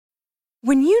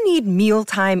When you need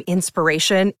mealtime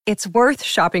inspiration, it's worth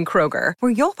shopping Kroger,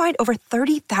 where you'll find over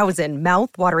 30,000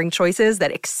 mouth-watering choices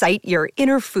that excite your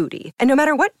inner foodie. And no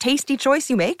matter what tasty choice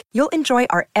you make, you'll enjoy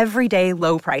our everyday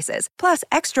low prices, plus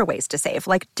extra ways to save,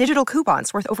 like digital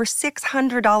coupons worth over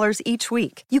 $600 each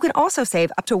week. You can also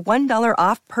save up to $1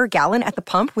 off per gallon at the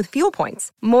pump with fuel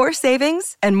points. More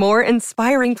savings and more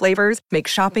inspiring flavors make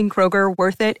shopping Kroger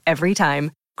worth it every time.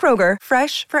 Kroger,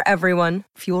 fresh for everyone.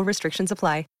 Fuel restrictions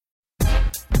apply.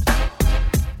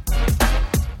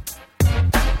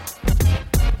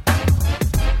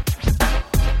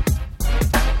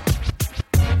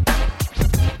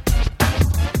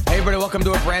 Everybody, welcome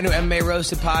to a brand new MMA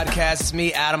Roasted podcast. It's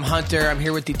me, Adam Hunter. I'm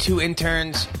here with the two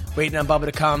interns waiting on Bubba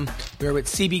to come. We're with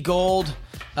CB Gold,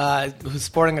 who's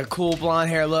sporting a cool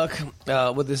blonde hair look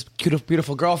with his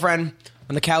beautiful girlfriend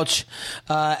on the couch,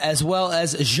 as well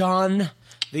as Jean,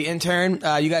 the intern.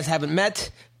 You guys haven't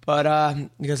met, but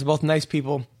you guys are both nice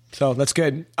people, so that's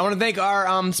good. I want to thank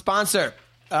our sponsor,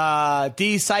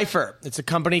 Decipher. It's a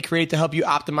company created to help you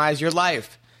optimize your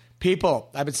life. People,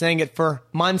 I've been saying it for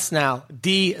months now.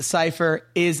 Decipher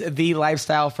is the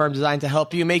lifestyle firm designed to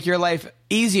help you make your life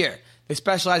easier. They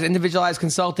specialize in individualized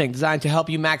consulting designed to help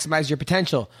you maximize your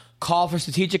potential. Call for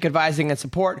strategic advising and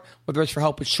support, whether it's for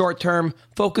help with short-term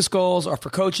focus goals or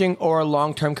for coaching or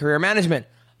long-term career management.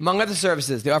 Among other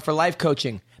services, they offer life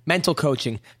coaching, mental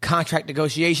coaching, contract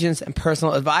negotiations, and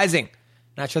personal advising.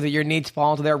 Not sure that your needs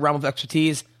fall into their realm of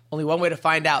expertise. Only one way to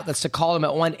find out. That's to call them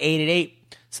at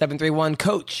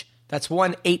 1-888-731-COACH. That's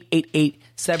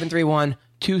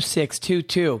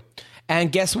 1-888-731-2622.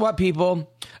 And guess what, people?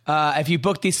 If you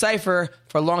book Decipher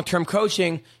for long-term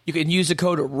coaching, you can use the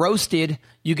code ROASTED.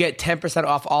 You get 10%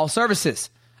 off all services.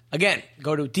 Again,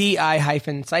 go to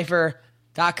di-cipher.com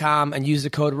and use the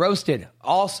code ROASTED.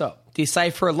 Also,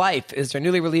 Decipher Life is their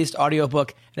newly released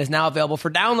audiobook and is now available for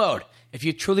download. If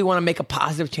you truly want to make a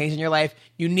positive change in your life,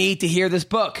 you need to hear this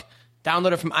book.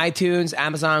 Download it from iTunes,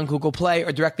 Amazon, Google Play,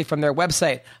 or directly from their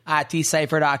website at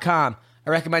decipher.com. I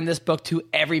recommend this book to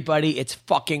everybody. It's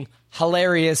fucking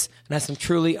hilarious and has some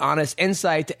truly honest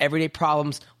insight to everyday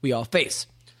problems we all face.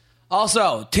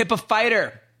 Also, tip a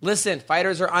fighter. Listen,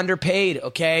 fighters are underpaid,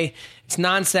 okay? It's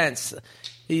nonsense.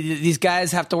 These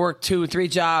guys have to work 2 or 3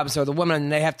 jobs, or the women,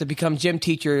 they have to become gym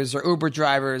teachers or Uber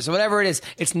drivers or whatever it is.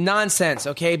 It's nonsense,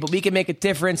 okay? But we can make a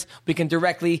difference. We can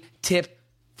directly tip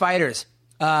fighters.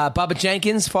 Bubba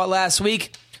Jenkins fought last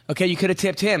week. Okay, you could have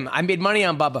tipped him. I made money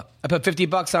on Bubba. I put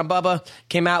 $50 on Bubba,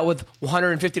 came out with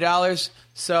 $150.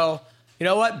 So, you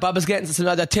know what? Bubba's getting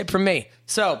another tip from me.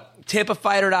 So,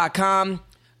 tipafighter.com.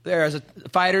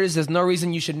 There's no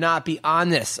reason you should not be on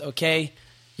this, okay?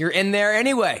 You're in there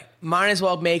anyway. Might as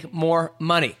well make more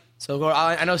money. So,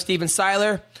 I know Steven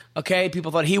Seiler, okay?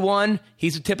 People thought he won.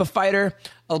 He's a tip a fighter.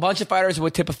 A bunch of fighters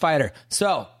would tip a fighter.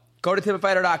 So, go to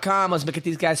tipafighter.com. Let's get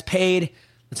these guys paid.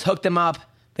 Let's hook them up.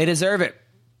 They deserve it.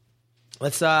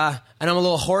 I know I'm a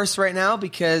little hoarse right now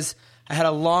because I had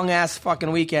a long-ass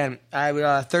fucking weekend.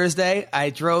 Thursday, I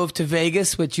drove to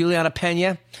Vegas with Juliana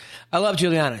Pena. I love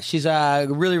Juliana. She's a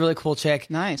really, really cool chick.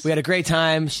 Nice. We had a great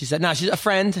time. She's a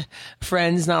friend.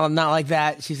 Friends, not like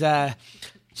that. She's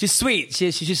sweet.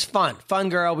 She's just fun. Fun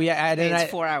girl.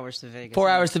 It's 4 hours to Vegas. 4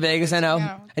 hours to Vegas, I know.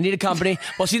 Yeah. I needed company.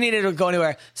 Well, she needed to go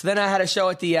anywhere. So then I had a show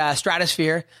at the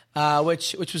Stratosphere,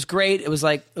 which was great. It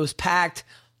was packed.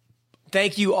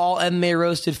 Thank you all MMA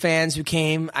Roasted fans who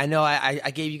came. I know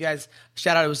I gave you guys a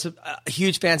shout out. It was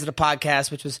huge fans of the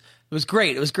podcast, it was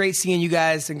great. It was great seeing you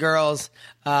guys and girls.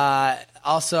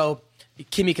 Also,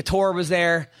 Kimmy Couture was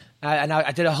there. And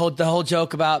I did the whole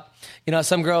joke about,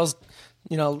 some girls,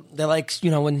 they like,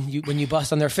 when you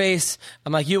bust on their face.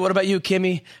 I'm like, what about you,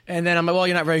 Kimmy? And then I'm like, well,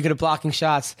 you're not very good at blocking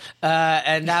shots.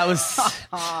 And that was,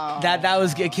 that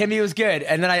was good. Kimmy was good.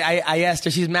 And then I asked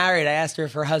her, she's married. I asked her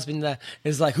if her husband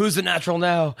is like, who's the natural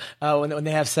now, when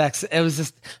they have sex. It was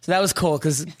just, so that was cool.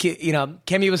 Cause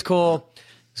Kimmy was cool.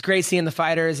 It was great seeing the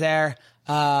fighters there.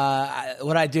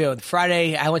 What I do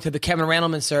Friday, I went to the Kevin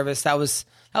Randleman service. That was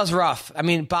rough. I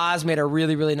mean, Boz made a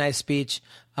really, really nice speech.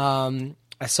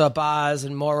 I saw Boz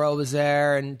and Moro was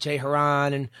there, and Jay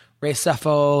Haran and Ray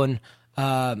Seffo and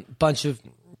a bunch of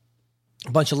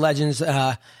legends.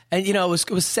 And it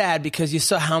was sad because you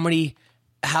saw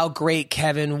how great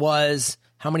Kevin was,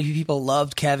 how many people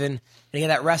loved Kevin, and he had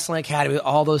that wrestling academy with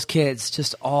all those kids,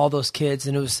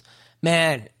 and it was,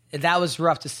 man, that was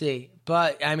rough to see.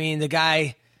 But I mean, the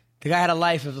guy had a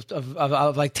life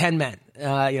of like 10 men.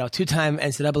 2-time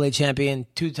NCAA champion,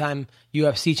 2-time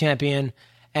UFC champion.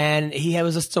 And he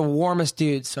was just the warmest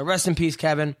dude. So rest in peace,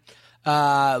 Kevin.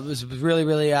 It was really,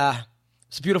 really, it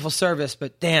was a beautiful service,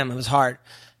 but damn, it was hard.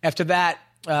 After that,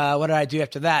 what did I do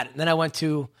after that? And then I went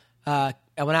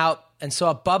out and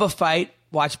saw a Bubba fight.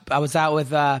 I was out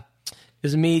with, it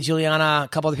was me, Juliana, a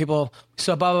couple other people.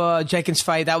 Saw Bubba Jenkins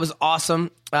fight. That was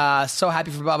awesome. So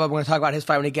happy for Bubba. We're going to talk about his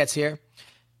fight when he gets here.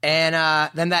 And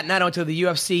then that night I went to the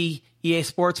UFC EA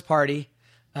Sports party.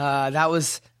 That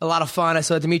was a lot of fun. I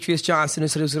saw Demetrius Johnson, who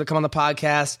said he was going to come on the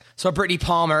podcast. Saw Brittany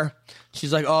Palmer.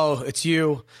 She's like, "Oh, it's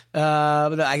you."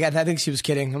 But I think she was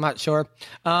kidding. I'm not sure.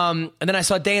 And then I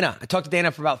saw Dana. I talked to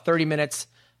Dana for about 30 minutes.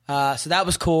 So that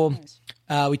was cool.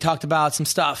 We talked about some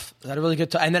stuff. I had a really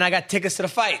good time. And then I got tickets to the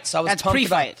fight. So I was That's pumped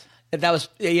pre-fight. That was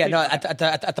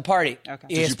at the party. Okay.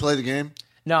 Did you play the game?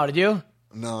 No, did you?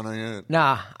 No, not yet.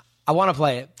 Nah, I want to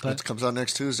play it. But It comes out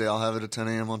next Tuesday. I'll have it at 10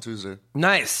 a.m. on Tuesday.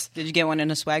 nice. Did you get one in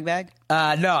a swag bag?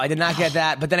 No, I did not get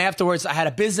that. But then afterwards, I had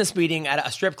a business meeting at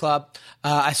a strip club.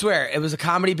 I swear, it was a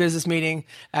comedy business meeting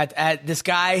at this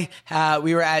guy.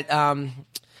 We were at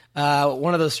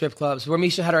one of those strip clubs where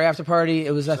Misha had our after party.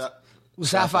 It was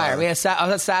Sapphire. I was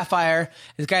at Sapphire.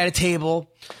 This guy at a table.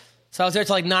 So I was there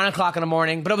till like 9 o'clock in the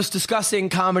morning, but I was discussing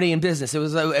comedy and business. It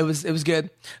was good.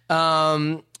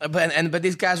 But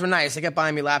these guys were nice. They kept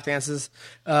buying me lap dances,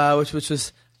 which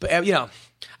was, but you know,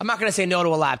 I'm not gonna say no to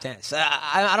a lap dance.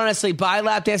 I don't necessarily buy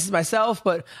lap dances myself,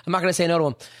 but I'm not gonna say no to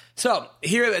them. So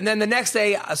here, and then the next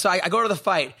day, so I go to the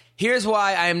fight. Here's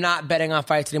why I am not betting on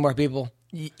fights anymore, people,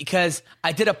 because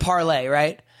I did a parlay.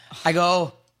 Right? I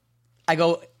go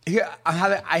here.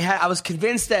 I was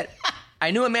convinced that. I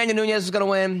knew Amanda Nunes was going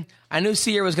to win. I knew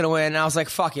Sear was going to win. And I was like,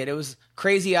 fuck it. It was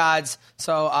crazy odds.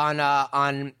 So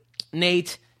on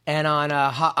Nate and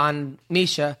on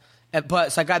Misha.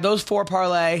 So I got those 4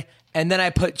 parlay. And then I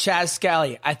put Chaz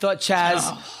Scally. I thought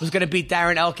Chaz was going to beat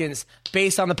Darren Elkins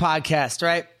based on the podcast,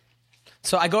 right?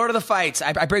 So I go to the fights.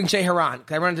 I bring Jay Haran.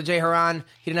 I run into Jay Haran.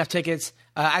 He didn't have tickets.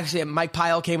 Actually, Mike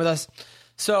Pyle came with us.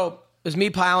 So it was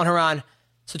me, Pyle, and Haran.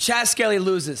 So Chaz Scally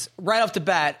loses. Right off the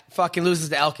bat, fucking loses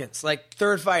to Elkins. Like,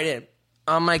 third fight in.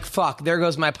 I'm like, fuck, there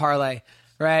goes my parlay,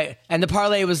 right? And the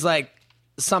parlay was like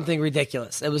something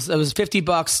ridiculous. It was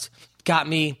 $50, got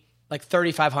me like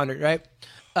 3,500, right?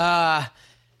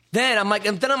 Then I'm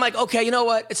like, okay, you know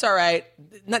what? It's all right.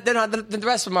 The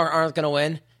rest of them aren't going to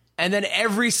win. And then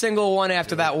every single one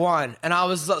after that won. And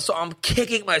so I'm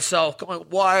kicking myself, going,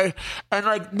 why? And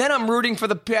like, then I'm rooting for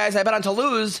the guys I bet on to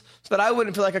lose so that I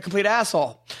wouldn't feel like a complete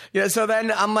asshole. Yeah. So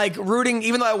then I'm like rooting,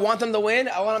 even though I want them to win,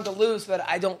 I want them to lose so that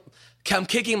I'm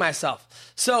kicking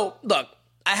myself. So look,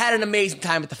 I had an amazing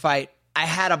time at the fight. I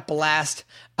had a blast.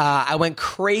 I went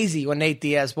crazy when Nate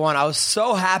Diaz won. I was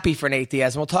so happy for Nate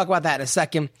Diaz. And we'll talk about that in a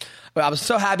second. But I was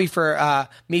so happy for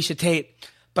Miocic Tate.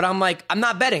 But I'm like, I'm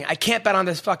not betting. I can't bet on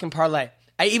this fucking parlay.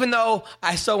 Even though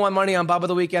I still won money on Bubba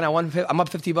the weekend, I'm up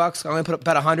 $50. I only bet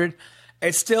 100.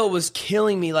 It still was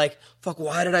killing me. Like, fuck,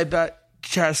 why did I bet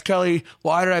Chaz Kelly?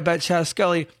 Why did I bet Chaz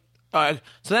Kelly? So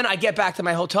then I get back to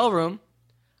my hotel room.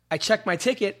 I check my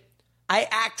ticket. I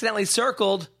accidentally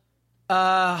circled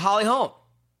Holly Holm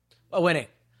winning.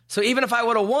 So even if I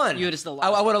would have won, you would have still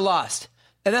lost. I would have lost.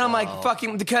 And then I'm like,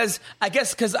 fucking, because I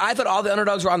thought all the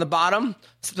underdogs were on the bottom,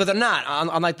 but they're not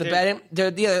on like the betting.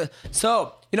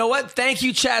 So, you know what? Thank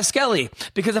you, Chaz Scally.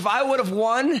 Because if I would have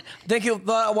won,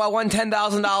 I won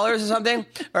 $10,000 or something,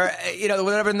 or, you know,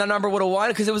 whatever the number would have won,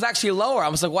 because it was actually lower. I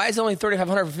was like, why is it only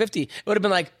 $3,500 for 50? It would have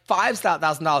been like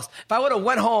 $5,000. If I would have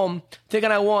went home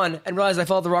thinking I won and realized I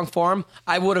filled out the wrong form,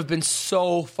 I would have been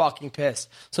so fucking pissed.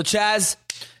 So, Chaz,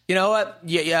 you know what?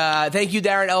 Thank you,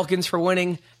 Darren Elkins, for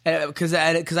winning. Because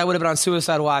I would have been on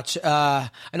suicide watch,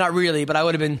 not really, but I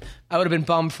would have been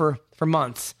bummed for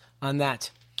months on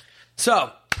that.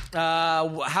 So,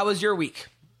 how was your week?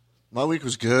 My week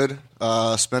was good.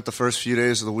 Spent the first few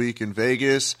days of the week in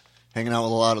Vegas, hanging out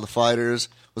with a lot of the fighters.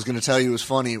 Was going to tell you it was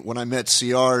funny when I met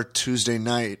CR Tuesday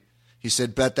night. He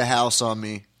said, "Bet the house on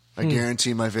me. I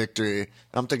guarantee my victory." And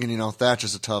I'm thinking,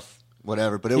 Thatcher's a tough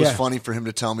whatever, but it was funny for him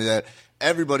to tell me that.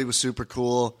 Everybody was super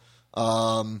cool.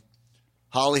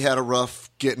 Holly had a rough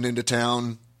getting into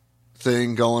town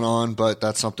thing going on, but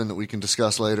that's something that we can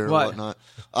discuss later or whatnot.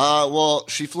 Well,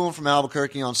 she flew in from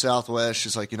Albuquerque on Southwest.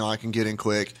 She's like, I can get in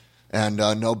quick, and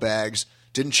no bags.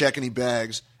 Didn't check any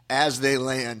bags. As they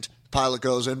land, the pilot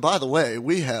goes, and by the way,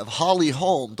 we have Holly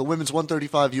Holm, the women's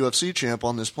 135 UFC champ,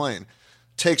 on this plane.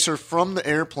 Takes her from the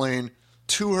airplane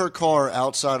to her car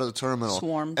outside of the terminal.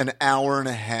 Swarmed. An hour and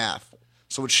a half.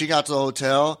 So when she got to the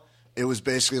hotel, it was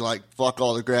basically like, fuck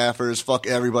all the graphers, fuck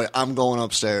everybody, I'm going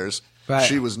upstairs. Right.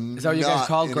 She was Is that what you guys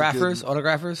call graphers?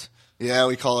 Autographers? Yeah,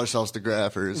 we call ourselves the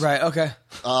graphers. Right, okay.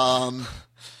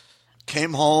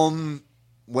 Came home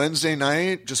Wednesday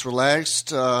night, just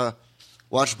relaxed,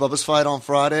 watched Bubba's fight on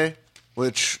Friday,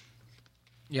 which,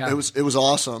 Yeah. It was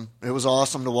awesome. It was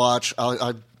awesome to watch.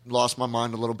 I lost my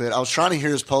mind a little bit. I was trying to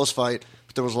hear his post-fight,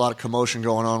 but there was a lot of commotion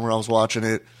going on where I was watching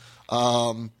it.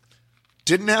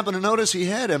 Didn't happen to notice he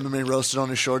had MMA roasted on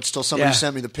his shorts till somebody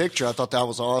sent me the picture. I thought that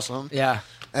was awesome. Yeah.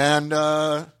 And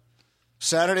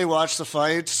Saturday, watched the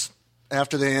fights.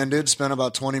 After they ended, spent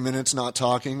about 20 minutes not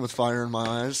talking with fire in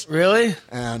my eyes. Really?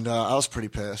 And I was pretty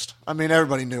pissed. I mean,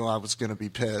 everybody knew I was going to be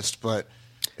pissed, but...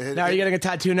 Now, are you getting a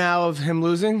tattoo now of him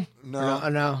losing? No.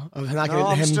 No.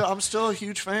 I'm still a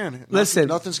huge fan. Listen,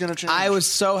 nothing's going to change. I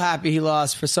was so happy he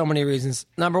lost for so many reasons.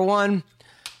 Number one,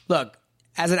 look,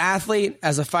 as an athlete,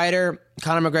 as a fighter,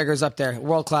 Conor McGregor's up there.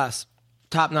 World class.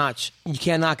 Top notch. You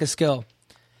can't knock his skill.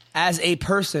 As a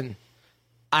person...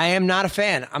 I am not a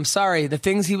fan. I'm sorry. The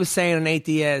things he was saying on Nate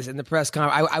Diaz in the press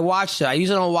conference, I watched it. I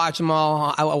usually don't watch them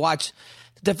all. I watch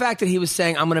the fact that he was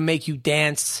saying, I'm going to make you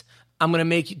dance. I'm going to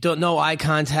make you no eye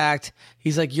contact.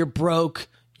 He's like, you're broke.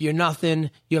 You're nothing.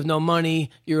 You have no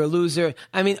money. You're a loser.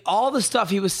 I mean, all the stuff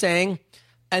he was saying.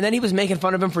 And then he was making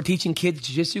fun of him for teaching kids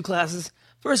jiu-jitsu classes.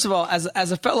 First of all,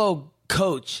 as a fellow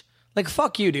coach, like,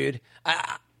 fuck you, dude.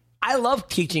 I love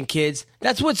teaching kids.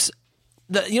 That's what's...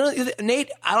 Nate,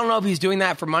 I don't know if he's doing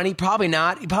that for money. Probably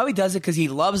not. He probably does it because he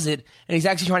loves it, and he's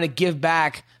actually trying to give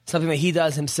back something that he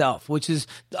does himself, which is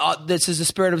this is the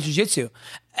spirit of jiu-jitsu.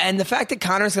 And the fact that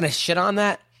Conor's going to shit on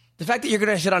that, the fact that you're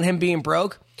going to shit on him being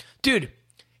broke, dude,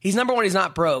 he's number one, he's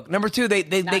not broke. Number two, they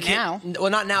can't. Now.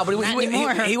 Well, not now, but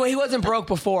he wasn't broke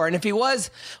before. And if he was,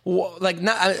 like,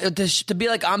 not, to be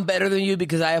like, I'm better than you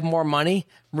because I have more money,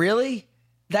 really?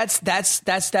 That's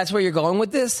where you're going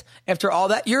with this? After all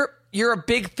that, you're a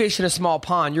big fish in a small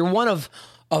pond. You're one of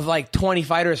like 20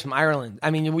 fighters from Ireland.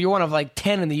 I mean, you're one of like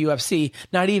 10 in the UFC.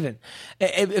 Not even.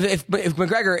 If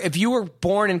McGregor, if you were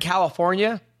born in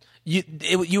California,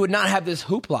 you would not have this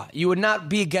hoopla. You would not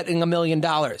be getting $1 million.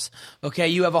 Okay,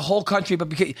 you have a whole country, but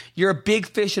because you're a big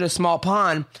fish in a small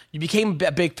pond, you became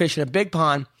a big fish in a big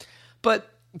pond. But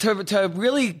to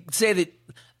really say that.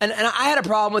 And I had a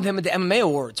problem with him at the MMA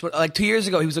awards. Like 2 years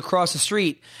ago, he was across the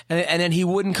street, and then he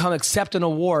wouldn't come accept an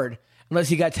award unless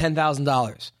he got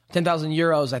 $10,000. 10,000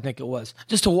 euros, I think it was,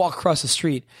 just to walk across the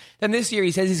street. Then this year, he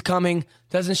says he's coming,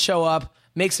 doesn't show up,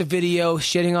 makes a video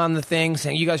shitting on the thing,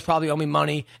 saying, you guys probably owe me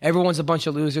money. Everyone's a bunch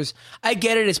of losers. I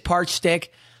get it, it's part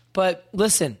shtick. But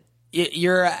listen,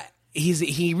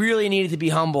 he really needed to be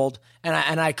humbled,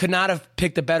 and I could not have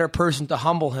picked a better person to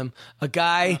humble him. A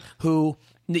guy who...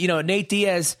 Nate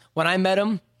Diaz, when I met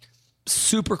him,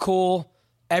 super cool.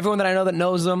 Everyone that I know that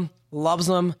knows him, loves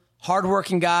him.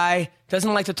 Hardworking guy,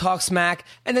 doesn't like to talk smack.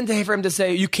 And then for him to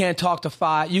say, you can't talk to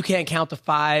five, you can't count to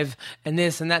five, and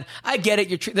this and that. I get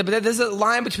it. But there's a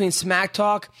line between smack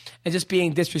talk and just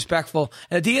being disrespectful.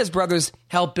 And the Diaz brothers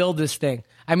helped build this thing.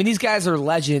 I mean, these guys are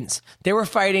legends. They were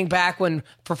fighting back when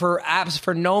for apps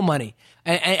for no money.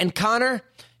 And Conor...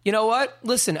 You know what?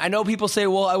 Listen, I know people say,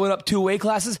 well, I went up 2 weight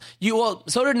classes.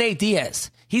 So did Nate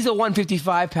Diaz. He's a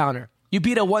 155-pounder.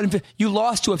 You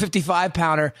lost to a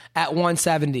 55-pounder at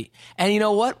 170. And you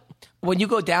know what? When you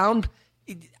go down,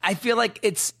 I feel like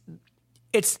it's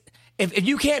if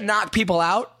you can't knock people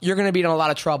out, you're going to be in a lot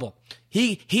of trouble.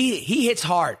 He hits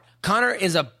hard. Conor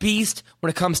is a beast when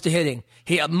it comes to hitting.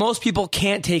 Most people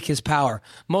can't take his power.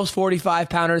 Most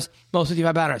 45-pounders, most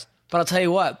 55-pounders. But I'll tell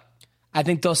you what. I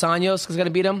think Dos Anjos is going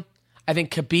to beat him. I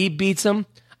think Khabib beats him.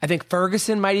 I think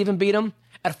Ferguson might even beat him.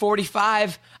 At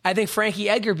 45, I think Frankie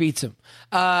Edgar beats him.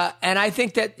 And I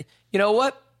think that, you know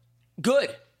what?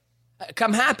 Good.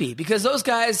 I'm happy because those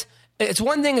guys, it's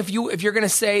one thing if you're going to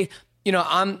say,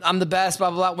 I'm the best,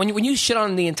 blah, blah, blah. When you shit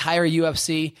on the entire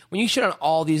UFC, when you shit on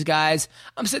all these guys,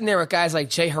 I'm sitting there with guys like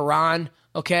Jay Haran,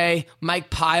 okay, Mike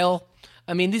Pyle.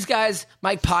 I mean, these guys,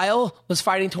 Mike Pyle was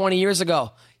fighting 20 years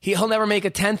ago. He'll never make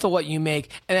a tenth of what you make.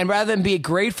 And then rather than be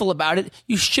grateful about it,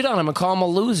 you shit on him and call him a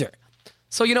loser.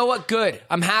 So you know what? Good.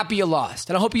 I'm happy you lost.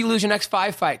 And I hope you lose your next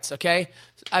 5 fights, okay?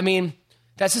 I mean,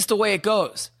 that's just the way it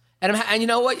goes. And you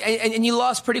know what? And you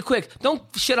lost pretty quick. Don't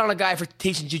shit on a guy for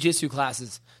teaching jiu-jitsu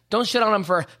classes. Don't shit on him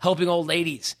for helping old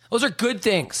ladies. Those are good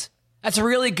things. That's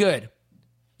really good.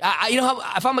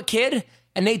 If I'm a kid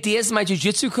and Nate Diaz is my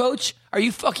jiu-jitsu coach, are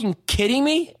you fucking kidding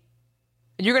me?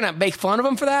 And you're going to make fun of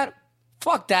him for that?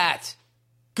 Fuck that.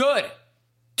 Good.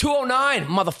 209,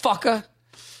 motherfucker.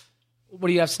 What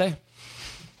do you have to say?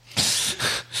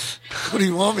 What do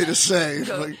you want me to say?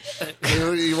 Like,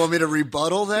 you want me to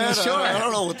rebuttal that? Sure. I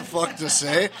don't know what the fuck to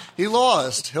say. He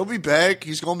lost. He'll be back.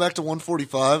 He's going back to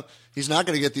 145. He's not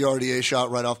going to get the RDA shot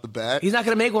right off the bat. He's not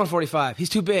going to make 145. He's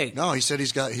too big. No, he said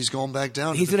he's going back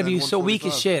down. He's going to be so weak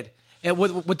as shit.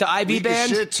 with the IV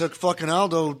band. Shit took fucking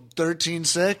Aldo 13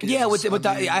 seconds. Yeah,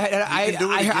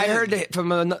 I heard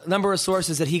from a number of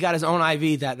sources that he got his own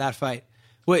IV that fight.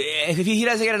 If he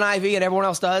doesn't get an IV and everyone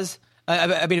else does,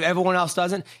 if everyone else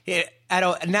doesn't,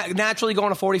 naturally going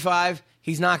to 45,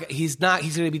 he's going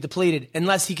to be depleted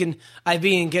unless he can IV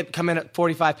and come in at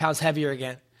 45 pounds heavier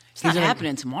again. It's not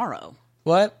happening tomorrow.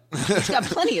 What? He's got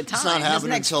plenty of time. It's not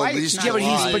happening until at least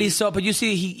July. But you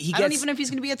see, he gets. I don't even know if he's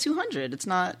going to be at 200. It's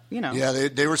not, Yeah,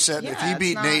 they were set. If he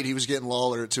beat Nate, he was getting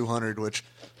Lawler at 200, which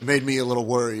made me a little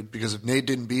worried because if Nate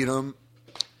didn't beat him,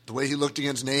 the way he looked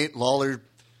against Nate, Lawler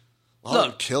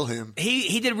would kill him.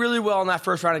 He did really well in that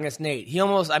first round against Nate.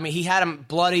 He had him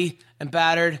bloody and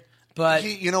battered, but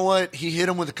you know what? He hit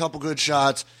him with a couple good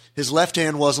shots. His left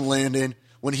hand wasn't landing.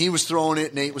 When he was throwing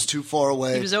it, Nate was too far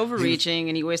away. He was overreaching,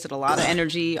 and he wasted a lot of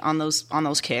energy on those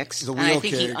kicks. The wheel and I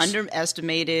think kicks. he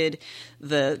underestimated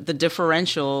the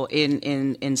differential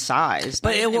in size.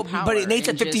 But Nate's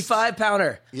a 55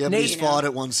 pounder. Yeah, but he's fought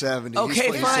at 170.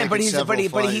 Okay, fine, but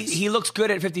he looks good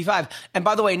at 55. And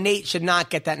by the way, Nate should not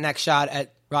get that next shot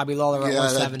at Robbie Lawler at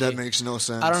 170. That makes no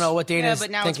sense. I don't know what Dana's but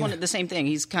now thinking. it's the same thing.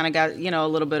 He's kind of got a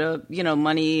little bit of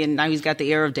money, and now he's got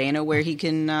the air of Dana where he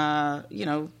can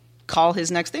call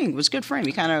his next thing. It was good for him.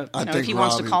 He kind of, if he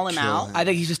wants to call him out. I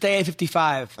think he should stay at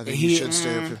 55. I think he should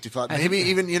stay at 55. Maybe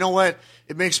even, you know what?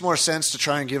 It makes more sense to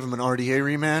try and give him an RDA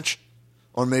rematch,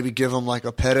 or maybe give him like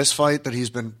a Pettis fight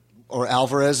or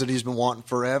Alvarez that he's been wanting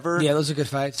forever. Yeah, those are good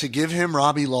fights. To give him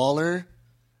Robbie Lawler,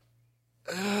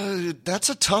 that's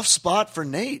a tough spot for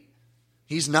Nate.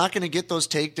 He's not going to get those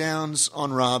takedowns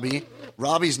on Robbie.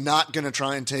 Robbie's not going to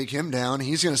try and take him down.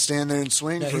 He's going to stand there and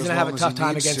swing for as long as he needs to. He's going to have a tough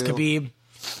time against Khabib.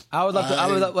 I would love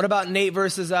to. What about Nate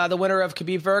versus the winner of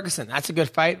Khabib Ferguson? That's a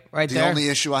good fight, right there. The only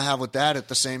issue I have with that at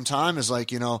the same time is Nate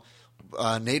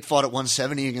fought at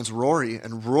 170 against Rory,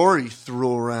 and Rory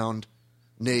threw around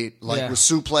Nate was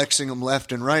suplexing him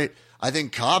left and right. I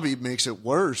think Khabib makes it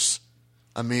worse.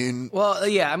 The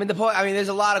point. There's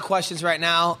a lot of questions right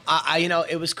now.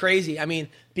 It was crazy.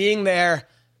 Being there.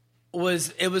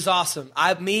 It was awesome.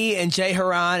 Me and Jay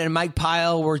Haran and Mike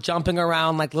Pyle were jumping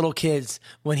around like little kids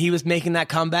when he was making that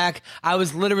comeback. I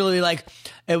was literally like,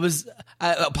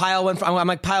 Pyle went from, I'm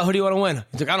like, Pyle, who do you want to win?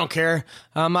 He's like, I don't care.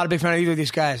 I'm not a big fan of either of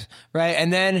these guys. Right.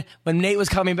 And then when Nate was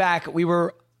coming back,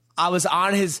 I was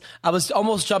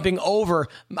almost jumping over.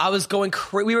 I was going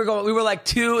we were like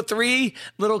 2, 3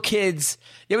 little kids.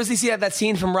 You ever see that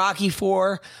scene from Rocky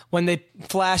 4 when they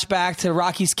flash back to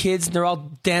Rocky's kids and they're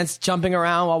all jumping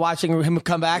around while watching him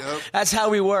come back? Yep. That's how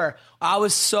we were. I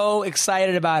was so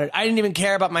excited about it. I didn't even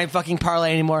care about my fucking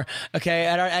parlay anymore. Okay.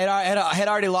 I had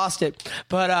already lost it,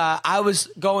 but I was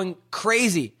going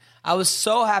crazy. I was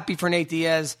so happy for Nate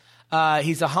Diaz.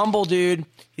 He's a humble dude.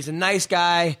 He's a nice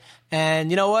guy.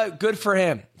 And you know what? Good for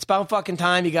him. It's about fucking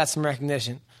time he got some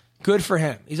recognition. Good for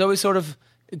him. He's always sort of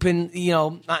been,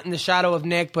 not in the shadow of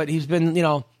Nick, but he's been,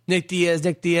 Nate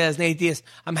Diaz.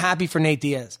 I'm happy for Nate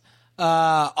Diaz.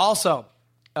 Also,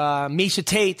 Miocic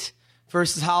Tate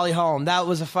versus Holly Holm. That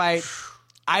was a fight.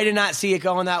 I did not see it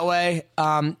going that way.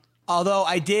 Although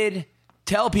I did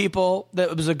tell people that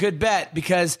it was a good bet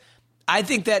because I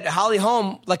think that Holly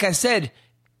Holm, like I said,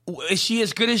 is she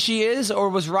as good as she is,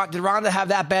 or did Ronda have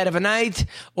that bad of a night,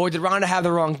 or did Ronda have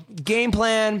the wrong game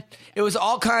plan? It was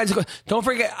all kinds of. Don't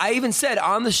forget, I even said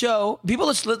on the show, people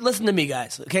listen to me,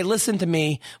 guys. Okay, listen to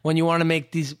me when you want to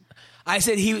make these. I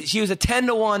said she was a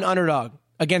 10-1 underdog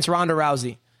against Ronda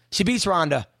Rousey. She beats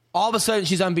Ronda. All of a sudden,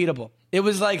 she's unbeatable. It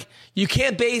was like you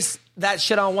can't base that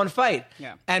shit on one fight.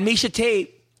 Yeah. And Miocic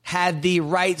Tate had the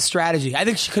right strategy. I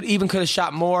think she could have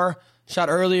shot more. Shot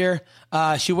earlier.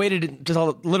 She waited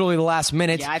until literally the last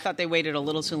minute. Yeah, I thought they waited a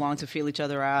little too long to feel each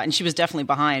other out. And she was definitely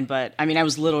behind. But, I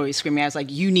was literally screaming. I was like,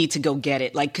 you need to go get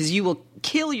it. Because you will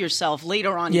kill yourself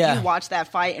later on if you watch that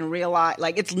fight and realize,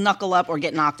 it's knuckle up or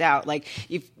get knocked out.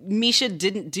 If Miocic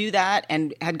didn't do that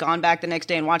and had gone back the next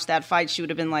day and watched that fight, she would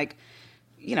have been like,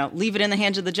 leave it in the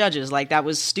hands of the judges. That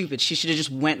was stupid. She should have just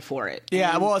went for it.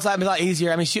 Yeah, well, it's a lot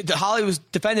easier. Holly was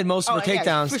defended most of her takedowns.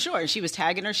 Yeah, for sure. She was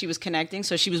tagging her. She was connecting,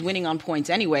 so she was winning on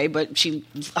points anyway, but she,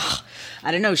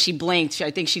 I don't know, she blinked. I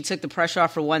think she took the pressure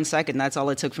off for 1 second. That's all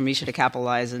it took for Miocic to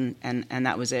capitalize, and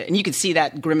that was it. And you could see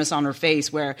that grimace on her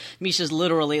face where Misha's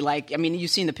literally you've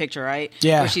seen the picture, right?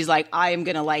 Yeah. Where she's like, I am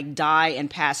going to die and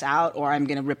pass out, or I'm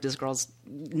going to rip this girl's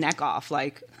neck off.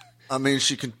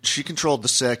 She controlled the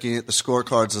second. The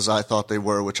scorecards, as I thought they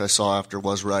were, which I saw after,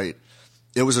 was right.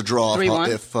 It was a draw. 3-1?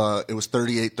 If it was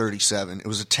 38-37. It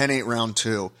was a 10-8 round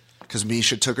 2 because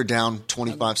Miocic took her down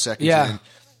 25 seconds in,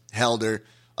 held her.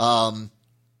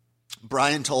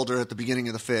 Brian told her at the beginning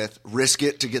of the 5th, risk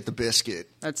it to get the biscuit.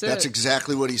 That's it. That's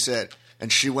exactly what he said.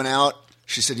 And she went out.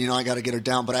 She said, I got to get her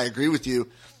down. But I agree with you,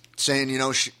 saying,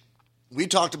 we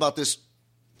talked about this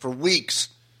for weeks.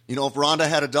 If Ronda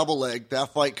had a double leg,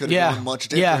 that fight could have been much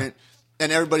different. Yeah.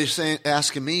 And everybody's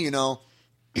asking me,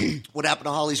 what happened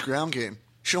to Holly's ground game?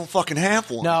 She don't fucking have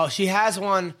one. No, she has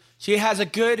one. She has a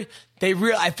good.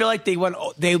 I feel like they went.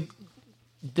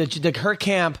 Her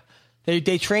camp.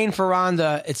 They trained for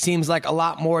Ronda. It seems like a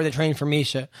lot more than trained for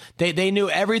Miocic. They knew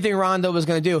everything Ronda was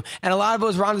going to do, and a lot of it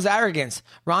was Ronda's arrogance.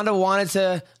 Ronda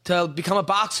wanted to become a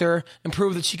boxer and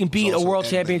prove that she can beat a world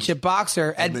championship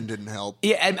boxer. Edmund didn't help.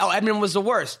 Yeah, Edmund was the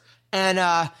worst, and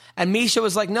Miocic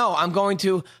was like, no, I'm going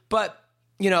to, but.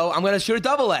 I'm going to shoot a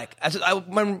double leg.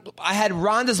 When I had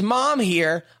Ronda's mom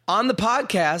here on the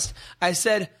podcast, I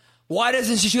said, why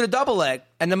doesn't she shoot a double leg?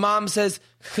 And the mom says,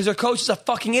 because her coach is a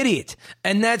fucking idiot.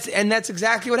 And that's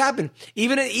exactly what happened.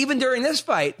 Even during this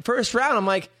fight, first round, I'm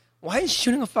like, why is she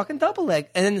shooting a fucking double leg?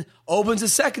 And then opens the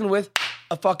second with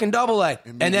a fucking double leg.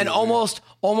 And then almost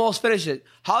finish it.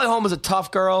 Holly Holm is a tough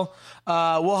girl.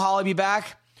 Will Holly be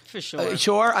back? For sure.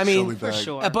 Sure. I mean, for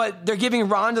sure. But they're giving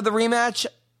Ronda the rematch.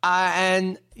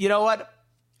 And you know what?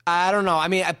 I don't know. I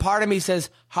mean, a part of me says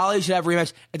Holly should have a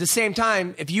rematch. At the same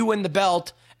time, if you win the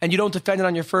belt and you don't defend it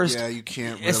on your first, you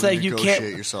can't. Really it's like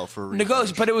negotiate yourself for a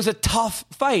rematch. But it was a tough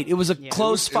fight. It was a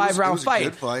close 5-round fight. It was a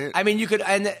good fight. I mean, you could,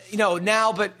 and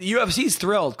now, but UFC's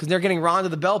thrilled because they're getting Ronda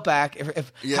the belt back.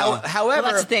 However,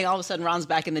 that's the thing. All of a sudden, Ronda's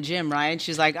back in the gym, right? And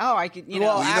she's like, "Oh, I could."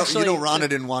 Actually, Ronda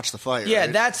didn't watch the fight. Yeah,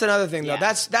 right? That's another thing though.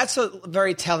 Yeah. That's a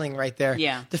very telling right there.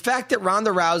 Yeah, the fact that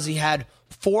Ronda Rousey had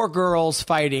 4 girls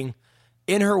fighting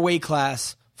in her weight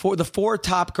class, for the 4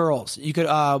 top girls, you could,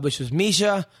 which was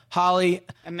Misha, Holly,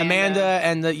 Amanda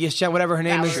and whatever her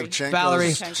name is,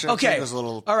 Valerie. Okay,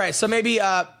 all right. So maybe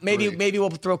we'll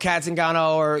throw Kat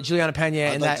Zingano or Juliana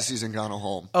Pena. I'd like to see Zingano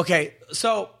home. Okay,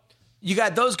 so you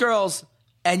got those girls,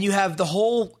 and you have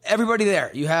everybody there.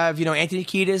 You have Anthony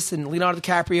Kiedis and Leonardo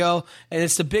DiCaprio, and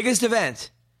it's the biggest event.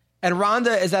 And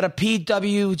Ronda is at a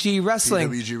PWG Wrestling.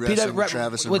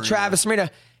 With Travis Marina.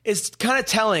 It's kind of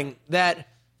telling that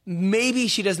maybe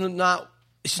she's not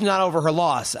over her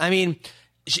loss. I mean,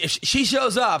 if she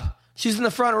shows up, she's in the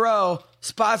front row,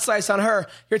 spot slice on her.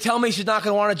 You're telling me she's not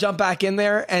going to want to jump back in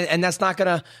there, and that's not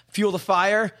going to fuel the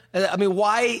fire? I mean,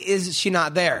 why is she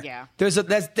not there? Yeah.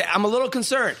 I'm a little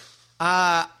concerned.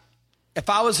 If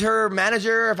I was her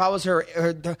manager, if I was her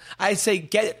I'd say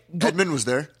Edmund was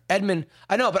there. Edmund,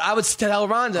 I know, but I would tell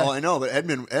Ronda. Oh, I know, but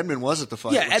Edmund was at the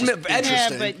fight. Yeah, Edmund,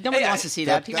 but nobody wants to see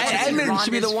that. Edmund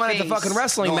should be the one at the fucking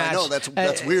wrestling match. I know,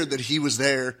 that's weird that he was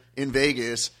there in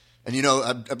Vegas. And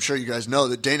I'm sure you guys know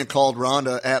that Dana called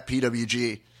Ronda at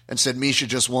PWG and said Miocic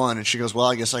just won, and she goes, "Well,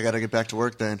 I guess I got to get back to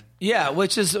work then." Yeah,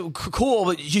 which is cool,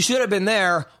 but you should have been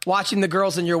there watching the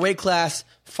girls in your weight class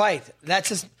fight. That's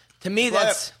just to me.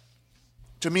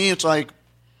 To me, it's like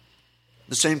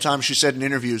the same time she said in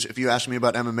interviews, if you ask me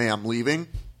about MMA, I'm leaving.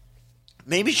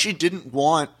 Maybe she didn't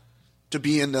want to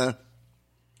be in the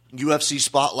UFC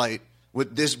spotlight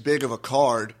with this big of a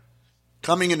card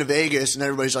coming into Vegas, and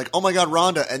everybody's like, oh my God,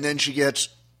 Ronda. And then she gets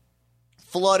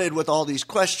flooded with all these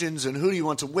questions and who do you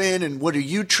want to win and what are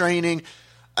you training?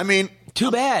 I mean,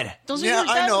 too bad.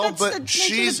 I know, but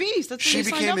she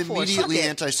became immediately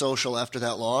antisocial after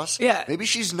that loss. Yeah, maybe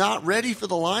she's not ready for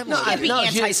the limelight. She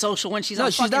can't be antisocial when she's on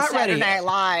fucking Saturday Night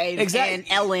Live and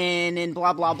Ellen and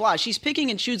blah blah blah. She's picking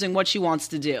and choosing what she wants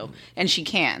to do, and she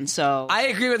can. So I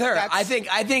agree with her. I think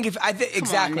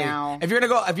exactly. If you're gonna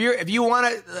go, if you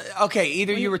want to, okay,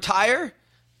 either you retire.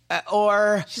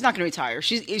 Or she's not going to retire.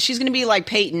 She's going to be like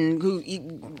Peyton, who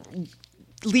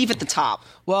leave at the top.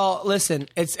 Well, listen,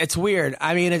 it's weird.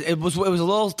 I mean, it was a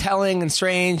little telling and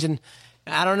strange, and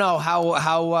I don't know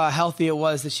how healthy it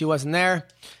was that she wasn't there.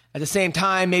 At the same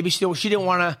time, maybe she didn't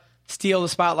want to steal the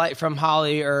spotlight from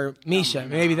Holly or Misha.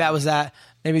 Maybe that was that.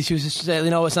 Maybe she was just saying,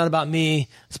 it's not about me,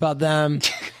 it's about them.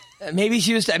 Maybe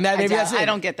she was. Maybe that's it. I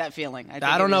don't get that feeling.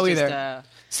 I don't know either.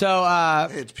 So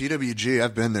it's PWG.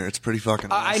 I've been there. It's pretty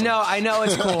fucking awesome. I know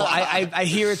it's cool. I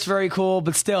hear it's very cool,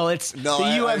 but still, it's the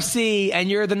UFC, and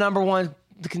you're the number one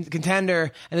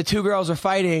contender, and the 2 girls are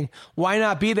fighting. Why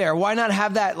not be there? Why not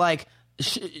have that? Like,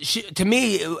 to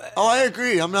me. Oh, I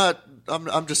agree.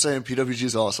 I'm just saying PWG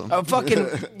is awesome. We'll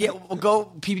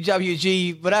go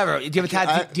PWG, whatever. Do you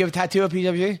have a tattoo of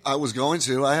PWG? I was going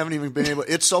to. I haven't even been able.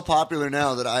 It's so popular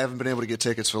now that I haven't been able to get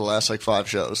tickets for the last 5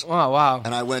 shows. Oh, wow.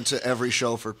 And I went to every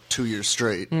show for 2 years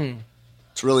straight.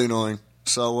 It's really annoying.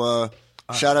 So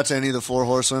shout out to any of the 4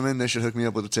 horsewomen. They should hook me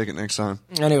up with a ticket next time.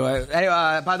 Anyway,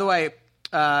 by the way,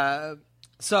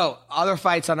 so other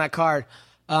fights on that card.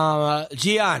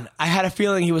 Gian, I had a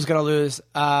feeling he was going to lose.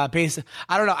 I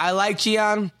don't know. I like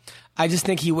Gian. I just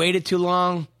think he waited too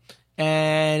long,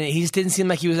 and he just didn't seem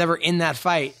like he was ever in that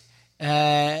fight.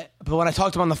 But when I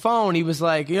talked to him on the phone, he was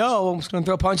like, yo, I'm just going to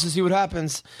throw punches and see what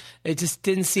happens. It just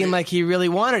didn't seem like he really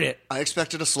wanted it. I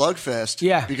expected a slugfest.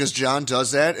 Yeah. Because John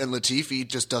does that, and Latifi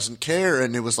just doesn't care.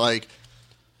 And it was like,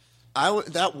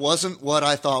 that wasn't what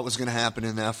I thought was going to happen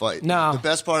in that fight. No. The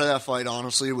best part of that fight,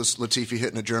 honestly, was Latifi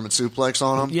hitting a German suplex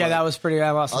on him. Yeah, that was pretty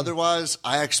awesome. Otherwise,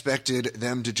 I expected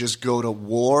them to just go to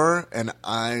war, and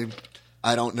I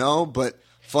don't know, but...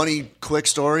 Funny, quick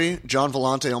story. John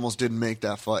Vellante almost didn't make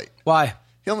that fight. Why?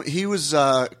 He was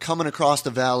coming across the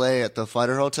valet at the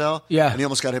Fighter Hotel. Yeah. And he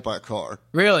almost got hit by a car.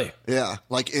 Really? Yeah,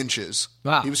 like inches.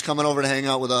 Wow. He was coming over to hang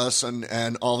out with us,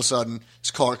 and all of a sudden,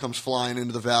 his car comes flying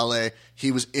into the valet.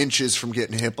 He was inches from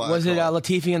getting hit by a car. Was it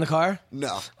Latifi in the car?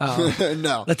 No. Oh.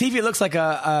 No. Latifi looks like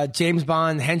a James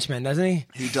Bond henchman, doesn't he?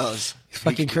 He does. He's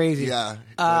fucking crazy.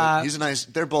 Yeah. He's a nice...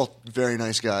 They're both very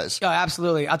nice guys. Oh,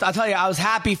 absolutely. I'll tell you, I was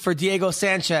happy for Diego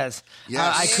Sanchez.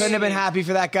 Yes. I couldn't have been happy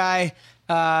for that guy.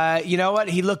 You know what?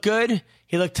 He looked good.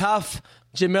 He looked tough.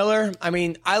 Jim Miller. I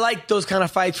mean, I like those kind of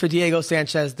fights for Diego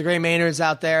Sanchez. The Gray Maynards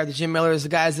out there, the Jim Millers, the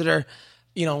guys that are,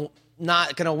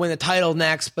 not going to win the title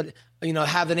next, but,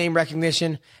 have the name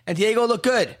recognition. And Diego looked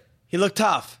good. He looked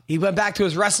tough. He went back to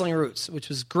his wrestling roots, which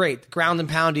was great. Ground and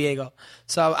pound Diego.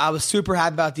 So I was super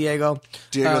happy about Diego.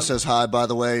 Diego says hi, by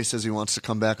the way. He says he wants to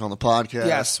come back on the podcast.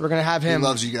 Yes, we're going to have him. He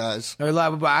loves you guys.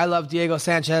 I love Diego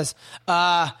Sanchez.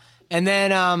 And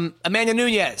then Amanda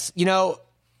Nunes,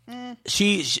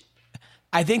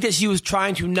 I think that she was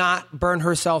trying to not burn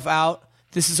herself out.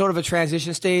 This is sort of a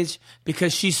transition stage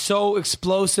because she's so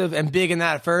explosive and big in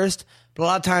that first. But a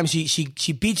lot of times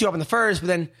she beats you up in the first, but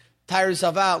then tired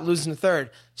herself out, losing the third.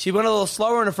 She went a little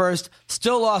slower in the first,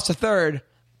 still lost the third,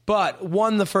 but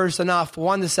won the first enough,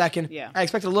 won the second. Yeah. I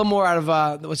expected a little more out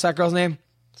of, what's that girl's name?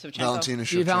 Valentina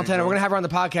Shevchenko. Valentina. We're going to have her on the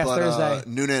podcast Thursday.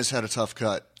 Nunes had a tough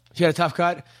cut. She had a tough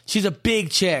cut? She's a big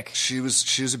chick. She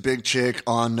was a big chick.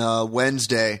 On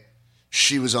Wednesday,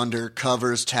 she was under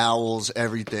covers, towels,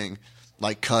 everything,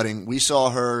 like cutting. We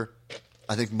saw her,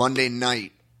 I think, Monday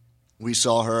night. We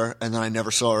saw her, and then I never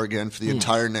saw her again for the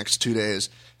entire next 2 days.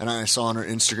 And I saw on her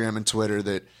Instagram and Twitter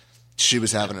that she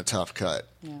was having a tough cut.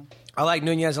 Yeah. I like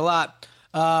Nunes a lot.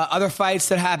 Other fights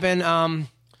that happen.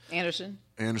 Anderson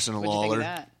and What'd Lawler. You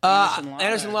think of that?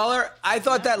 Anderson Lawler. I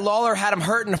thought that Lawler had him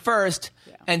hurt in the first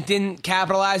and didn't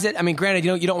capitalize it. I mean, granted,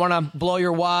 you don't want to blow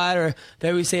your wad, or they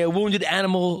always say a wounded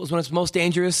animal is when it's most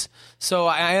dangerous. So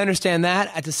I understand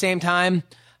that. At the same time,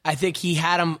 I think he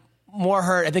had him more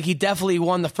hurt. I think he definitely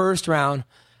won the first round.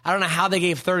 I don't know how they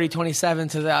gave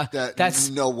 30-27 to the. That's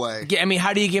no way. I mean,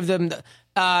 how do you give them?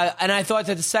 And I thought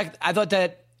that I thought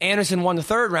that Anderson won the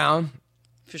third round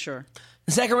for sure.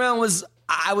 The second round was.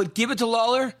 I would give it to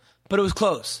Lawler, but it was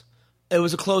close. It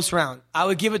was a close round. I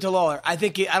would give it to Lawler. I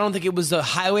don't think it was a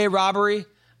highway robbery.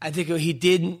 I think he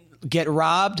did get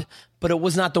robbed, but it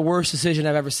was not the worst decision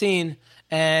I've ever seen.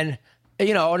 And,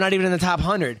 or not even in the top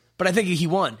 100. But I think he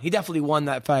won. He definitely won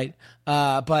that fight.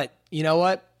 But you know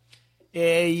what?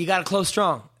 You got to close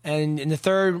strong. And in the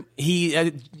third,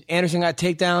 Anderson got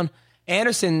takedown.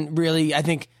 Anderson really, I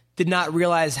think, did not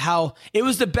realize how it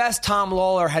was the best Tom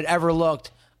Lawler had ever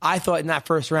looked. I thought in that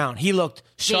first round. He looked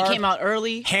sharp. He came out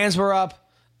early. Hands were up,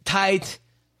 tight,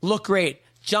 looked great.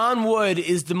 John Wood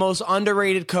is the most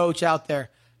underrated coach out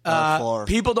there.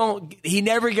 People he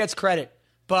never gets credit.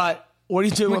 But what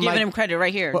he's doing We're giving him credit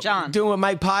right here, John. Doing with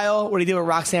Mike Pyle, what he did with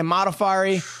Roxanne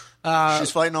Modafari. She's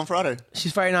fighting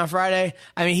on Friday.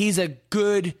 I mean, he's a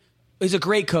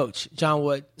great coach, John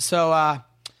Wood. So,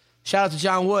 shout out to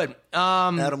John Wood.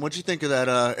 Adam, what'd you think of that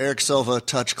Eric Silva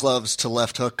touch gloves to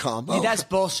left hook combo? Yeah, that's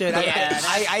bullshit.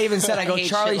 I even said,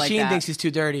 Charlie Sheen thinks he's too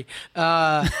dirty.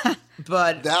 But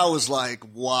that was like,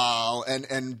 wow.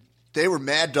 And they were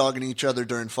mad dogging each other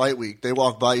during fight week. They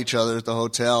walked by each other at the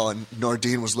hotel, and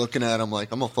Nordine was looking at him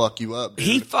like, I'm going to fuck you up, dude.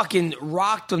 He fucking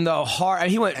rocked him, though, hard.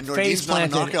 He went face planted. Nordine's not a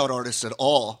knockout artist at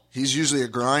all. He's usually a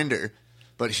grinder.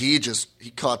 But he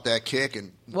caught that kick.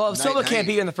 And if Silva can't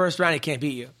beat you in the first round, he can't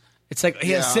beat you. It's like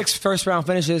he has 6 first-round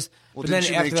finishes. Well, didn't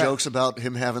you make jokes about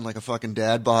him having like a fucking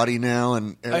dad body now?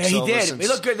 And Eric he did. He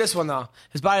looked good this one, though.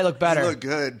 His body looked better. He looked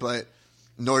good, but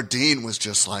Nordine was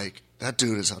just like, that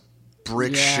dude is a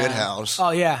brick shithouse.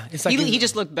 Oh, yeah. It's like he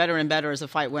just looked better and better as the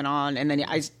fight went on. And then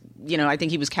I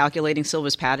think he was calculating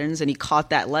Silva's patterns, and he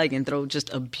caught that leg and threw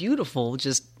just a beautiful,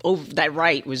 that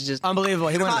right was just unbelievable.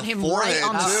 He caught him right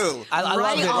on the I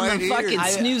right on the fucking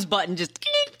snooze button. Just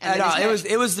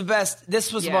It was the best.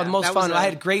 This was the most fun. I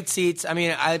had great seats. I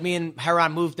mean, me and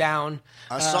Heron moved down.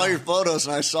 I saw your photos,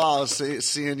 and I was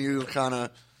seeing you kind of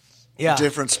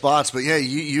different spots. But yeah,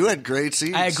 you had great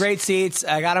seats. I had great seats.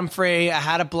 I got them free. I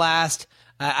had a blast.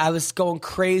 I was going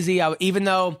crazy. Even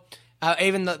though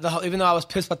I was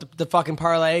pissed about the fucking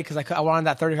parlay because I wanted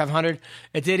that 3,500,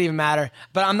 it didn't even matter.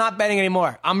 But I'm not betting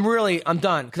anymore. I'm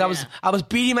done because I was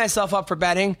beating myself up for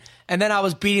betting, and then I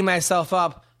was beating myself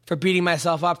up for beating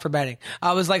myself up for betting.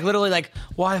 I was like literally like,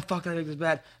 why the fuck did I take this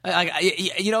bet?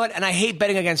 You know what? And I hate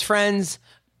betting against friends.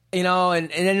 And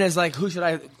then there's like, who should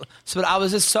I? So I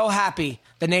was just so happy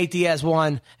that Nate Diaz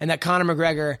won and that Conor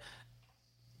McGregor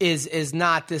is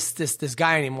not this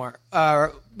guy anymore,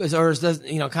 or is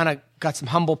kind of got some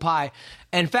humble pie.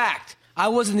 In fact, I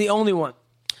wasn't the only one.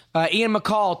 Ian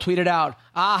McCall tweeted out,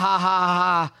 ha ha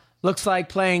ha, looks like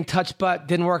playing touch butt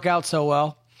didn't work out so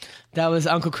well. That was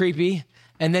Uncle Creepy.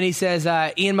 And then he says,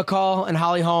 Ian McCall and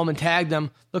Holly Holm, and tagged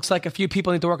them. Looks like a few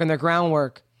people need to work on their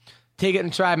groundwork. Take it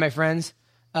and try, my friends.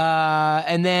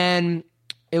 And then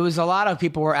it was a lot of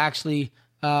people were actually...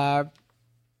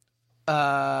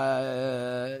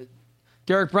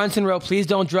 Derek Brunson wrote, please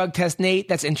don't drug test Nate.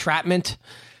 That's entrapment,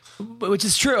 which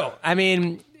is true. I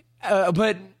mean,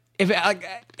 but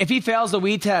if he fails the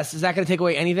weed test, is that going to take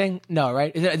away anything? No,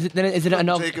 right? Is it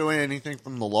enough? Take away anything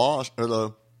from the loss or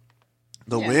the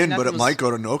win, but it might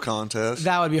go to no contest.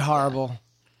 That would be horrible.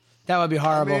 I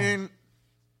mean,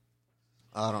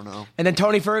 I don't know. And then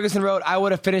Tony Ferguson wrote, I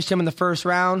would have finished him in the first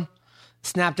round.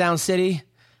 Snapdown City.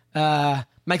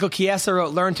 Michael Chiesa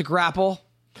wrote, learn to grapple.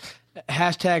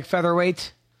 Hashtag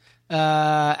featherweight.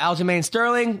 Aljamain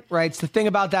Sterling writes, the thing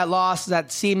about that loss is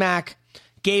that C-Mac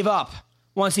gave up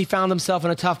once he found himself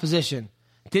in a tough position.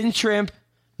 Didn't shrimp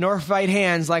nor fight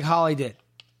hands like Holly did.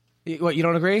 What, you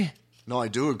don't agree? No, I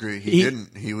do agree. He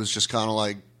didn't. He was just kind of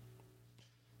like,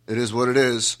 it is what it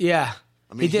is. Yeah.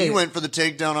 I mean, he went for the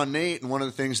takedown on Nate, and one of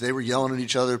the things they were yelling at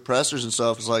each other, pressers and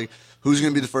stuff, was like, who's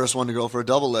going to be the first one to go for a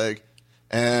double leg?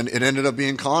 And it ended up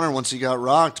being Conor once he got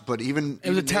rocked. But it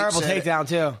was a terrible takedown,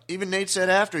 too. Even Nate said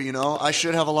after, I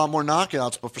should have a lot more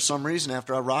knockouts, but for some reason,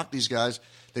 after I rocked these guys,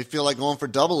 they feel like going for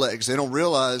double legs. They don't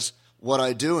realize what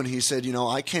I do. And he said,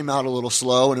 I came out a little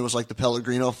slow, and it was like the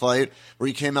Pellegrino fight where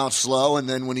he came out slow, and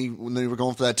then when they were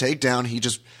going for that takedown, he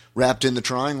just wrapped in the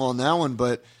triangle on that one.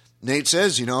 But Nate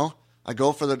says, I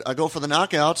go for the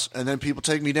knockouts, and then people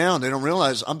take me down. They don't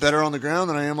realize I'm better on the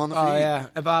ground than I am on the feet. Oh, yeah.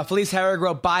 Felice Herrig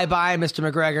wrote, bye-bye,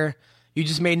 Mr. McGregor. You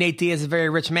just made Nate Diaz a very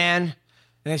rich man. And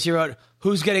then she wrote,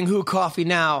 who's getting who coffee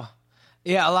now?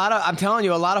 Yeah, I'm telling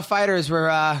you, a lot of fighters were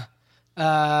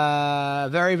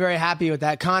very, very happy with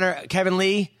that. Kevin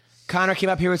Lee came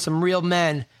up here with some real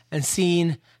men and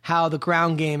seen how the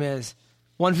ground game is.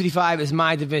 155 is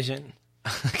my division.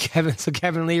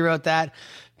 Kevin Lee wrote that.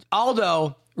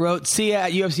 Aldo wrote, see ya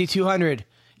at UFC 200.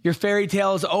 Your fairy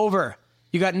tale is over.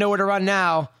 You got nowhere to run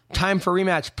now. Time for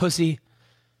rematch, pussy.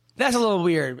 That's a little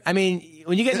weird. I mean,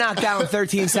 when you get knocked down in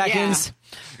 13 seconds,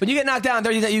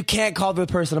 you can't call the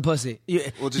person a pussy.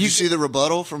 Did you see the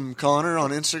rebuttal from Conor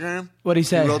on Instagram? What'd he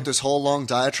say? He wrote this whole long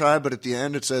diatribe, but at the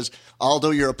end it says,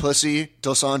 Aldo, you're a pussy.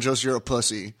 Dos Anjos, you're a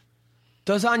pussy.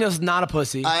 Dos Anjos not a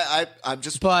pussy. I'm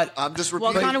just repeating.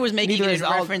 Well, Conor was making it in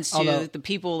reference to the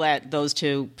people that those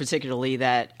two particularly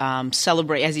that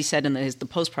celebrate, as he said in the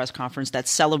post press conference, that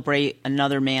celebrate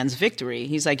another man's victory.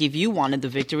 He's like, if you wanted the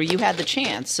victory, you had the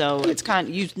chance. So it's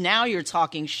now you're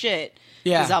talking shit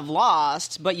because I've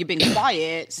lost, but you've been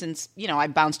quiet since I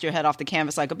bounced your head off the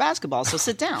canvas like a basketball. So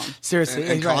sit down. Seriously,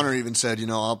 and Conor even said,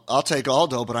 I'll take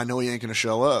Aldo, but I know he ain't going to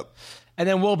show up. And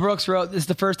then Will Brooks wrote, this is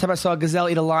the first time I saw a gazelle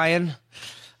eat a lion.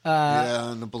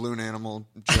 And the balloon animal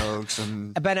jokes.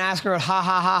 And Ben Askren wrote, ha,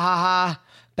 ha, ha, ha, ha.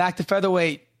 Back to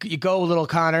featherweight. You go, little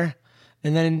Conor.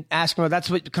 And then Askren wrote, that's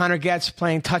what Conor gets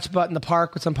playing touch butt in the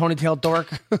park with some ponytail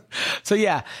dork. So,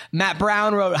 yeah. Matt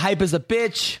Brown wrote, hype is a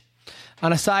bitch.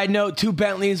 On a side note, 2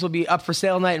 Bentleys will be up for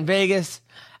sale night in Vegas.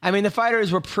 I mean, the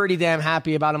fighters were pretty damn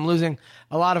happy about him losing.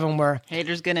 A lot of them were.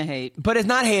 Haters gonna hate. But it's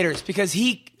not haters because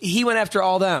he went after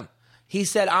all them. He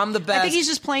said, I'm the best. I think he's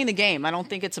just playing the game. I don't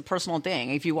think it's a personal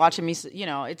thing. If you watch him, it's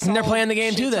and they're playing the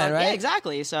game too then, right? Yeah,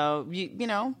 exactly. So,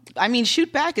 I mean,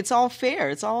 shoot back. It's all fair.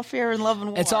 It's all fair in love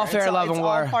and war. It's all fair in love and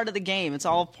war. It's all part of the game. It's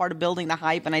all part of building the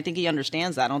hype, and I think he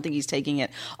understands that. I don't think he's taking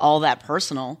it all that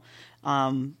personal.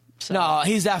 No,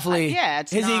 he's definitely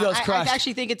his ego's crushed. I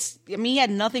actually think he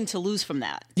had nothing to lose from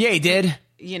that. Yeah, he did.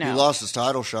 you know, he lost his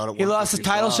title shot. He lost his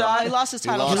title shot. He lost his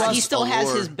title shot. He still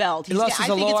has his belt. He lost his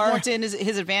allure. I think it's more to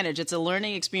his advantage. It's a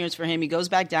learning experience for him. He goes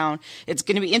back down. It's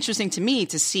going to be interesting to me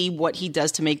to see what he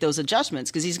does to make those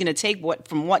adjustments, because he's going to take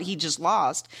from what he just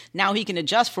lost. Now he can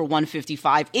adjust for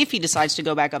 155. If he decides to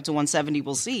go back up to 170,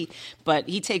 we'll see. But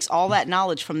he takes all that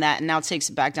knowledge from that and now takes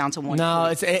it back down to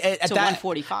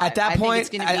 145. At that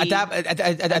point,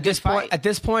 at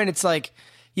this point, it's like,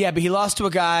 yeah, but he lost to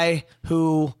a guy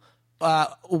who.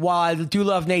 While I do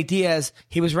love Nate Diaz,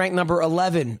 he was ranked number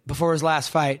 11 before his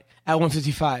last fight at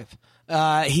 155.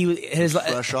 He's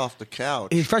fresh off the couch.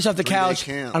 He's fresh off the couch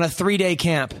on a 3-day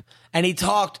camp, and he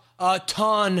talked a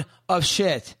ton of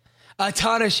shit. A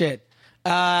ton of shit.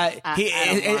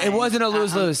 It wasn't a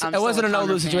lose-lose. It wasn't a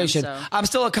no-lose situation. So. I'm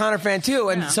still a Conor fan too,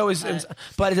 and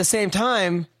but at the same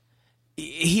time,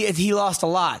 he lost a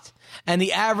lot. And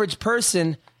the average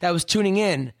person that was tuning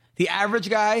in, the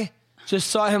average guy,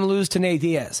 just saw him lose to Nate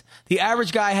Diaz. The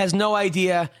average guy has no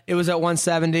idea it was at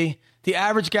 170. The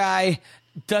average guy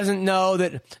doesn't know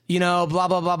that, blah, blah,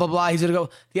 blah, blah, blah. He's going to go.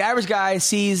 The average guy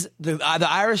sees the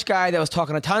Irish guy that was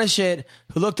talking a ton of shit,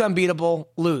 who looked unbeatable,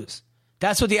 lose.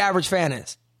 That's what the average fan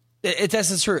is. That's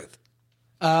the truth.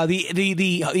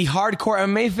 The hardcore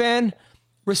MMA fan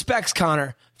respects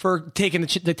Conor for taking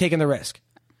the risk.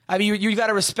 I mean, you got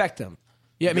to respect him.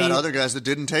 You got other guys that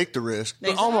didn't take the risk.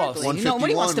 Exactly. Almost.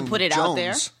 Nobody wants to put it out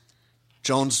there.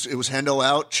 Jones, it was Hendo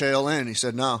out, Chael in. He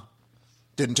said no.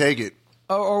 Didn't take it.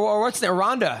 Or what's that?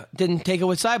 Ronda didn't take it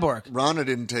with Cyborg. Ronda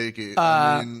didn't take it.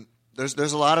 I mean, there's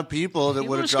a lot of people that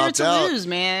would have dropped out. Lose,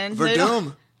 man.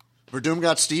 Verdum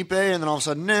got Stipe, and then all of a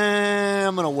sudden,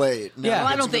 I'm going to wait. Well,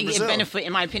 I don't think it benefit.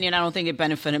 In my opinion, I don't think it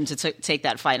benefited him to take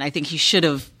that fight, and I think he should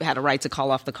have had a right to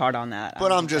call off the card on that.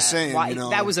 But I'm just saying,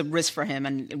 that was a risk for him,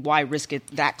 and why risk it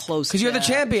that close? Because you're the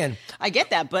champion. I get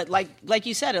that, but like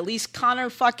you said, at least Conor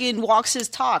fucking walks his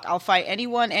talk. I'll fight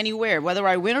anyone, anywhere, whether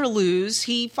I win or lose.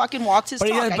 He fucking walks his talk.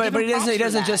 He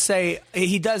doesn't just say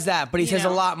he does that, but he says a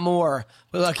lot more.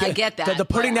 Look, I get that. The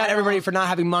putting down everybody for not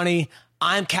having money.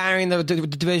 I'm carrying the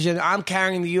division. I'm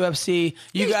carrying the UFC.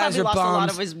 You guys are bums. He's lost a lot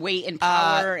of his weight and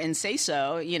power and say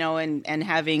so, and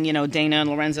having, Dana and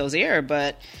Lorenzo's ear.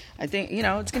 But I think,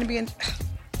 it's going to be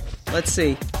let's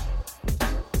see.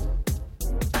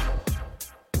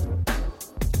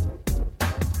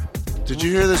 Did you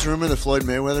hear this rumor that Floyd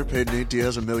Mayweather paid Nate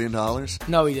Diaz $1 million?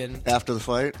 No, he didn't. After the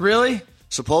fight? Really?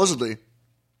 Supposedly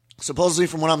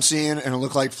from what I'm seeing, and it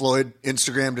looked like Floyd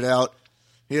Instagrammed it out.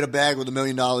 He had a bag with $1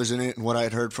 million in it, and what I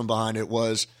had heard from behind it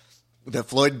was that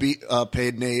Floyd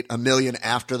paid Nate $1 million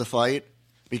after the fight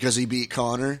because he beat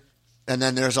Conor. And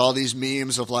then there's all these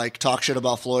memes of talk shit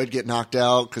about Floyd get knocked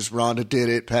out because Ronda did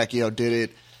it, Pacquiao did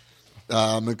it,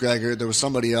 McGregor. There was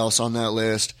somebody else on that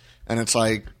list, and it's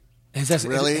like,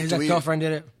 really? His girlfriend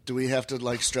did it. Do we have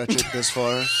to stretch it this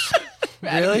far?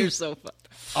 Really? You're so fun.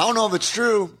 I don't know if it's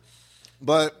true,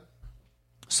 but.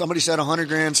 Somebody said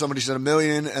 $100,000, somebody said $1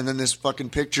 million, and then this fucking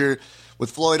picture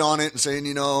with Floyd on it and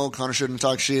saying, Conor shouldn't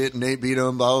talk shit, and Nate beat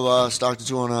him, blah, blah, blah, Stockton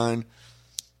 209.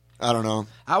 I don't know.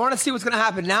 I want to see what's going to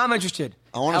happen. Now I'm interested.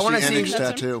 I want to see Anik's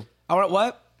tattoo. I want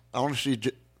what? I want to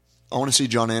see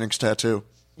John Anik's tattoo.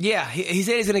 Yeah, he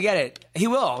said he's going to get it. He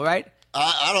will, right?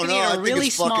 I don't know. A really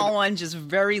small one, just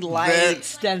very light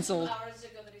stencil.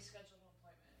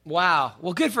 Wow.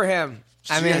 Well, good for him.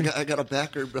 I got a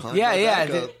backer behind.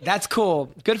 Yeah, that's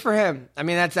cool. Good for him. I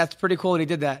mean, that's pretty cool that he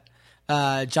did that,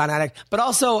 John Anik. But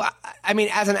also, I mean,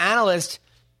 as an analyst,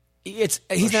 he's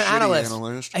an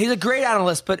analyst. He's a great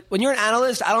analyst. But when you're an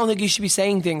analyst, I don't think you should be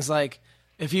saying things like,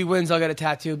 "If he wins, I'll get a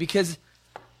tattoo." Because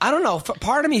I don't know.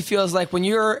 Part of me feels like when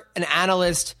you're an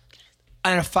analyst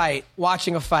in a fight,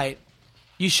 watching a fight,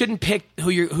 you shouldn't pick who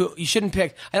you shouldn't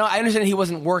pick. I understand he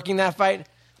wasn't working that fight,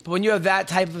 but when you have that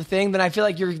type of thing, then I feel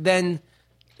like you're then.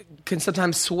 Can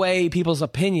sometimes sway people's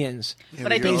opinions,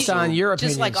 but I think based on your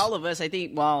opinions. Just like all of us, I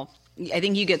think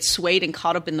you get swayed and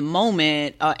caught up in the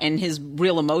moment and his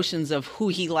real emotions of who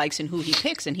he likes and who he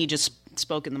picks, and he just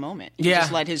spoke in the moment. He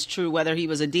just let his true, whether he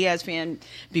was a Diaz fan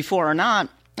before or not,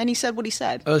 and he said what he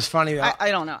said. It was funny, though.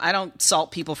 I don't know. I don't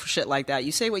salt people for shit like that.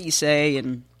 You say what you say,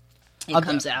 and it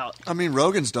comes out. I mean,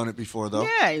 Rogan's done it before, though.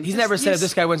 Yeah. He's never said if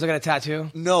this guy wins, I get a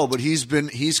tattoo. No, but he's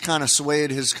kind of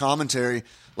swayed his commentary,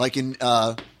 like in...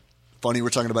 Funny, we're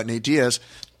talking about Nate Diaz.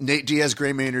 Nate Diaz,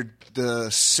 Gray Maynard, the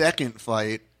second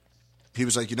fight, he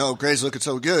was like, Gray's looking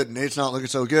so good. Nate's not looking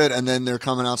so good. And then they're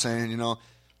coming out saying,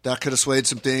 that could have swayed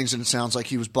some things, and it sounds like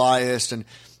he was biased. And,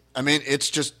 I mean, it's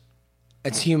just...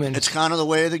 It's human. It's kind of the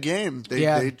way of the game.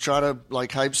 They try to,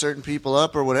 hype certain people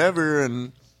up or whatever,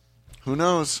 and who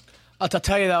knows? I'll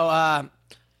tell you, though,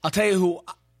 I'll tell you who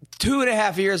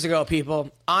 2.5 years ago,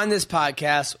 people, on this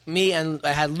podcast,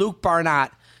 I had Luke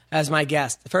Barnott as my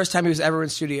guest. The first time he was ever in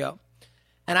studio.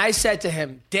 And I said to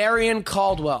him, Darian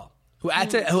Caldwell, who at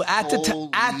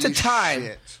the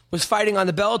time was fighting on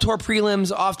the Bellator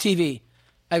prelims off TV.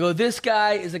 I go, this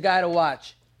guy is a guy to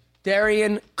watch.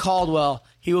 Darian Caldwell.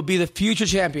 He will be the future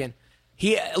champion.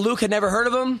 Luke had never heard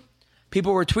of him.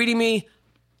 People were tweeting me,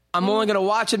 I'm only going to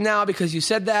watch him now because you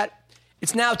said that.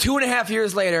 It's now 2.5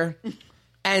 years later,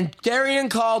 and Darian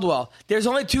Caldwell. There's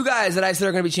only 2 guys that I said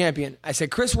are going to be champion. I said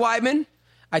Chris Weidman.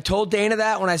 I told Dana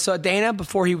that when I saw Dana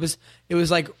before it was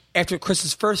like after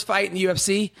Chris's first fight in the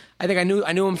UFC. I think I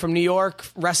knew him from New York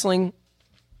wrestling.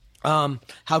 How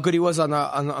good he was on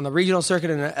the regional circuit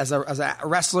and as a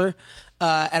wrestler.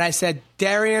 And I said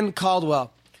Darian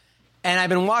Caldwell. And I've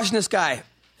been watching this guy,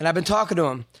 and I've been talking to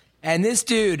him. And this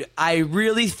dude, I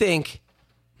really think,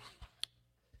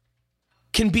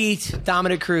 can beat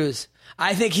Dominic Cruz.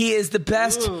 I think he is the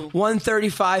best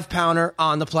 135-pounder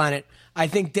on the planet. I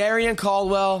think Darian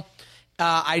Caldwell,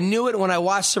 I knew it when I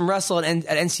watched him wrestle at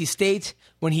NC State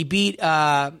when he beat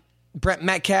Brett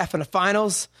Metcalf in the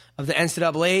finals of the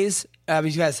NCAAs.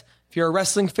 You guys, if you're a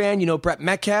wrestling fan, you know Brett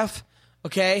Metcalf,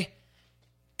 okay?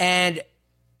 And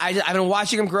I've been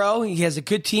watching him grow. He has a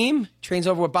good team, trains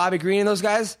over with Bobby Green and those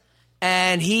guys.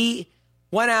 And he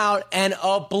went out and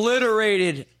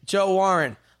obliterated Joe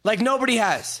Warren like nobody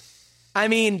has. I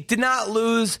mean, did not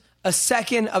lose a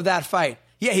second of that fight.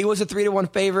 Yeah, he was a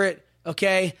 3-1 favorite,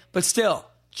 okay? But still,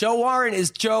 Joe Warren is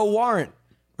Joe Warren.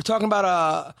 We're talking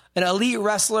about an elite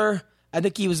wrestler. I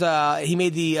think he was he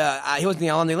wasn't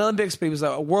on the Olympics, but he was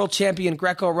a world champion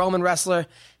Greco-Roman wrestler.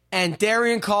 And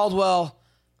Darian Caldwell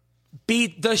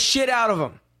beat the shit out of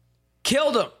him.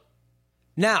 Killed him.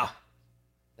 Now,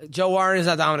 Joe Warren is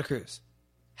not Dominic Cruz.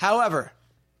 However,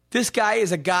 this guy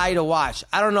is a guy to watch.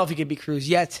 I don't know if he can beat Cruz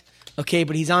yet, okay,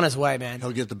 but he's on his way, man.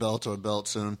 He'll get the Bellator belt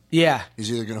soon. Yeah.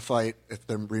 He's either going to fight, if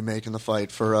they're remaking the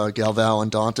fight for Galvao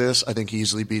and Dantas, I think he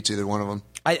easily beats either one of them.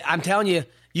 I'm telling you,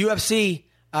 UFC,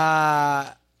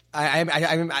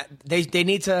 they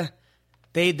need to...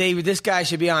 this guy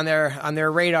should be on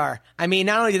their radar. I mean,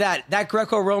 not only that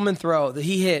Greco-Roman throw that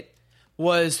he hit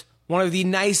was one of the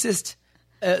nicest,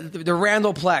 the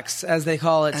Randallplex, as they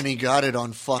call it. And he got it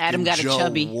on fucking Adam got Joe a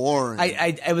chubby. Warren.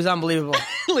 It was unbelievable.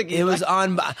 It was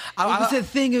on. It was a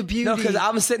thing of beauty. No, because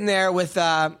I'm sitting there with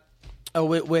Juliana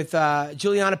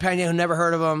Pena, who never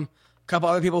heard of him, a couple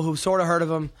other people who sort of heard of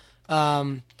him.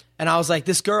 And I was like,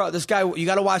 this guy, you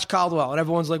got to watch Caldwell. And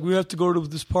everyone's like, we have to go to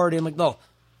this party. I'm like, no.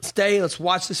 Stay, let's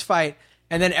watch this fight.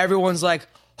 And then everyone's like,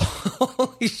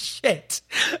 holy shit.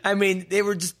 I mean, it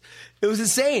was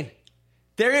insane.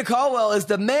 Darian Caldwell is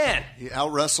the man. He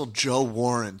out-wrestled Joe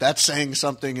Warren. That's saying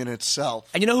something in itself.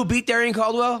 And you know who beat Darian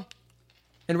Caldwell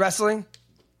in wrestling?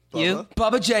 Bubba? You?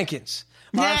 Bubba Jenkins.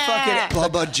 Yeah.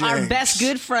 Bubba Jenkins. Our best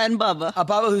good friend, Bubba.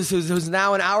 Bubba, who's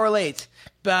now an hour late.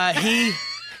 But he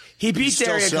beat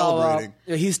Darian Caldwell.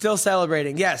 He's still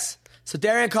celebrating, yes. So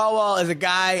Darian Caldwell is a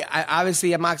guy, I'm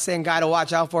not saying guy to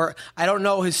watch out for. I don't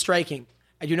know his striking.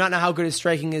 I do not know how good his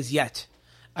striking is yet.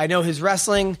 I know his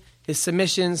wrestling, his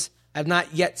submissions. I've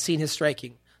not yet seen his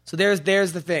striking. So there's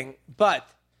the thing. But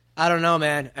I don't know,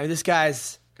 man. I mean, this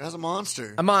guy's a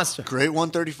monster. A monster. Great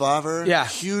 135er. Yeah.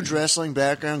 Huge wrestling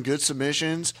background, good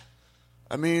submissions.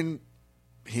 I mean,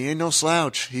 he ain't no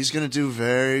slouch. He's going to do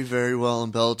very, very well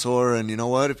in Bellator. And you know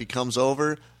what? If he comes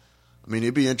over, I mean,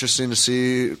 it'd be interesting to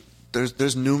see.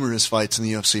 There's numerous fights in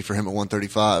the UFC for him at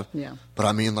 135. Yeah. But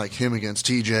I mean, like him against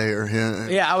TJ or him.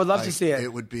 Yeah, I would love to see it.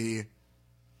 It would be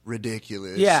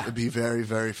ridiculous. Yeah. It'd be very,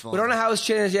 very fun. We don't know how his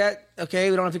chin is yet, okay?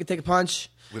 We don't know if he can take a punch.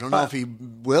 We don't know if he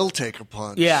will take a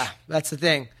punch. Yeah, that's the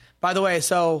thing. By the way,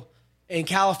 so in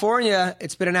California,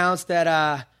 it's been announced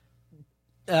that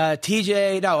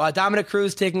Dominic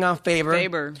Cruz taking on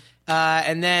Faber.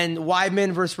 And then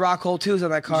Weidman versus Rockhold 2 is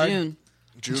on that card.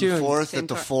 June 4th at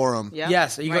the Forum. Yeah.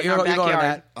 Yes, you're going to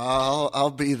that.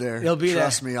 I'll be there. You'll be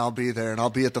Trust there. me, I'll be there, and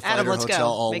I'll be at the Adam, Fighter let's Hotel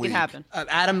go. all Make week. it happen.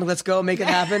 Adam, let's go. Make it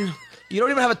happen. You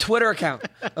don't even have a Twitter account,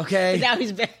 okay? Now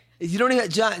he's back. You don't even,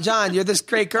 John. You're this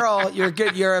great girl. You're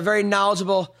good. You're a very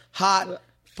knowledgeable, hot,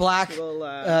 black,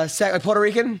 Puerto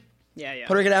Rican. Yeah.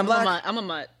 Puerto Rican and black. I'm a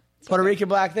mutt. Puerto Rican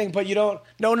black thing, but no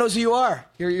one knows who you are.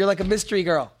 You're like a mystery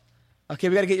girl. Okay,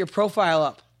 we got to get your profile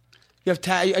up. You have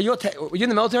are you in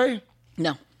the military?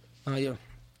 No. Oh, you.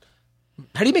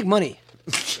 How do you make money?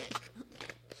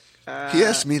 He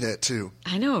asked me that too.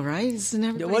 I know, right? What's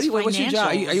your job?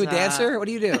 Are you a dancer? What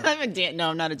do you do? No,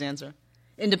 I'm not a dancer.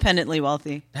 Independently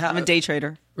wealthy. I'm a day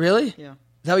trader. Really? Yeah. Is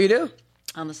that what you do?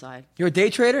 On the side. You're a day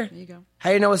trader? There you go. How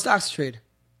do you know what stocks to trade?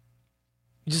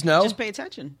 You just know? Just pay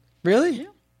attention. Really? Yeah.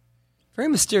 Very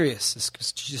mysterious,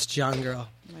 this young girl.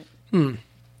 Right.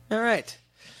 All right.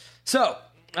 So,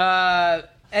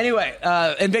 anyway,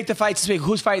 Invicta fights this week.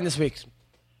 Who's fighting this week?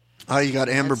 You got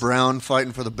Amber Brown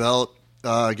fighting for the belt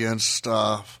against,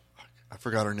 I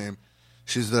forgot her name.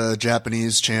 She's the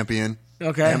Japanese champion.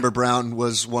 Okay. Amber Brown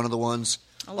was one of the ones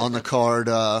on the card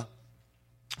that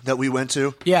we went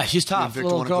to. Yeah, she's tough.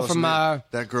 Little girl from...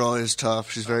 that girl is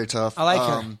tough. She's very tough. I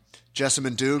like her.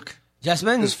 Jessamine Duke.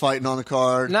 Jessamine? Is fighting on the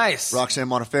card. Nice. Roxanne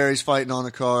Modafferi's fighting on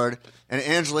the card. And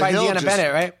Angela fighting Hill Deanna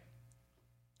Bennett, right?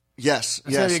 Yes.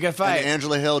 That's going to be a good fight. And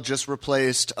Angela Hill just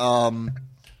replaced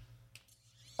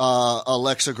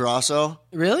Alexa Grasso.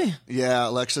 Really? Yeah,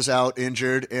 Alexa's out,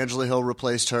 injured. Angela Hill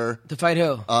replaced her. To fight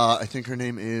who? I think her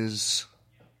name is...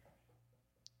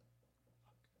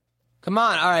 Come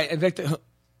on. All right, Invicta...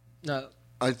 No.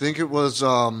 I think it was...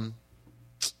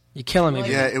 You're killing me.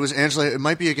 Yeah, it was Angela. It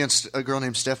might be against a girl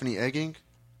named Stephanie Egging.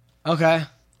 Okay.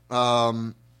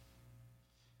 Yeah,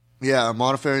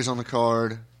 Modafferi's on the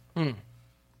card.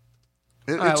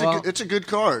 It's a good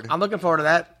card. I'm looking forward to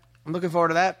that.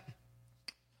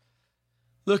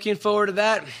 I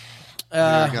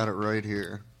got it right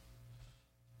here.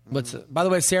 By the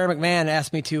way, Sarah McMahon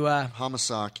asked me to...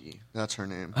 Hamasaki. That's her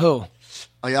name. Who?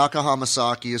 Ayaka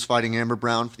Hamasaki is fighting Amber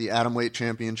Brown for the Atomweight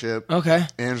Championship. Okay.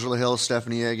 Angela Hill,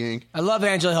 Stephanie Egging. I love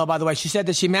Angela Hill, by the way. She said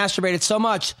that she masturbated so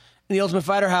much in the Ultimate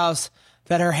Fighter house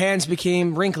that her hands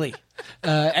became wrinkly.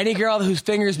 Any girl whose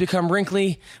fingers become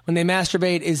wrinkly when they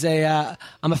masturbate is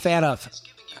I'm a fan of.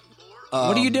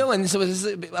 What are you doing?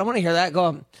 I want to hear that. Go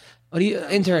on. What are you,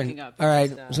 intern? All right.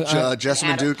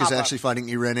 Jessamine Duke is actually fighting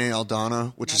Irene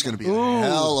Aldana, which is going to be a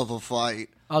hell of a fight.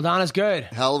 Aldana's good.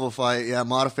 Hell of a fight. Yeah,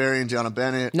 Modafferi and Deanna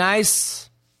Bennett. Nice.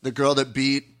 The girl that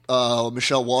beat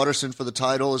Michelle Waterson for the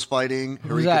title is fighting.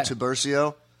 Erika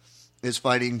Tiburcio is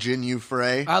fighting Jin Yu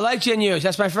Frey. I like Jin Yu.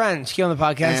 That's my friend. She's on the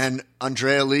podcast. And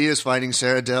Andrea Lee is fighting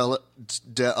Sarah De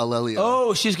Alelio.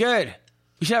 Oh, she's good.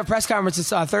 We should have a press conference this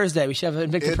Thursday. We should have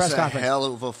an Invicta press conference. It's a hell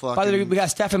of a fucking... By the way, we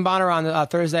got Stefan Bonner on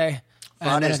Thursday.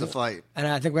 Friday's the fight. And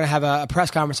I think we're going to have a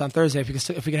press conference on Thursday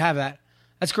if we could have that.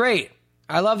 That's great.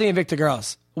 I love the Invicta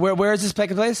girls. Where is this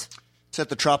taking place? It's at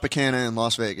the Tropicana in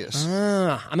Las Vegas.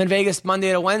 I'm in Vegas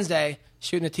Monday to Wednesday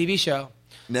shooting a TV show.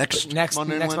 Next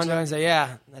Monday, Wednesday.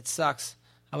 Yeah, that sucks.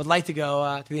 I would like to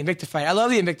go to the Invicta fight. I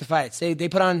love the Invicta fights.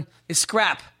 They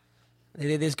scrap.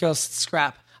 These girls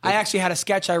scrap. I actually had a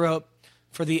sketch I wrote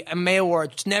for the MMA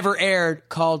Awards, which never aired,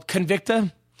 called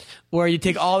Convicta, where you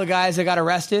take all the guys that got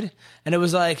arrested, and it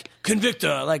was like,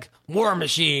 Convicta, like War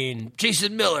Machine,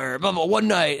 Jason Miller, blah, blah, one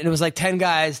night, and it was like 10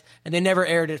 guys, and they never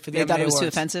aired it for the MMA They thought it was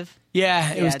Awards. too offensive?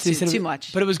 Yeah, it was too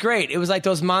much. But it was great. It was like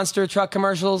those monster truck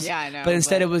commercials. Yeah, I know. But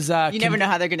instead it was... you never know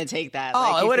how they're going to take that.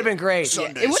 Oh, it would have been great.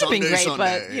 Sunday, it would have been great,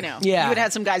 Sunday. but, you know, Yeah. you would have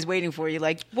had some guys waiting for you,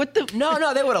 like, what the...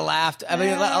 No, they would have laughed. I mean,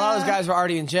 a lot of those guys were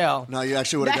already in jail. No, you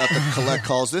actually would have got the collect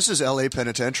calls. This is L.A.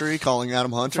 Penitentiary calling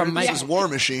Adam Hunter. This is War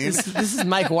Machine. This is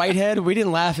Mike Whitehead. We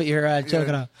didn't laugh at your joke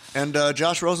at all. And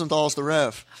Josh Rosenthal's the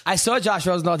ref. I saw Josh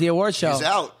Rosenthal at the award show. He's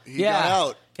out. He got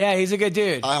out. Yeah, he's a good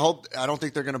dude. I don't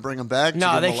think they're going to bring him back. No,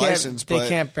 to give they him a can't. license, They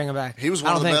can't bring him back. He was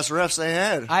one of the best refs they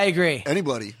had. I agree.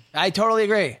 Anybody. I totally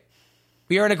agree.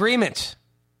 We are in agreement.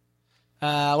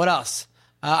 What else?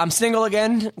 I'm single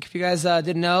again. If you guys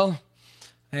didn't know,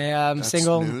 I'm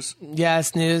single. News. Yeah,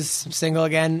 it's news. I'm single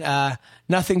again.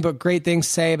 Nothing but great things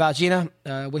to say about Gina.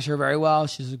 Wish her very well.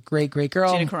 She's a great, great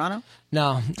girl. Gina Carano?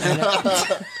 No.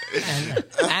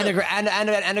 And a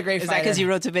great Is fighter. that because you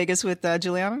rode to Vegas with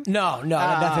Giuliano? No,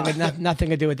 nothing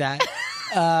to do with that.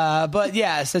 But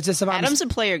yeah, so just about Adam's a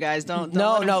player, guys. Don't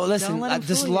listen.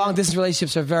 This long distance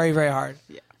relationships are very, very hard.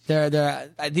 Yeah,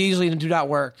 they usually do not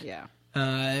work. Yeah,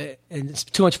 and it's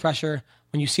too much pressure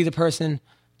when you see the person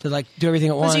to like do everything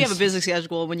at once. Plus, you have a busy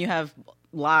schedule. When you have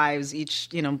lives, each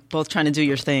both trying to do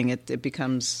your thing, it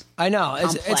becomes. I know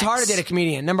it's hard to date a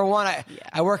comedian. Number one,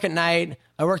 I work at night.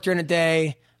 I work during the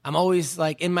day. I'm always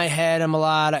like in my head. I'm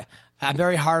I'm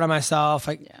very hard on myself.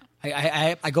 I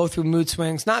go through mood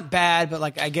swings. Not bad, but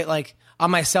like I get like on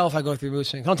myself. I go through mood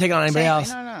swings. I don't take it on anybody else.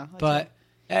 No. But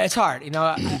it's hard.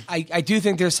 I do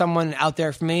think there's someone out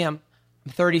there for me. I'm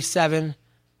 37.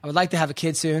 I would like to have a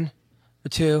kid soon or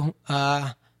two.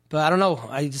 But I don't know.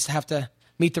 I just have to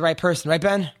meet the right person. Right,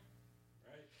 Ben?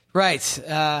 Right.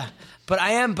 But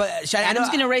I am. But Adam's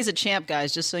going to raise a champ,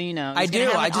 guys. Just so you know, I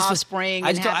do. I just offspring.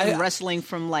 And have him wrestling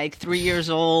from like 3 years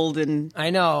old, and I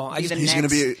know. He's going to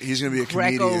be a comedian.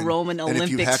 Greco-Roman and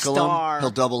Olympic if you heckle star. him,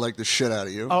 he'll double like the shit out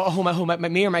of you. Oh,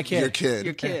 me or my kid?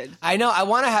 Your kid. I know. I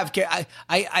want to have kid.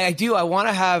 I do. I want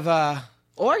to have.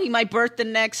 Or he might birth the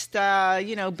next,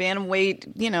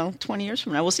 bantamweight, 20 years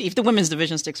from now. We'll see if the women's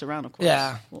division sticks around, of course.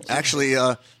 Yeah. Actually,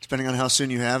 depending on how soon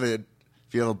you have it,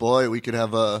 if you have a boy, we could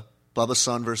have a Bubba's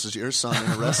son versus your son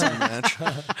in a wrestling match.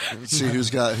 And see who's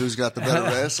got the better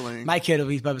wrestling. My kid will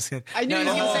be Bubba's kid. I knew you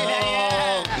were going to say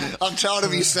that. Yeah. I'm telling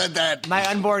him you said that. My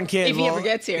unborn kid. If he ever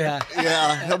gets here.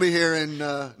 Yeah, he'll be here in,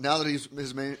 now that his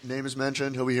name is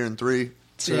mentioned, he'll be here in 3,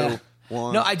 2,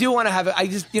 1. No, I do want to have it. I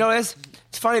just, it's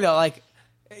funny though, like,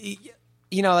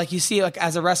 like you see, like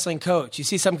as a wrestling coach, you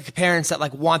see some parents that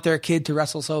like want their kid to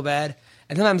wrestle so bad.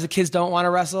 And sometimes the kids don't want to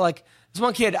wrestle. Like, there's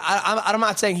one kid, I'm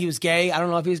not saying he was gay. I don't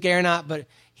know if he was gay or not, but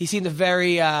he seemed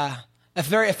very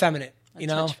effeminate.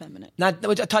 Touch feminine. Not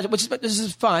a touch, which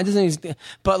is fine.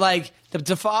 But like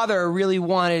the father really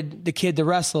wanted the kid to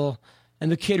wrestle,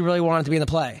 and the kid really wanted to be in the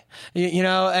play.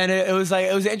 And it was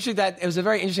a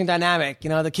very interesting dynamic.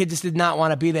 The kid just did not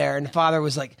want to be there, and the father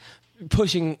was like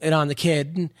pushing it on the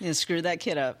kid. Yeah, screw that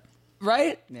kid up.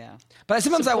 Right? Yeah. But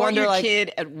sometimes Support I wonder, your like,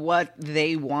 kid at what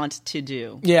they want to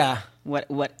do. Yeah.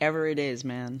 Whatever it is,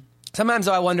 man. Sometimes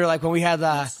I wonder, like, when we had,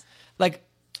 like,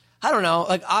 I don't know,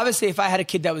 like, obviously if I had a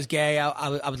kid that was gay,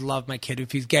 I would love my kid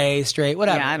if he's gay, straight,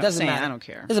 whatever. Yeah, it doesn't matter. I don't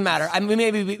care. Doesn't matter. I mean,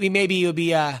 maybe it would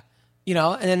be, and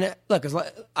then, look,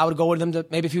 I would go with him to,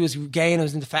 maybe if he was gay and it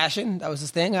was into fashion, that was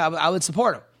his thing, I would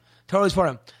support him. Totally support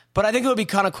him. But I think it would be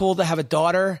kind of cool to have a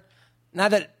daughter,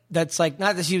 not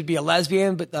that she would be a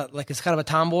lesbian, but like it's kind of a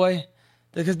tomboy.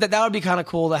 Because that would be kind of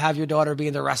cool to have your daughter be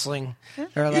into wrestling.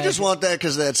 Or you just want that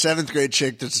because that 7th grade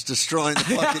chick that's destroying the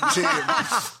fucking team.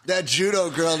 That judo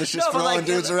girl that's just throwing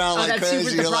dudes around like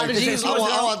crazy. You're like,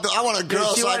 I want a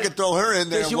girl so I could throw her in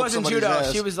there. She wasn't judo.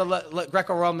 Ass. She was the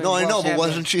Greco-Roman. No, I know, champion. But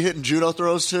wasn't she hitting judo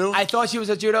throws too? I thought she was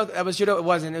a judo. That was judo. It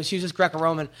wasn't. She was just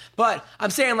Greco-Roman. But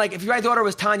I'm saying, like, if my daughter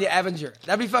was Tanya Evinger,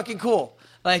 that'd be fucking cool.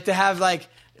 Like, to have, like,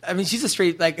 I mean, she's a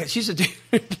street, like, she's a dude.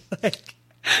 Like,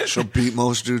 she'll beat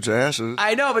most dudes' asses.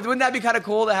 I know, but wouldn't that be kind of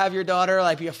cool to have your daughter,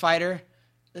 like, be a fighter?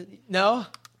 No?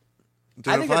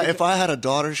 Dude, if I had a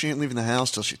daughter, she ain't leaving the house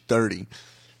till she's 30.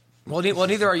 Well,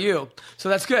 neither are you. So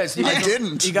that's good. So I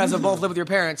didn't. You guys will both live with your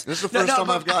parents. This is the first time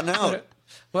I've gotten out.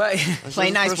 Well, play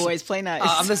nice, boys. Play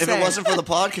nice. If it wasn't for the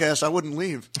podcast, I wouldn't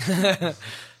leave.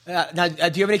 Now,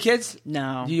 do you have any kids?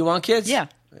 No. Do you want kids? Yeah.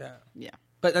 Yeah.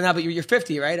 But you're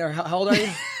 50, right? Or how old are you?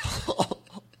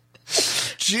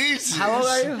 Jesus. How old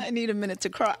are you? I need a minute to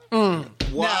cry.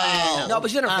 Wow. No,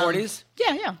 but you're in her 40s.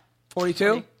 Yeah. 42?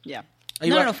 40. Yeah.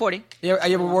 No, 40. Are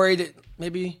you ever worried that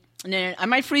maybe? No, I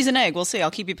might freeze an egg. We'll see.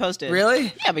 I'll keep you posted.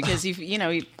 Really? Yeah, because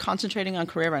you're concentrating on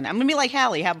career right now. I'm gonna be like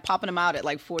Hallie, popping them out at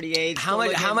like 48.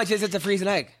 How much is it to freeze an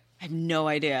egg? I have no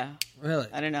idea. Really?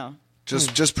 I don't know.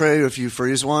 Just pray if you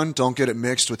freeze one, don't get it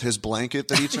mixed with his blanket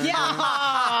that he turned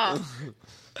on.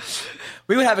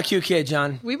 We would have a cute kid,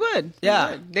 John. We would. Yeah.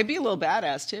 We would. They'd be a little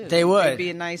badass too. They would. They'd be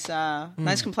a nice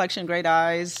complexion, great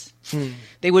eyes.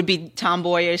 They would be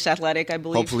tomboyish, athletic, I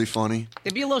believe. Hopefully funny.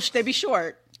 They'd be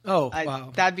short. Oh,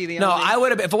 wow. That'd be the only. No, I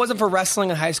would have. If it wasn't for wrestling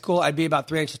in high school, I'd be about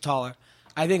 3 inches taller.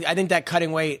 I think that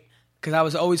cutting weight, because I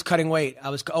was always cutting weight.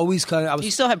 I was always cutting.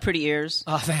 You still have pretty ears.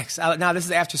 Oh, thanks. Now this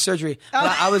is after surgery.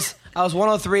 I was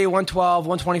 103, 112,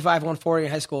 125, 140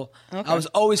 in high school. Okay. I was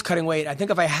always cutting weight. I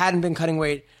think if I hadn't been cutting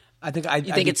weight, I think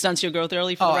You think it stunts your growth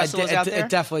early for the wrestlers out there? It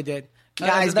definitely did.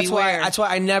 Guys, beware. That's why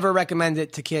I never recommend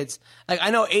it to kids. Like, I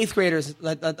know 8th graders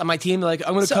on my team, like,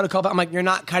 I'm going to cut a couple. I'm like, you're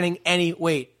not cutting any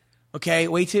weight. Okay?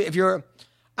 Wait till, if you're,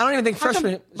 I don't even think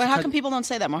freshmen. But how come people don't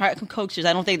say that more? How come coaches?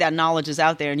 I don't think that knowledge is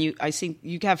out there. And I see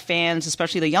you have fans,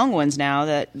 especially the young ones now,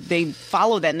 that they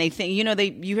follow that and they think,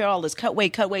 you hear all this cut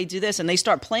weight, do this, and they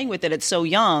start playing with it. It's so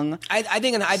young. I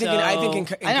think in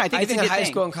high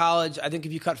school and college, I think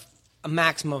if you cut a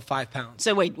maximum of 5 pounds.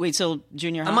 So wait till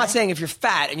junior high? I'm not saying if you're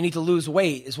fat and you need to lose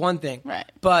weight is one thing.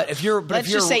 Right. But if you're...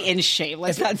 Let's just say in shape.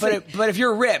 But if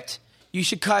you're ripped, you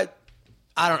should cut,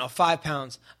 I don't know, 5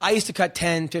 pounds. I used to cut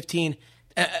 10, 15.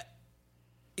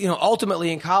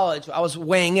 Ultimately in college, I was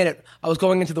weighing in I was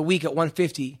going into the week at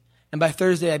 150. And by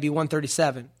Thursday, I'd be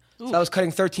 137. Ooh. So I was cutting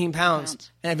 13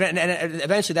 pounds. And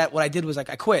eventually what I did was,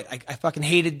 like, I quit. I fucking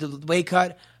hated the weight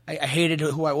cut. I hated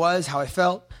who I was, how I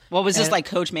felt. Well, was this like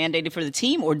coach mandated for the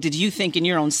team, or did you think in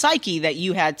your own psyche that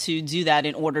you had to do that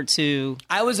in order to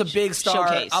I was a big star.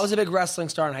 Showcase. I was a big wrestling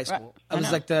star in high school. Right. I was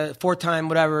like the 4-time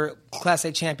whatever Class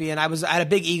A champion. I had a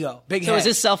big ego, big head. So is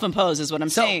this self-imposed is what I'm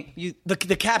saying?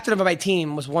 The captain of my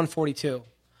team was 142,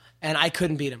 and I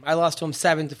couldn't beat him. I lost to him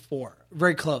 7-4.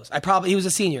 Very close. He was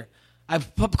a senior. I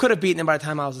could have beaten him by the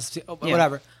time I was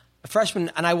whatever. A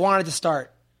freshman, and I wanted to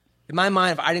start. In my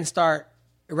mind, if I didn't start,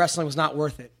 wrestling was not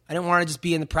worth it. I didn't want to just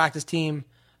be in the practice team.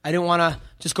 I didn't want to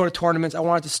just go to tournaments. I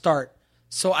wanted to start.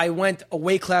 So I went a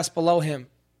weight class below him.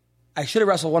 I should have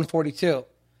wrestled 142.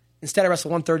 Instead, I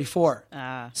wrestled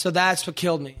 134. So that's what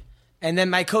killed me. And then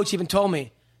my coach even told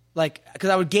me, Like, because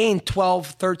I would gain 12,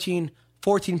 13,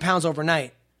 14 pounds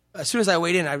overnight. As soon as I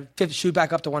weighed in, I would shoot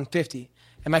back up to 150.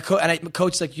 And my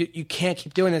coach's like, you can't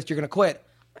keep doing this. You're going to quit.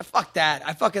 Fuck that.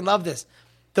 I fucking love this.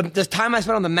 The time I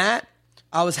spent on the mat,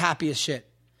 I was happy as shit.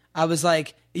 I was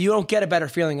like, you don't get a better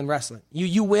feeling in wrestling.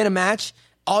 You win a match,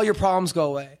 all your problems go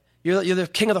away. You're the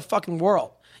king of the fucking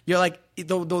world. You're like,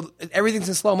 everything's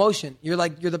in slow motion. You're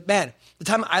the man. The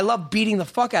time I loved beating the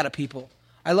fuck out of people.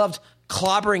 I loved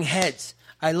clobbering heads.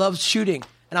 I loved shooting.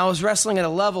 And I was wrestling at a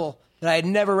level that I had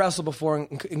never wrestled before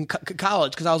in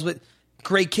college because I was with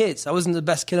great kids. I wasn't the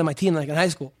best kid on my team like in high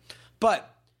school.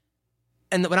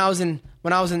 And when I was in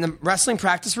the wrestling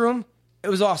practice room, it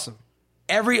was awesome.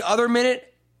 Every other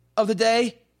minute of the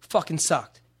day fucking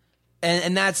sucked.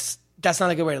 And that's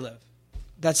not a good way to live.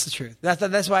 That's the truth.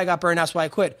 That's why I got burned out. That's why I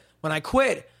quit. When I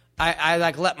quit, I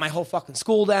like let my whole fucking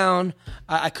school down.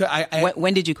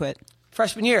 When did you quit?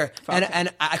 Freshman year.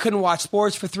 And I couldn't watch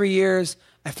sports for 3 years.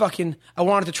 I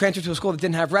wanted to transfer to a school that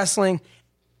didn't have wrestling.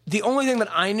 The only thing that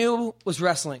I knew was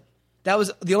wrestling. That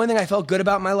was the only thing I felt good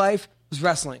about in my life was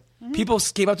wrestling. Mm-hmm. People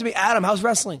came up to me, Adam, how's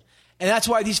wrestling? And that's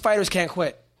why these fighters can't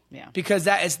quit. Yeah. Because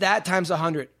it's that times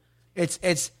 100.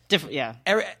 It's different. Yeah.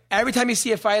 Every time you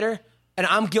see a fighter, and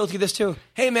I'm guilty of this too.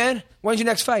 Hey man, when's your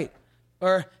next fight?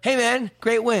 Or hey man,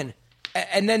 great win.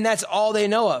 And then that's all they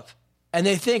know of. And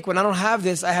they think when I don't have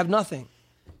this, I have nothing.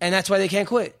 And that's why they can't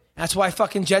quit. That's why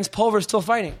fucking Jens Pulver's still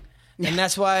fighting. And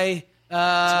that's why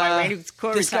that's why Randy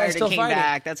retired and came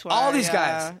back. That's why all these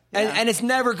guys. Yeah. And it's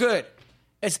never good.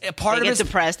 It's a part they of it. They get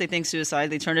depressed. They think suicide.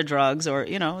 They turn to drugs, or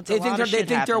they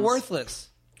think they're worthless.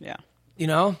 Yeah.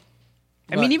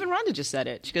 I mean, even Rhonda just said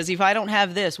it. She goes, if I don't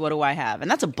have this, what do I have? And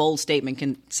that's a bold statement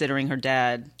considering her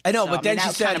dad. I know, but then she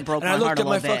said, and I looked at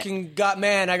my fucking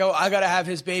man. I go, I got to have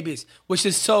his babies, which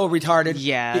is so retarded.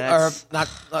 Yeah. Or not.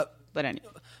 But anyway.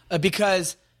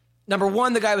 Because, number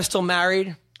one, the guy was still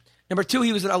married. Number two,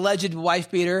 he was an alleged wife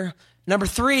beater. Number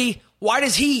three, why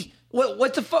does he...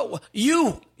 What the fuck?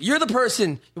 You're the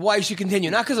person why you should continue,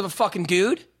 not because of a fucking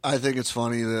dude. I think it's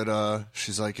funny that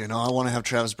she's like, I want to have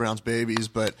Travis Brown's babies,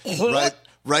 but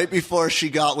right before she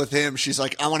got with him, she's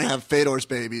like, I want to have Fedor's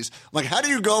babies. I'm like, how do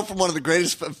you go from one of the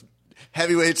greatest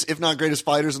heavyweights, if not greatest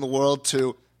fighters in the world,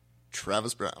 to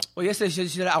Travis Brown? Well, yesterday she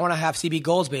said, I want to have CB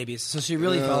Gold's babies, so she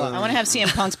really fell out. I want to have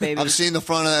CM Punk's babies. I've seen the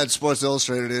front of that Sports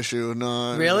Illustrated issue.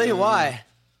 No, really? Why?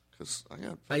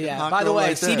 By the way,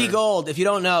 right CB Gold, if you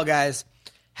don't know, guys,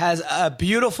 has a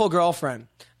beautiful girlfriend.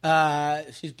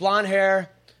 She's blonde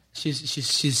hair.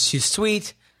 She's sweet.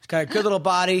 She's got a good little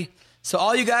body. So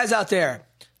all you guys out there,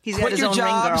 quit your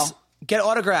jobs, get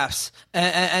autographs,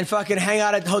 and fucking hang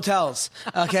out at hotels.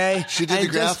 Okay, she did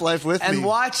the graph life with me, and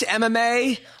watch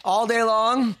MMA all day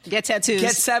long. Get tattoos.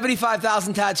 Get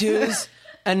 75,000 tattoos.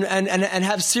 And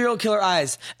have serial killer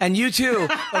eyes. And you too,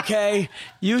 okay?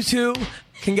 You too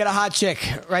can get a hot chick,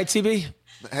 right, CB?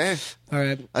 Hey, all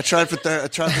right. I tried for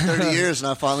 30 years, and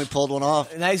I finally pulled one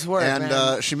off. Nice work, and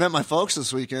man. She met my folks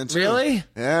this weekend too. Really?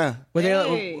 Yeah. Did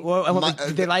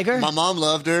they like her? My mom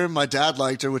loved her. My dad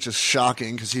liked her, which is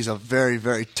shocking because he's a very,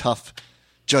 very tough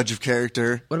judge of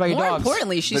character. What about your dogs? More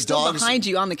importantly, she's still behind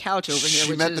you on the couch over here.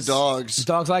 She met the dogs. The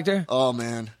dogs liked her? Oh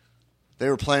man. They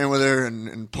were playing with her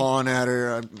and pawing at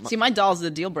her. See, my dog's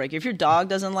the deal breaker. If your dog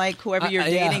doesn't like whoever you're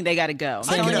dating, they got to go.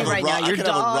 I'm telling you right now, your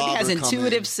dog has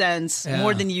intuitive sense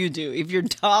more than you do. If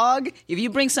you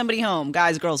bring somebody home,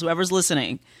 guys, girls, whoever's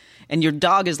listening, and your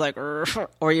dog is like,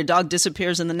 or your dog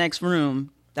disappears in the next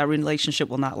room, that relationship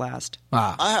will not last.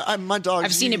 Wow. My dog.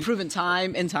 I've seen it proven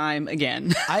time and time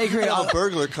again. I agree. I'll have a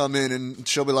burglar come in and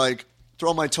she'll be like,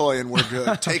 throw my toy and we're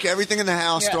good. Take everything in the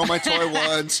house, throw my toy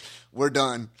once, we're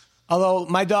done. Although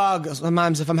my dog,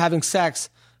 sometimes if I'm having sex,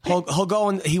 he'll go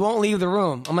and he won't leave the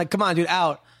room. I'm like, come on, dude,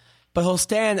 out. But he'll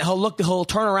stand, he'll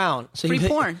turn around. So Free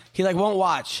porn. He like won't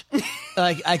watch.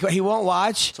 He won't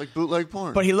watch. It's like bootleg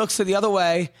porn. But he looks to the other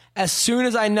way. As soon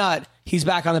as I nut, he's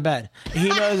back on the bed. He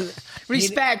knows.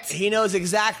 Respect. He knows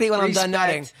exactly when I'm done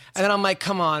nutting. And then I'm like,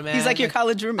 come on, man. He's like your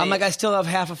college roommate. I'm like, I still have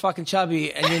half a fucking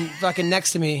chubby, and you're fucking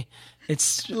next to me.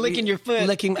 It's licking your foot.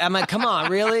 I'm like, come on,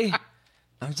 really?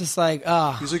 I'm just like,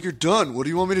 oh. He's like, you're done. What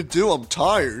do you want me to do? I'm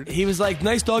tired. He was like,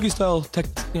 nice doggy style.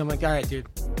 I'm like, all right, dude.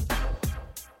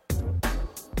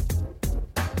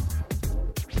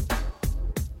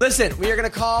 Listen, we are going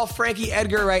to call Frankie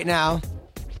Edgar right now.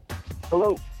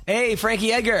 Hello. Hey,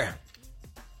 Frankie Edgar.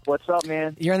 What's up,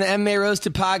 man? You're on the MMA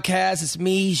Roasted podcast. It's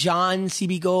me, Jean,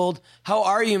 CB Gold. How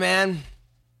are you, man?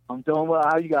 I'm doing well.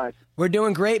 How are you guys? We're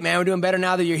doing great, man. We're doing better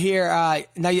now that you're here. I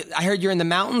heard you're in the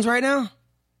mountains right now?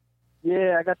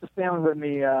 Yeah, I got the family with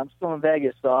me. I'm still in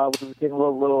Vegas, so I was taking a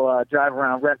little drive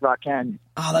around Red Rock Canyon.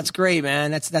 Oh, that's great,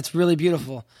 man. That's really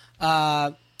beautiful.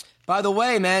 By the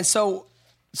way, man, so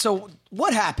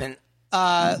what happened?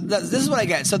 This is what I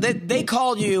get. So they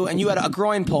called you, and you had a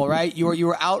groin pull, right? You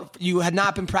were out. You had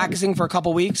not been practicing for a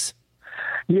couple weeks.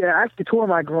 Yeah, I actually tore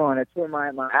my groin. I tore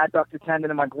my adductor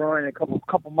tendon in my groin and a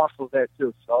couple muscles there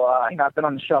too. So I've been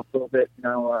on the shelf a little bit.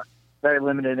 Very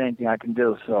limited in anything I can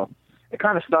do. So it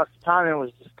kind of sucks. The timing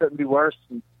was just couldn't be worse.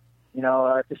 And,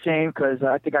 it's a shame because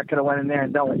I think I could have went in there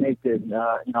and done what Nate did.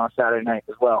 On Saturday night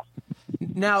as well.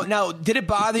 Now, did it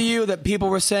bother you that people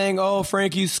were saying, "Oh,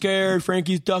 Frankie's scared.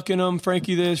 Frankie's ducking him.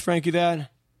 Frankie this, Frankie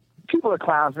that"? People are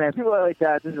clowns, man. People are like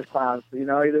that. They're just clowns.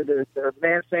 Either they're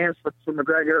man fans for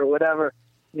McGregor or whatever.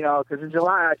 Because in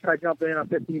July I tried jumping in on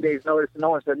 15 days notice and no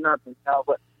one said nothing.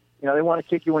 But they want to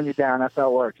kick you when you're down. That's how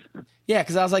it works. Yeah,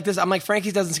 because I was like this. I'm like, Frankie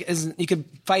isn't. You could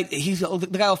fight. He's the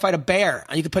guy will fight a bear.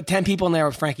 You could put 10 people in there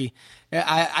with Frankie.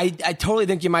 I totally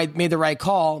think you made the right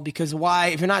call because why?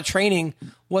 If you're not training,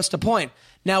 what's the point?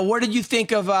 Now, what did you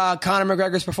think of Conor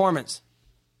McGregor's performance?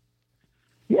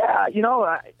 Yeah,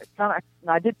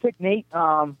 I did pick Nate.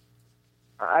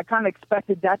 I kind of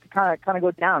expected that to kind of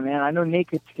go down, man. I know Nate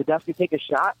could definitely take a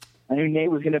shot. I knew Nate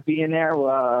was going to be in there,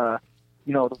 the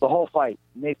whole fight.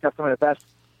 Nate's got some of the best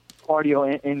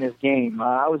cardio in this game.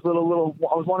 I was I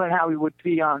was wondering how he would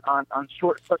be on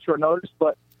such short notice,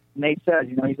 but Nate says,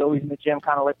 he's always in the gym,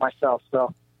 kind of like myself.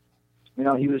 So,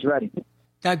 he was ready.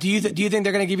 Now, do you think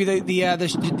they're going to give you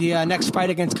the next fight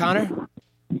against Conor?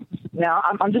 Now,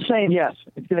 I'm just saying yes.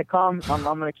 It's going to come. I'm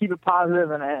going to keep it positive,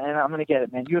 and I'm going to get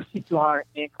it, man. UFC 200,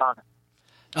 me and Conor.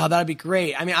 Oh, that'd be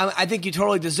great. I mean, I think you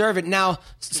totally deserve it. Now,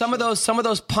 some of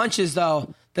those punches,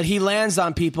 though, that he lands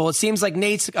on people, it seems like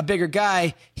Nate's a bigger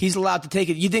guy. He's allowed to take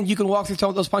it. You think you can walk through some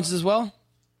of those punches as well?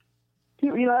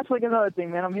 That's like another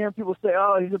thing, man. I'm hearing people say,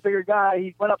 oh, he's a bigger guy.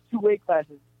 He went up 2 weight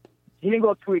classes. He didn't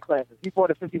go up 2 weight classes. He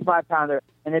fought a 55-pounder,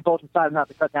 and they both decided not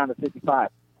to cut down to 55.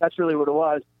 That's really what it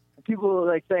was. People are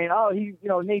like saying, "Oh,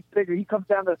 Nate's bigger. He comes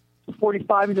down to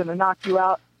 45. He's going to knock you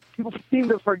out." People seem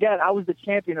to forget I was the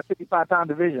champion of 55-pound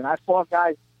division. I fought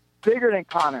guys bigger than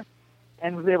Conor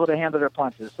and was able to handle their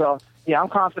punches. So, yeah, I'm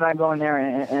confident I go in there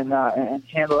and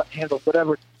handle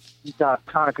whatever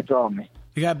Conor could throw on me.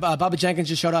 We got Bubba Jenkins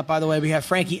just showed up, by the way. We have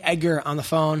Frankie Edgar on the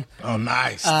phone. Oh,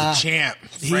 nice. The champ.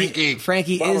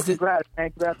 Frankie well, is the...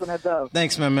 Congrats on that dub.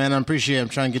 Thanks, my man. I appreciate it. I'm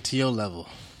trying to get to your level.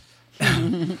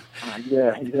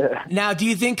 Yeah. Now, do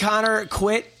you think Conor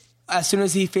quit as soon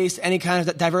as he faced any kind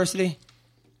of diversity?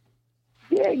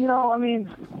 Yeah,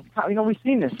 we've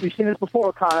seen this. We've seen this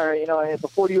before, Conor.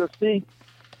 Before the UFC,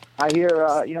 I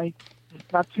hear he's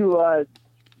not too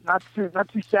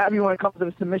savvy when it comes to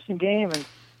the submission game, and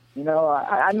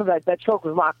I know that choke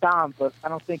was locked on, but I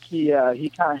don't think he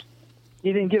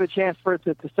didn't give a chance for it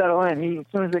to settle in. As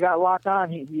soon as it got locked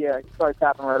on, he started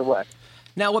tapping right away.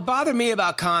 Now, what bothered me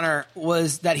about Conor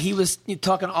was that he was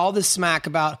talking all this smack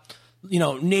about,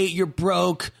 Nate, you're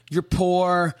broke, you're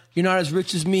poor, you're not as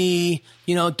rich as me,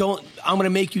 I'm going to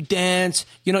make you dance,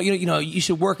 you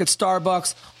should work at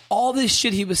Starbucks. All this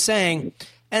shit he was saying.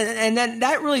 And then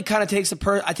that really kind of takes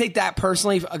I take that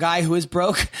personally, a guy who is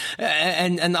broke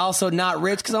and also not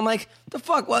rich, because I'm like, the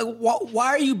fuck? Why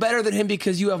are you better than him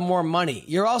because you have more money?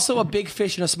 You're also a big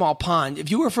fish in a small pond.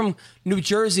 If you were from New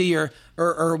Jersey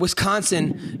or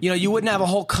Wisconsin, you wouldn't have a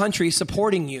whole country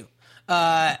supporting you.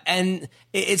 And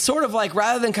it's sort of like,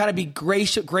 rather than kind of be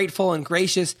grateful and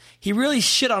gracious, he really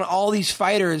shit on all these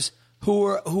fighters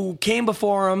who came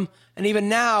before him, and even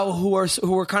now who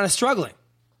are kind of struggling.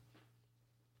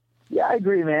 Yeah, I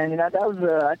agree, man. That was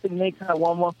I think Nate kind of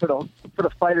won one for the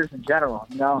fighters in general.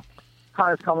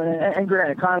 Conor's coming in, and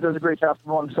granted, Conor does a great job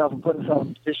promoting himself and putting himself in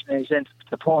the position he's in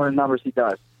to pull in the numbers he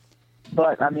does.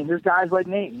 But there's guys like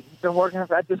Nate. He's been working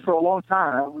at this for a long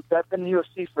time. We've been in the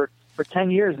UFC for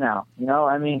 10 years now. You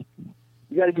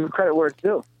got to give credit where it's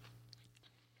due.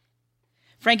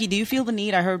 Frankie, do you feel the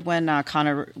need? I heard when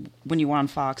when you were on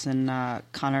Fox and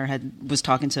Conor was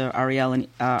talking to Ariel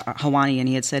and Helwani, and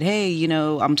he had said, "Hey,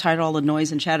 I'm tired of all the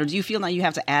noise and chatter." Do you feel that you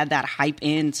have to add that hype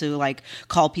in to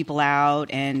call people out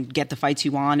and get the fights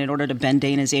you want in order to bend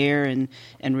Dana's ear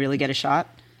and really get a shot?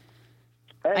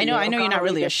 Hey, I know you're not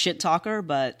really a shit talker,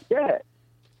 but yeah.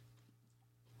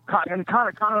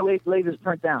 Conor laid his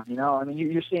print down.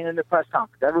 You're seeing it in the press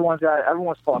conference. Everyone's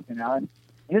talking now. And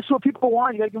this is what people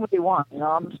want. You got to give them what they want.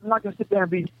 I'm not going to sit there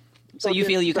and be. So you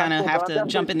feel you kind of have to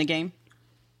jump in the game?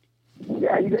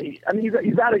 Yeah, you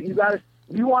got to.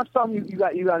 If you want something, you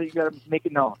got to make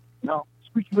it known.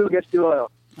 Squeaky wheel gets the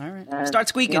oil. All right, start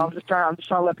squeaking. I'm just trying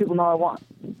to let people know I want.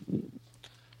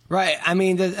 Right. I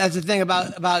mean, that's the thing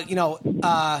about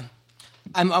I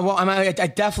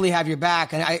definitely have your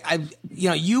back, and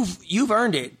you've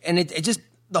earned it, and it just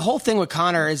the whole thing with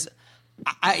Conor is,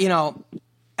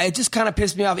 it just kind of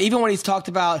pissed me off. Even when he's talked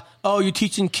about, oh, you're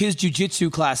teaching kids jiu-jitsu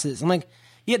classes. I'm like,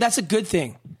 yeah, that's a good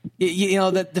thing.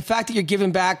 The fact that you're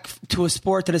giving back to a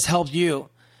sport that has helped you.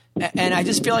 And I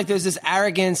just feel like there's this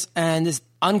arrogance and this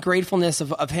ungratefulness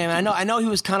of him. And I know he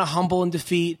was kind of humble in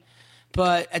defeat,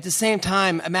 but at the same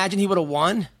time, imagine he would have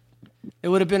won. It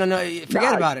would have been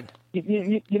forget about it.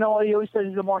 You know what he always says,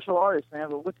 he's a martial artist, man.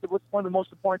 But what's one of the most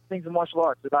important things in martial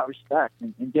arts? It's about respect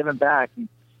and giving back.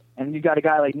 And you got a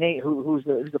guy like Nate who's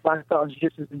a black belt in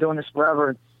jiu-jitsu, has been doing this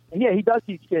forever. And yeah, he does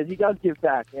teach kids. He does give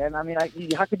back. And I mean,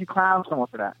 how could you clown someone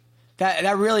for that?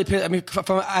 That really, I mean,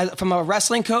 from a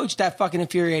wrestling coach, that fucking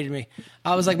infuriated me.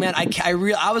 I was like, man,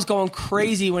 I was going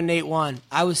crazy when Nate won.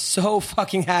 I was so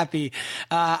fucking happy.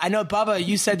 I know, Bubba,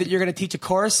 you said that you're going to teach a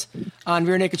course on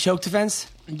rear naked choke defense.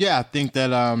 Yeah, I think that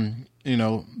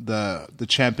the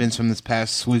champions from this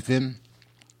past weekend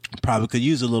probably could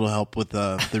use a little help with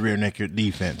the rear naked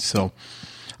defense. So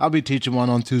I'll be teaching one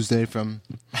on Tuesday from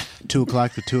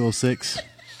 2:00 to 2:06.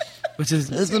 Which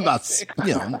is it's about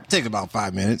take about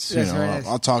 5 minutes.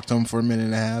 I'll talk to them for a minute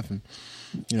and a half, and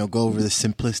go over the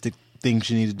simplistic things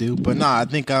you need to do. But no, I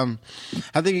think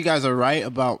you guys are right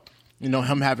about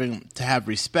him having to have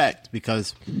respect,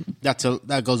 because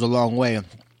that goes a long way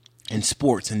in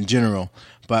sports in general.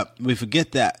 But we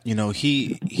forget that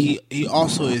he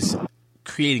also is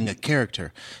creating a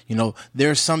character.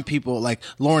 There's some people like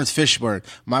Lawrence Fishburne.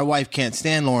 My wife can't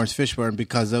stand Lawrence Fishburne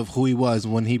because of who he was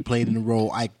when he played in the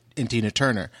role Ike and Tina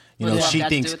Turner. She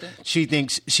thinks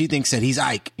that he's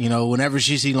Ike. Whenever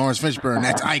she sees Lawrence Fishburne,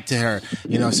 that's Ike to her.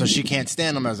 So she can't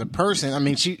stand him as a person. I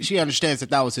mean, she understands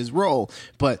that was his role,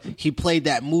 but he played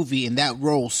that movie and that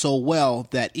role so well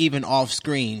that even off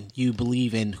screen, you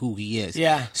believe in who he is.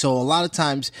 Yeah. So a lot of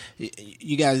times,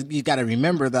 you got to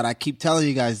remember that I keep telling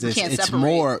you guys this.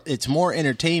 It's more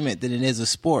entertainment than it is a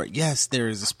sport. Yes, there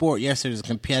is a sport. Yes, there's a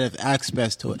competitive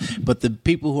aspect to it. But the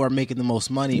people who are making the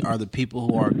most money are the people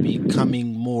who are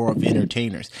becoming more of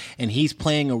entertainers, and he's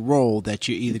playing a role that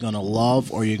you're either going to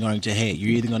love or you're going to hate.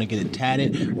 You're either going to get it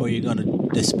tatted or you're going to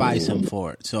despise him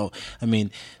for it. So, I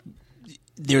mean,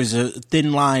 there's a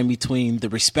thin line between the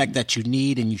respect that you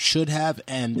need and you should have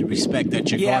and the respect that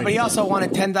you're going to. Yeah, but he also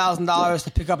wanted $10,000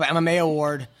 to pick up an MMA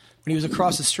award when he was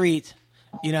across the street.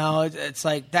 It's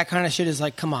like that kind of shit is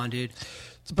like, come on, dude.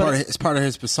 It's part of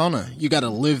his persona. You got to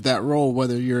live that role,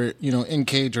 whether you're in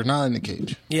cage or not in the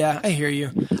cage. Yeah, I hear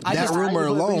you. Rumor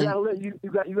alone. You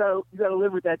got to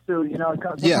live with that too.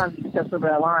 Sometimes you step over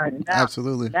that line. And now,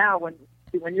 absolutely. Now,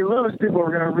 when you lose, people are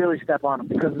going to really step on him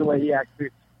because of the way he acts.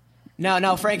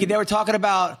 No, Frankie. They were talking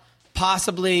about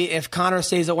possibly if Conor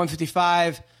stays at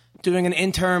 155, doing an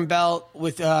interim belt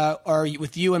with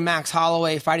you and Max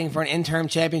Holloway fighting for an interim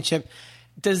championship.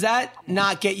 Does that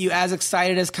not get you as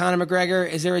excited as Conor McGregor?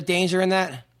 Is there a danger in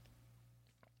that?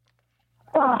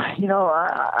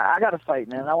 I got to fight,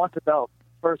 man. I want the belt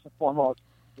first and foremost.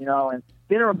 And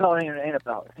the interim belt ain't a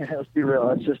belt. Let's be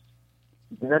real.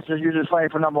 You're just fighting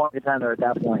for number one contender at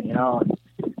that point.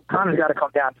 Conor's got to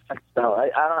come down to defend the belt. I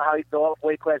don't know how he go up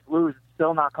weight class, lose, and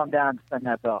still not come down and defend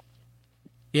that belt.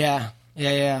 Yeah.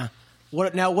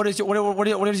 What does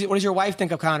your wife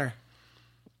think of Conor?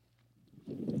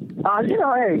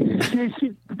 Hey,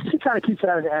 she kind of keeps it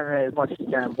out of the MMA as much as she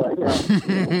can, but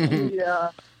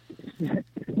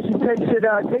she takes it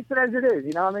as it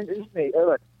is. I mean, it's me.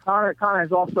 Look, Conor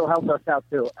has also helped us out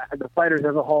too, the fighters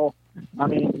as a whole. I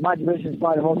mean, my division is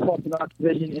probably the most orthodox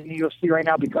division in the UFC right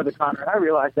now because of Conor. I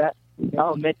realize that.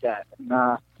 I'll admit that.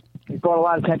 And, he's brought a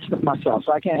lot of attention to myself,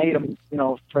 so I can't hate him,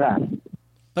 for that.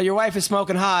 But your wife is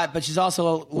smoking hot, but she's also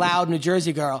a loud New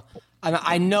Jersey girl.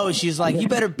 I know she's like, you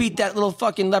better beat that little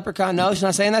fucking leprechaun. No, she's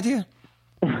not saying that to you?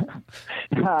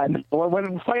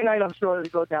 When fight night, I'm sure it'll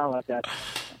go down like that.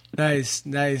 Nice.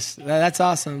 That's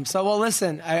awesome. So, well,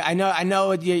 listen, I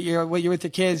know you're with the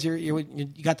kids. You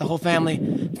got the whole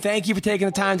family. Thank you for taking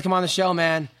the time to come on the show,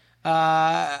 man.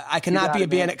 I cannot be a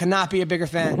bigger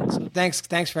fan. So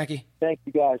thanks, Frankie. Thank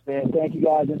you guys, man. Thank you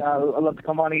guys, and I'd love to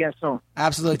come on again soon.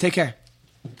 Absolutely. Take care.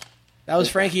 That was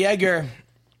Frankie Edgar.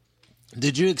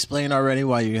 Did you explain already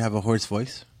why you have a hoarse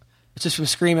voice? It's just from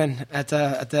screaming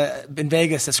in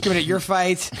Vegas. Screaming at your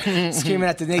fight, screaming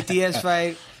at the Nate Diaz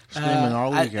fight. Screaming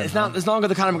all weekend. It's not longer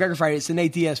the Conor McGregor fight. It's the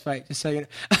Nate Diaz fight. Just so you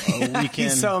know.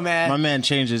 He's so mad. My man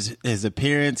changed his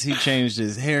appearance. He changed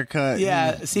his haircut.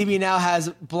 Yeah, CB now has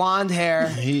blonde hair.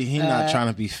 He's not trying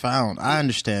to be found. I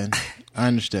understand. I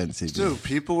understand, CB. Dude,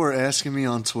 people were asking me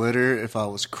on Twitter if I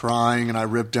was crying and I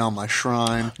ripped down my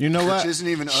shrine. You know what? Which isn't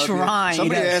even ugly. Shrine.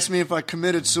 Somebody asked me if I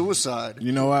committed suicide.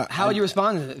 You know what? How would you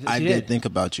respond? I did think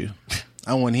about you.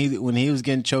 And when he was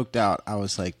getting choked out, I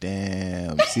was like,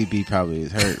 "Damn, CB probably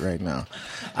is hurt right now."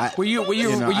 Were you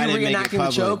reenacting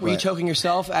the choke? Were you choking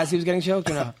yourself as he was getting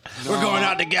choked or no? We're going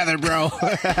out together, bro.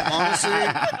 Honestly,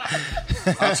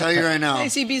 I'll tell you right now. Hey,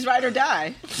 CB's ride or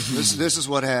die. This is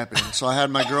what happened. So I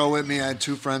had my girl with me. I had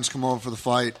 2 friends come over for the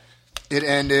fight. It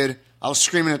ended. I was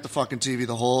screaming at the fucking TV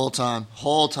the whole time.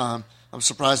 I'm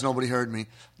surprised nobody heard me.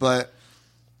 But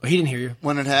he didn't hear you.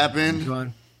 When it happened, go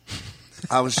on.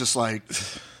 I was just like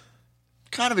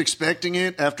kind of expecting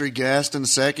it after he gassed in the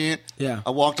second. Yeah.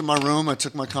 I walked in my room. I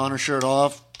took my Connor shirt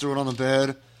off, threw it on the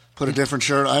bed, put a different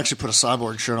shirt. I actually put a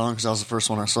Cyborg shirt on because that was the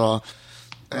first one I saw.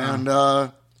 And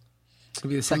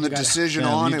Be the from the decision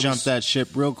Damn, on, you jumped that ship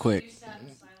real quick.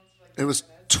 It was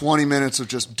 20 minutes of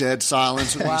just dead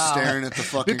silence with me staring at the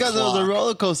fucking Because clock. it was a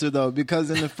roller coaster, though.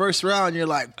 Because in the first round, you're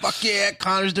like, "Fuck yeah,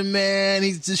 Connor's the man.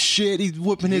 He's just shit. He's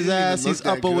whooping his ass. He's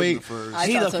up a weight."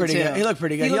 He looked pretty good. He looked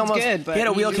pretty good. He looked good, but he had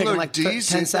a wheel kick in like 10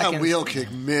 seconds. That wheel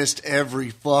kick missed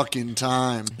every fucking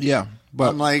time. Yeah.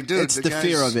 But I'm like, dude, it's the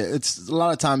fear of it. It's a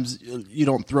lot of times you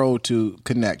don't throw to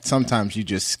connect. Sometimes you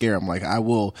just scare them. Like, I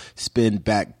will spin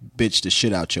back, bitch the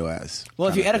shit out your ass. Well,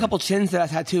 if you add a couple chins to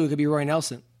that tattoo, it could be Roy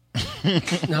Nelson.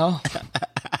 No?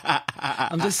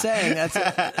 I'm just saying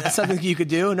that's something you could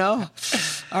do. No?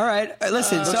 All right.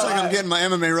 Listen. Looks like I'm getting my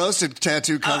MMA roasted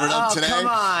tattoo covered up today.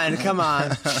 Come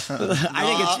on.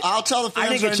 I'll tell the fans I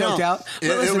didn't get choked out.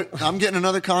 I'm getting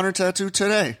another Connor tattoo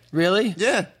today. Really?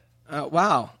 Yeah.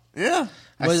 Wow. Yeah.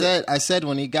 I said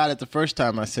when he got it the first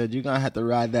time, I said, "You're gonna have to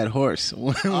ride that horse.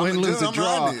 Win, lose, or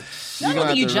draw." Not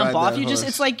only you jump off,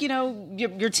 it's like,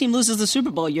 your team loses the Super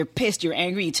Bowl. You're pissed, you're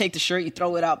angry, you take the shirt, you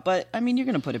throw it out. But I mean, you're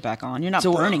gonna put it back on. You're not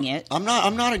burning it. I'm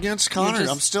not against Connor.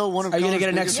 I'm still one of. Are you gonna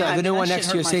get the new one next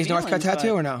to your Sage Northcutt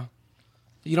tattoo or no?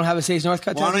 You don't have a Sage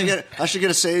Northcutt tattoo? I should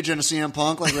get a Sage and a CM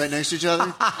Punk like right next to each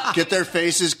other. Get their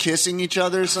faces kissing each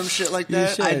other or some shit like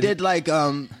that. I did like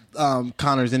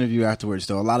Connor's interview afterwards,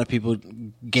 though. A lot of people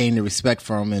gained the respect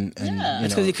for him, and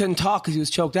it's because he couldn't talk because he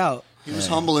was choked out. He was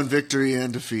humble in victory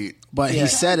and defeat. But he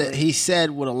said it. He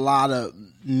said what a lot of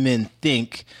men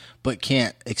think but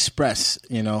can't express.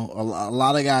 A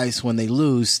lot of guys, when they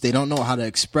lose, they don't know how to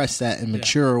express that in a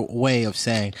mature way of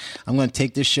saying, "I'm going to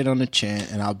take this shit on the chin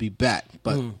and I'll be back."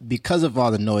 But because of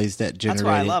all the noise that generated,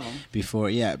 that's why I love him.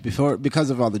 Because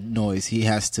of all the noise, he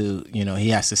has to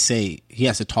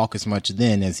talk as much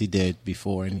then as he did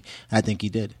before, and I think he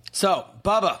did. So,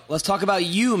 Bubba, let's talk about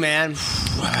you, man.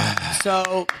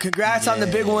 So, congrats on the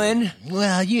big win.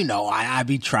 Well, I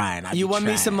be trying. You won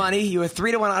me some money. You were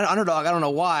 3-1 underdog. I don't know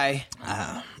why.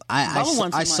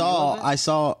 I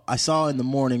saw in the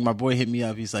morning, my boy hit me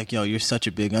up. He's like, "Yo, you're such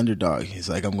a big underdog." He's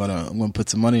like, I'm gonna put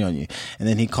some money on you. And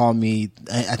then he called me.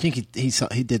 I think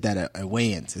he did that at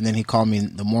weigh-ins. And then he called me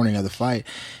in the morning of the fight.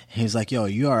 He was like, "Yo,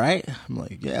 you all right?" I'm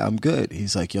like, "Yeah, I'm good."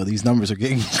 He's like, "Yo, these numbers are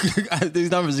getting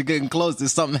close. Did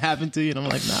something happen to you?" And I'm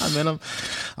like, "Nah, man,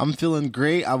 I'm feeling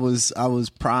great. I was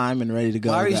prime and ready to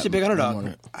go." Why are you such a big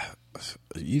underdog?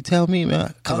 You tell me,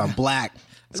 man. Because I'm black.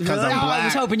 It's because I'm black. I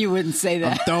was hoping you wouldn't say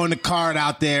that. I'm throwing the card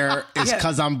out there. It's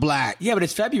because I'm black. Yeah, but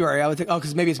it's February. I would think,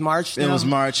 because maybe it's March. It was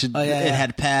March. It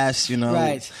had passed,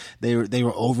 Right. They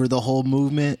were over the whole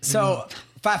movement. So,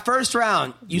 first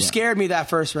round, you scared me that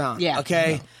first round. Yeah.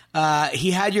 Okay.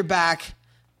 He had your back.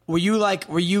 Were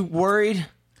you worried?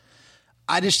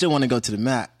 I just didn't want to go to the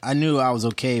mat. I knew I was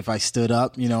okay if I stood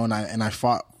up, and I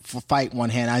fight one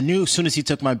hand. I knew as soon as he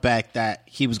took my back that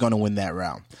he was going to win that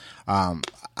round.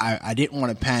 I didn't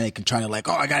want to panic and try to I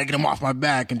got to get him off my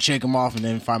back and shake him off and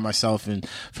then find myself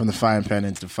from the frying pan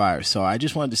into the fire. So I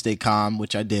just wanted to stay calm,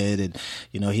 which I did. And,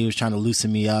 he was trying to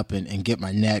loosen me up and get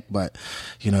my neck. But,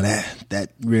 that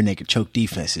rear naked choke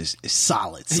defense is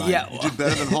solid. Yeah. You did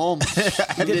better than Holmes.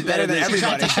 You did better than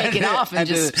everybody. Tried to shake it off and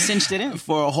just cinched it in.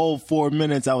 For a whole 4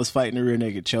 minutes, I was fighting the rear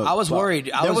naked choke. I was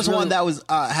worried. There was one that was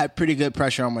had pretty good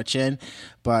pressure on my chin,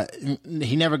 but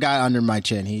he never got under my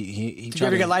chin. Did you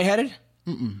ever get lightheaded?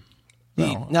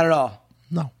 No. Not at all.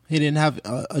 No, he didn't have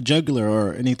a jugular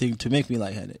or anything to make me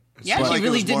lightheaded. Yeah, It really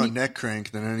was more didn't. a neck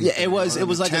crank than anything. Yeah, it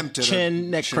was like a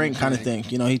chin neck crank kind of thing.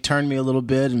 He turned me a little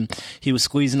bit and he was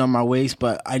squeezing on my waist,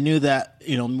 but I knew that,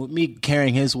 me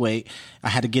carrying his weight, I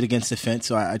had to get against the fence,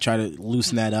 so I tried to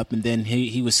loosen that up, and then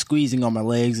he was squeezing on my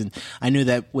legs, and I knew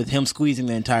that with him squeezing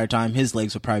the entire time, his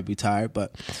legs would probably be tired,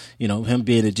 but, him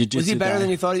being a jiu-jitsu Was he better guy, than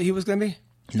you thought he was going to be?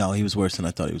 No, he was worse than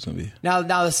I thought he was going to be. Now,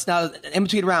 in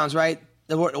between rounds, right?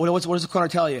 What does the corner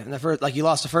tell you? In the first, like you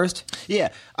lost the first? Yeah,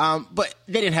 but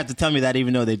they didn't have to tell me that,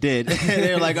 even though they did.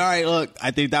 They were like, "All right, look,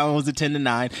 I think that one was a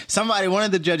 10-9." One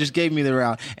of the judges gave me the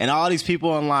round, and all these people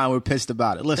online were pissed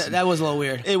about it. Listen, that was a little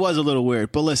weird. It was a little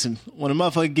weird, but listen, when a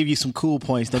motherfucker give you some cool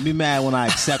points, don't be mad when I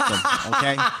accept them.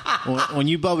 Okay, when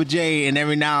you Bubba J, and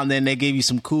every now and then they give you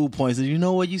some cool points, and you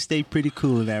know what, you stayed pretty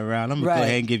cool in that round. I'm gonna go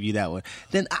ahead and give you that one.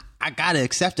 Then I gotta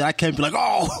accept it. I can't be like,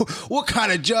 oh, what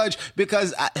kind of judge?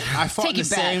 Because I fought in the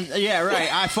same. Yeah,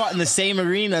 right. I fought in the same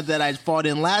arena that I fought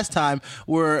in last time,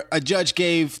 where a judge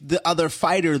gave the other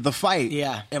fighter the fight.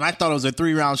 Yeah, and I thought it was a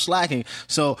 3-round slacking.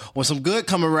 So when some good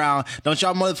come around, don't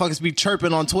y'all motherfuckers be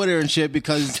chirping on Twitter and shit,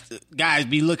 because guys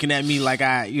be looking at me like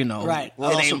right.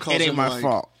 Well, it ain't my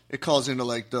fault. It calls into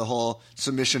like the whole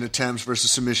submission attempts versus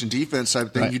submission defense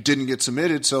type thing. Right. You didn't get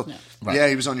submitted, so yeah,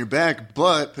 he was on your back,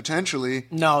 but potentially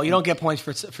no, you don't get points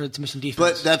for submission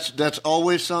defense. But that's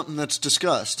always something that's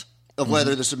discussed. Of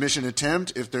whether the submission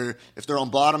attempt, if they're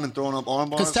on bottom and throwing up arm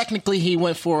bars. Because technically he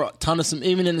went for a ton of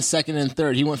even in the second and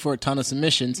third, he went for a ton of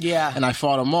submissions. Yeah. And I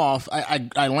fought him off.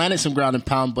 I landed some ground and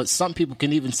pound, but some people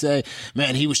can even say,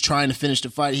 man, he was trying to finish the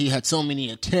fight. He had so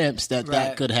many attempts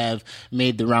that could have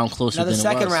made the round closer than it was.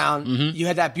 Now the second round, you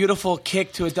had that beautiful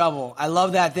kick to a double. I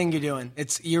love that thing you're doing.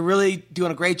 You're really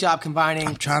doing a great job combining.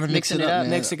 I'm trying to mix it up,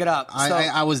 mixing it up.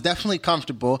 I was definitely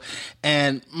comfortable,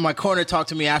 and my corner talked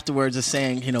to me afterwards of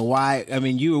saying, why. I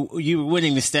mean, you were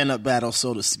winning the stand-up battle,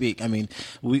 so to speak. I mean,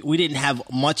 we didn't have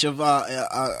much of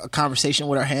a conversation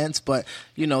with our hands, but,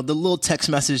 the little text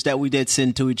message that we did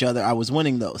send to each other, I was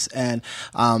winning those. And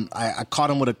I caught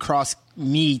him with a cross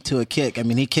knee to a kick. I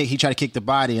mean, he tried to kick the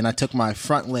body, and I took my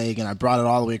front leg and I brought it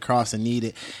all the way across and kneed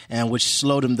it, and which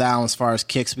slowed him down as far as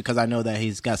kicks, because I know that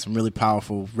he's got some really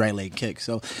powerful right leg kicks.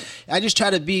 So I just try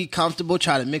to be comfortable,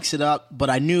 try to mix it up, but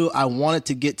I knew I wanted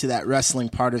to get to that wrestling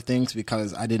part of things,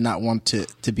 because I did not want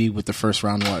to be what the first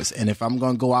round was. And if I'm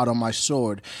going to go out on my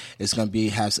sword, it's going to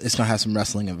have some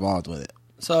wrestling involved with it.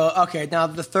 So okay, now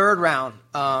the third round,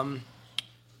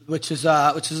 which is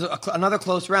another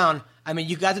close round. I mean,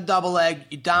 you got the double leg,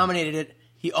 you dominated it.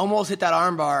 He almost hit that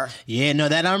armbar. Yeah, no,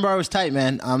 that armbar was tight,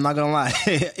 man. I'm not gonna lie.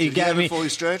 He got me fully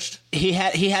stretched. He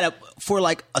had for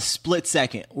like a split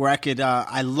second where I could.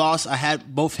 I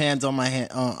had both hands on my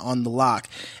hand on the lock,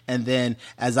 and then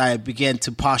as I began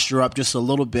to posture up just a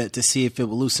little bit to see if it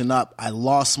would loosen up, I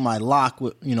lost my lock.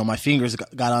 My fingers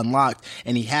got unlocked,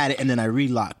 and he had it, and then I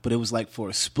relocked. But it was like for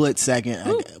a split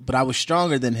second. But I was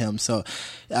stronger than him, so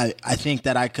I think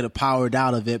that I could have powered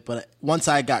out of it. But once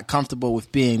I got comfortable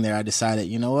with being there, I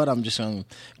decided, you know what, I'm just going to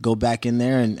go back in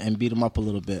there and beat him up a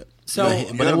little bit. So,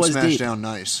 but it was smashed down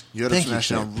nice. You had him smashed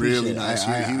down really nice.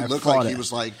 He looked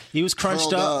like he was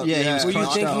crunched up. Yeah. Were you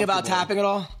thinking about tapping at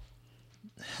all?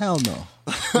 Hell no.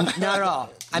 Not at all.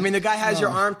 I mean, the guy has your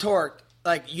arm torqued.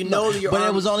 Like, that your arm... But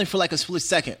it was only for like a split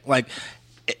second. Like...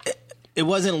 It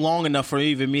wasn't long enough for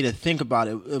even me to think about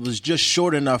it. It was just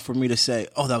short enough for me to say,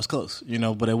 oh, that was close,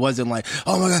 but it wasn't like,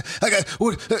 oh my God,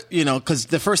 because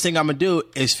the first thing I'm going to do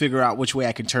is figure out which way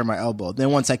I can turn my elbow.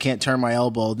 Then once I can't turn my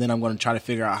elbow, then I'm going to try to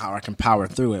figure out how I can power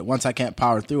through it. Once I can't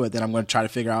power through it, then I'm going to try to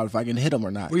figure out if I can hit him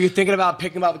or not. Were you thinking about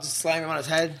picking him up and just slamming him on his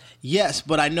head? Yes,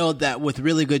 but I know that with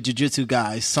really good jiu-jitsu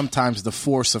guys, sometimes the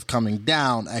force of coming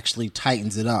down actually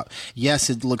tightens it up. Yes,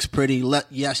 it looks pretty.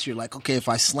 Yes, you're like, okay, if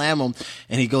I slam him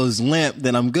and he goes limp,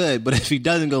 then I'm good. But if he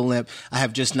doesn't go limp, I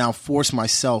have just now forced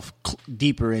myself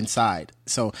deeper inside.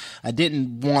 So I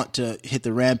didn't want to hit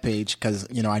the rampage because,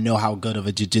 I know how good of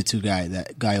a jiu-jitsu guy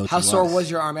that Miocic was. How sore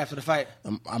was your arm after the fight?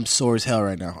 I'm sore as hell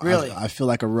right now. Really? I feel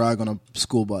like a rug on a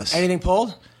school bus. Anything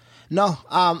pulled? No,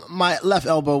 my left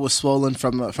elbow was swollen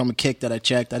from a kick that I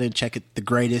checked. I didn't check it the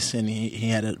greatest, and he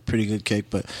had a pretty good kick.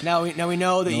 But now we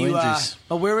know that you.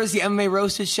 But where was the MMA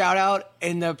Roasted shout out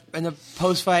in the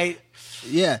post fight?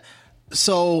 Yeah,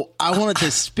 so I wanted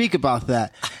to speak about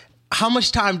that. How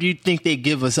much time do you think they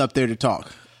give us up there to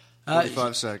talk?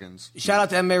 45 seconds. Shout out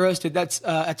to MMA Roasted. That's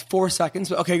 4 seconds.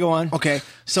 But okay, go on. Okay,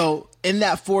 so in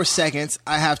that 4 seconds,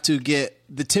 I have to get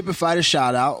the Tipper Fighter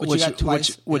shout out, which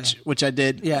I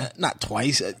did. Yeah, not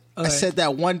twice. I said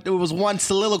that one. It was one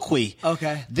soliloquy.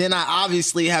 Okay. Then I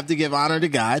obviously have to give honor to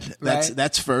God.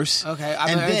 That's first. Okay.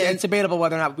 It's debatable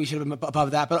whether or not we should have been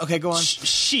above that, but okay, go on.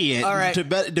 Shit. All right.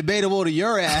 Debatable to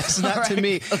your ass, not to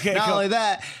me. Okay. Not only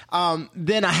that,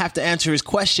 then I have to answer his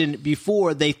question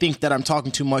before they think that I'm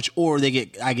talking too much or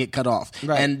I get cut off.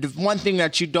 Right. And the one thing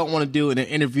that you don't want to do in an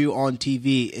interview on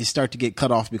TV is start to get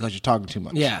cut off because you're talking too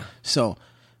much. Yeah. So,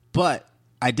 but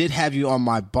I did have you on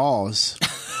my balls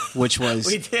which was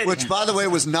We did. Which, by the way,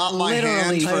 was not my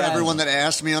hand for everyone that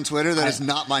asked me on Twitter. That is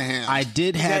not my hand. I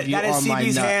did have you that is on my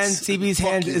CB's nuts. hand. CB's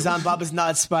hand is on Bubba's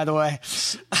nuts, by the way.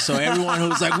 So everyone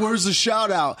who's like, "Where's the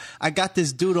shout out?" I got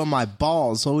this dude on my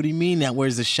balls. So what do you mean that?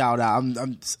 Where's the shout out?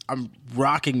 I'm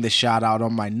rocking the shout out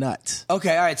on my nuts.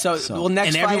 Okay, all right. So well,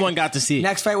 next and fight, everyone got to see it.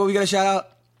 Next fight, what we got to shout out?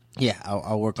 Yeah,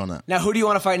 I'll work on that. Now, who do you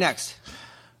want to fight next?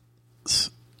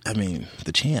 I mean,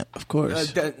 the champ, of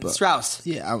course. Strauss.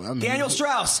 Yeah, I mean, Daniel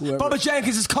Strauss. Bubba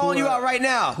Jenkins is calling you out right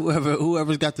now.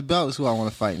 Whoever's got the belt is who I want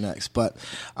to fight next. But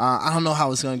I don't know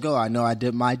how it's going to go. I know I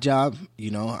did my job.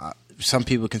 You know, some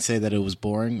people can say that it was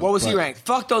boring. What was he ranked?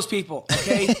 Fuck those people,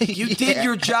 okay? You did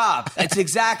your job. It's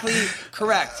exactly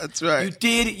correct. That's right. You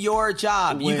did your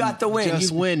job. You got the win.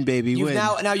 Just win, baby, win.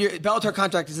 Now your Bellator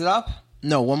contract, is it up?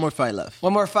 No, one more fight left.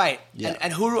 One more fight. Yeah.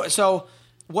 And who? So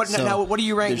what? So, now what do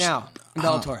you rank now in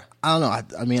Bellator? I don't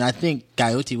know. I mean, I think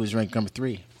Gaiotti was ranked number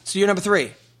 3. So you're number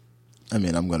 3. I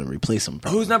mean, I'm going to replace him.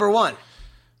 Probably. Who's number 1?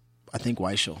 I think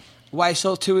Weichel.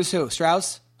 Weichel. 2 is who?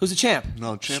 Strauss. Who's the champ?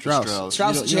 No, champ Strauss. is Strauss.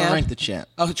 Strauss You the don't champ. rank the champ.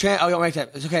 Oh, champ. Oh, you don't rank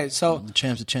that. It's okay. So The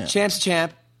champ's the champ. champ's the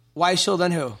champ. Weichel.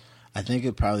 Then who? I think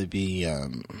it'd probably be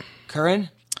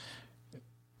Curran.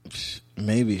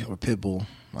 maybe or Pitbull.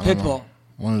 I don't know. Pitbull.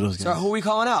 One of those guys. So who are we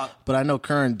calling out? But I know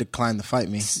Curran declined to fight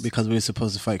me because we were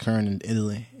supposed to fight Curran in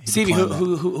Italy. Stevie, who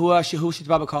should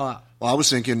Bubba call out? Well, I was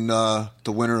thinking the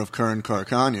winner of Curran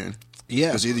Karkanyan. Yeah.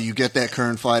 Because either you get that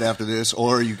Curran fight after this,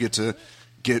 or you get to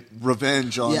get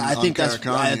revenge on I think on that's.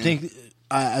 Karkanyan. I think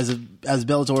as a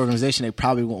Bellator organization, they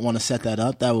probably won't want to set that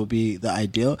up. That would be the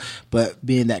ideal. But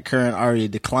being that Curran already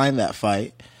declined that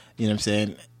fight, you know what I'm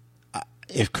saying?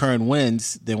 If Curran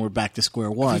wins, then we're back to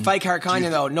square one. If you fight Karkanyan,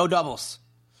 though, no doubles.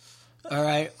 All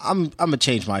right, I'm gonna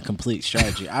change my complete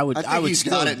strategy. I would he's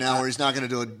still, got it now, where he's not going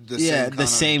to do the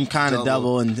same kind of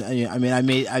double. And I mean, I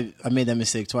made that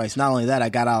mistake twice. Not only that, I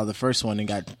got out of the first one and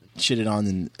got shitted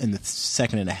on in the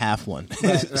second and a half one.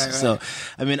 Right. So,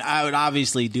 I mean, I would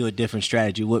obviously do a different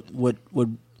strategy. What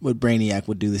Brainiac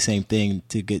would do the same thing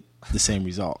to get the same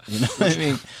result. You know what I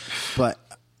mean? But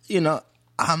you know.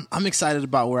 I'm excited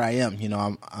about where I am. You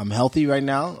know, I'm healthy right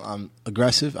now. I'm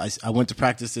aggressive. I went to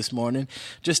practice this morning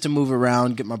just to move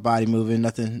around, get my body moving.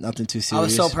 Nothing too serious. I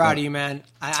was so proud of you, man.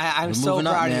 I'm so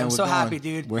proud of you. I'm so happy,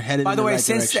 dude. We're headed. By the way,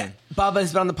 since Bubba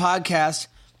has been on the podcast,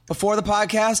 before the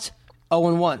podcast,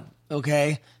 0-1.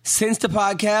 Okay, since the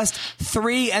podcast,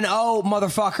 3-0,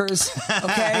 motherfuckers.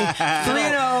 Okay,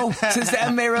 3-0 since the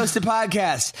MMA Roasted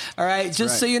podcast. All right,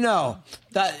 just so you know,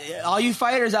 that all you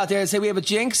fighters out there that say we have a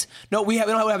jinx, no, we don't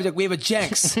have a jinx. We have a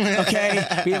jenks. Okay,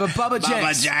 we have a Bubba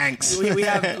Jenks. Bubba Jenks.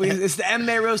 It's the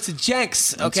MMA Roasted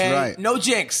Jenks. Okay, That's right. No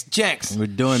jinx, Jenks. We're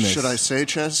doing this. Should I say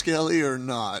Chess Skelly or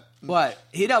not? What?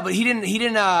 But he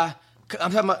didn't. I'm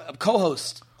talking about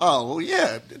co-host. Oh, well,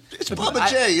 yeah. It's Bubba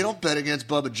J. You don't bet against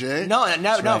Bubba J. No,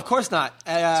 of course not.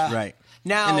 That's right.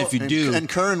 Now, and if you do, and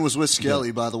Curran was with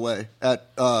Skelly, by the way,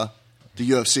 at the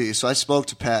UFC. So I spoke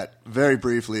to Pat very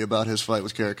briefly about his fight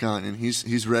with Karkanyan.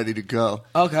 He's ready to go.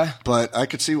 Okay, but I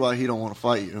could see why he don't want to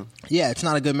fight you. Yeah, it's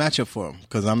not a good matchup for him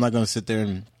because I'm not going to sit there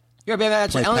and. You're a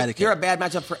bad matchup. You're a bad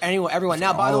matchup for everyone.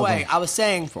 Now, by the way, I was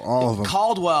saying for all of them,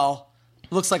 Caldwell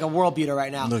looks like a world beater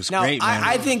right now. Looks great, man.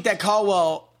 I think that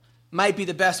Caldwell might be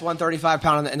the best 135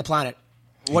 pounder in the planet.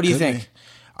 What do you think?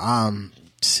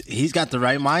 He's got the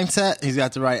right mindset. He's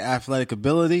got the right athletic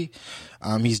ability.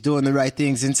 He's doing the right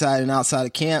things inside and outside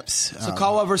of camps. So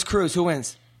Caldwell versus Cruz, who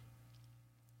wins?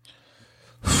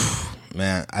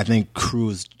 Man, I think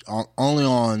Cruz only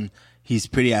on. He's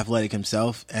pretty athletic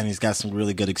himself, and he's got some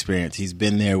really good experience. He's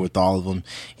been there with all of them.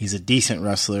 He's a decent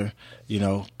wrestler. You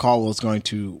know, Caldwell's going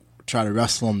to try to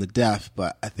wrestle him to death,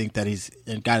 but I think that he's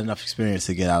got enough experience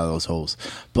to get out of those holes.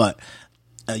 But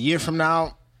a year from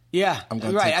now, I'm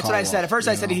going to right. That's Caldwell, what I said. At first,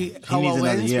 I said Caldwell needs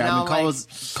wins. Year. Now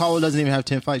Caldwell doesn't even have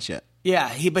 10 fights yet. Yeah,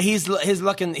 he's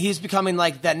becoming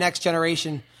like that next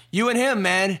generation. You and him,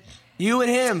 man. You and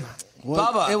him.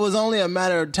 Well, Bubba. It was only a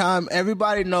matter of time.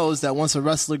 Everybody knows that once a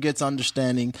wrestler gets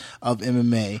understanding of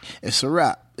MMA, it's a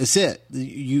wrap. It's it.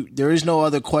 There is no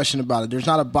other question about it. There's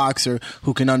not a boxer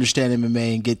who can understand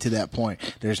MMA and get to that point.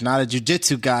 There's not a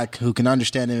jiu-jitsu guy who can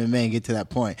understand MMA and get to that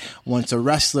point. Once a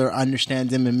wrestler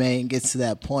understands MMA and gets to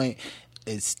that point,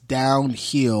 it's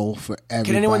downhill for everybody.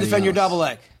 Can anyone defend your double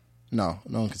leg? No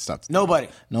one can stop the Nobody.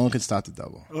 Double. No one can stop the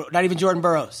double. Not even Jordan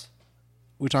Burroughs.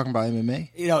 We're talking about MMA?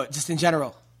 You know, just in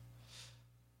general.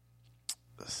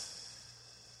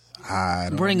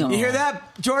 Bring him. You hear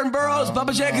that? Jordan Burroughs,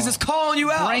 Bubba Jenkins is calling you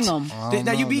out. Bring him.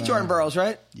 Now, you beat Jordan Burroughs,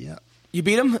 right? Yeah. You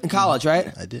beat him in college,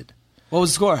 right? I did. What was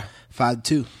the score?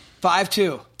 5-2.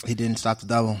 5-2. He didn't stop the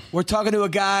double. We're talking to a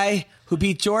guy who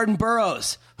beat Jordan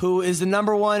Burroughs, who is the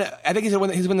number one. I think he's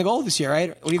win the gold this year, right?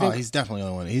 What do you think? Oh, he's definitely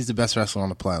going to win. He's the best wrestler on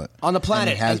the planet. On the planet.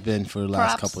 And he has been for the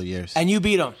last couple of years. And you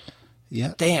beat him.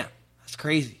 Yeah. Damn. That's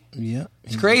crazy. Yeah.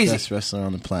 It's crazy. The best wrestler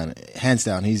on the planet. Hands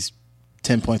down. He's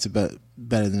 10 points better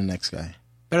than the next guy.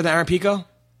 Better than Aaron Pico?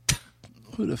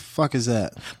 Who the fuck is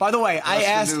that? By the way,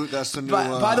 That's the new.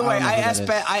 By the way, I asked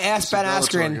Ben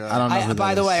Askren. I don't know who that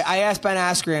By the is. way, I asked Ben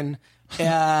Askren.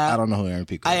 I don't know who Aaron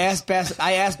Pico is.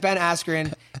 I asked Ben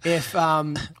Askren if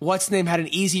what's his name had an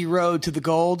easy road to the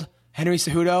gold, Henry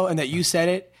Cejudo, and that you said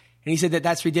it, and he said that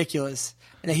that's ridiculous,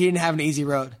 and that he didn't have an easy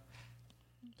road.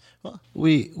 Well,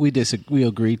 we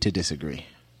agreed to disagree.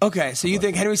 Okay, so you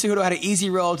think Henry Cejudo had an easy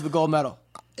road to the gold medal?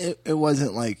 It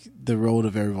wasn't like the road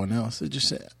of everyone else. It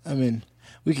just, I mean,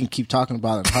 we can keep talking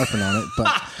about it and harping on it,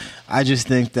 but I just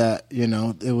think that,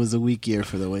 it was a weak year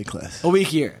for the weight class. A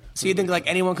weak year. So you think like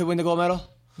anyone could win the gold medal?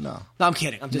 No, I'm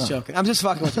kidding. I'm just joking. I'm just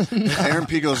fucking with you. Aaron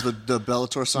Pico's the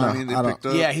Bellator signing they picked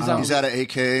up. Yeah, he's out of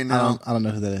AKA now. I don't know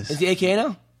who that is. Is he AKA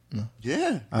now?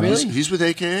 Yeah, Really? He's with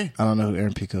AKA. I don't know who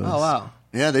Aaron Pico is. Oh wow.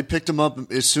 Yeah, they picked him up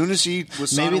as soon as he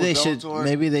was signed with Bellator.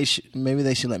 Maybe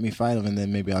they should let me fight him, and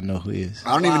then maybe I'll know who he is.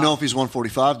 I don't even know if he's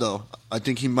 145 though. I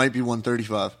think he might be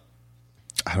 135.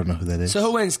 I don't know who that is. So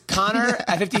who wins? Connor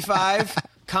at 55?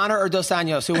 Connor or Dos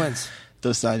Anjos? Who wins?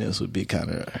 Dos Anjos would be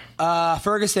Connor.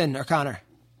 Ferguson or Connor?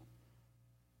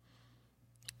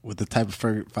 With the type of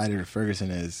fighter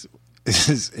Ferguson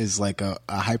is like a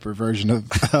hyper version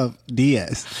of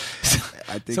Diaz.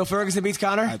 I think, so Ferguson beats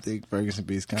Connor? I think Ferguson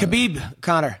beats Connor.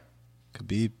 Connor.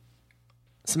 Khabib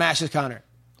Smashes Connor.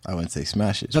 I wouldn't say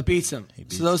smashes. But beats him.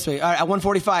 So those three. All right, at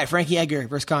 145, Frankie Edgar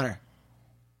versus Connor.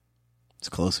 It's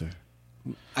closer.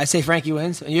 I say Frankie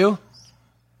wins. And you?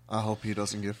 I hope he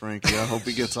doesn't get Frankie. I hope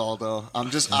he gets Aldo.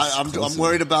 I'm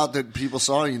worried about that people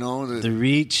saw, the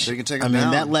reach. They can take him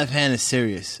down. That left hand is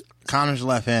serious. Connor's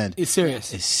left hand is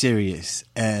serious. It's serious.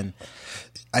 And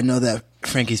I know that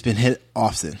Frankie's been hit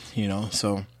often,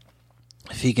 so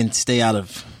if he can stay out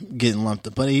of getting lumped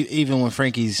up. But even when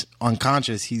Frankie's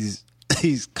unconscious, he's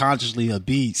consciously a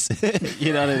beast.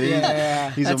 You know what I mean?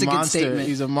 Yeah. He's That's a a good monster. statement.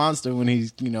 He's a monster when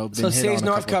he's, been hit So on Sage a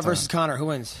Northcutt couple versus times. Connor. Who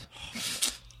wins?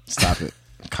 Stop it.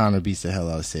 Connor beats the hell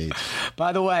out of Sage.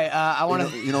 By the way, I want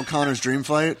to... You know Connor's dream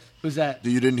fight? Who's that?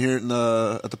 You didn't hear it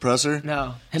at the presser?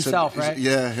 No. Himself, right?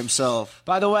 Yeah, himself.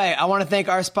 By the way, I want to thank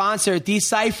our sponsor,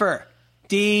 Decipher.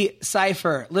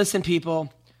 Decipher. Listen,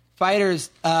 people. Fighters,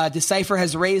 Decipher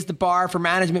has raised the bar for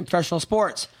management in professional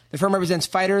sports. The firm represents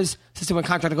fighters, assisting with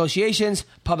contract negotiations,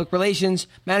 public relations,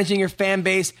 managing your fan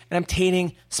base, and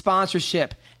obtaining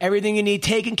sponsorship. Everything you need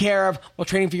taken care of while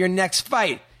training for your next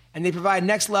fight. And they provide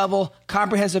next-level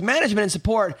comprehensive management and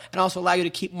support and also allow you to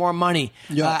keep more money.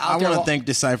 I want to thank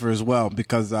Decipher as well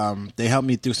because they helped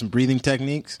me through some breathing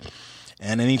techniques.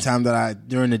 And anytime that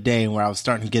during the day where I was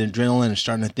starting to get adrenaline and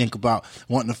starting to think about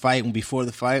wanting to fight and before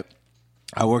the fight,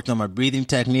 I worked on my breathing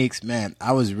techniques. Man,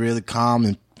 I was really calm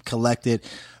and collected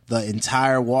the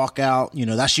entire walkout.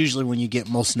 That's usually when you get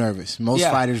most nervous. Most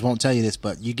fighters won't tell you this,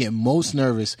 but you get most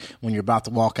nervous when you're about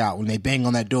to walk out. When they bang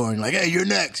on that door and you're like, hey, you're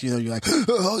next. You're like,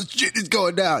 oh, shit, it's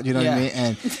going down. You know what I mean?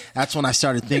 And that's when I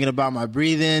started thinking about my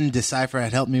breathing. Decipher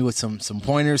had helped me with some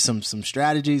pointers, some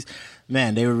strategies.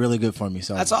 Man, they were really good for me.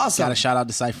 So that's awesome. Got to shout out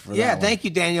Decipher for that. Yeah, thank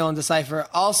you, Daniel and Decipher.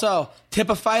 Also, tip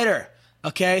a fighter.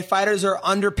 Okay, fighters are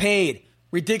underpaid,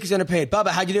 ridiculously underpaid. Bubba,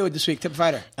 how'd you do it this week? Tip a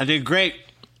fighter. I did great.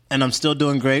 And I'm still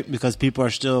doing great because people are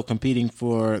still competing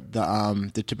for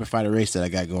the Tipper Fighter race that I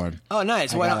got going. Oh,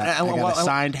 nice. I got a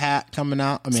signed hat coming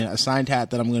out. A signed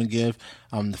hat that I'm going to give.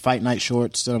 The Fight Night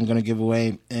shorts that I'm going to give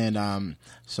away, and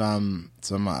some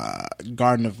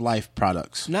Garden of Life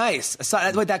products. Nice.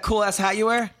 Wait, that cool ass hat you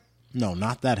wear? No,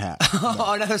 not that hat.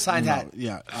 Oh, another signed hat.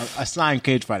 Yeah, a signed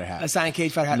Cage Fighter hat. A signed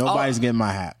Cage Fighter hat. Nobody's getting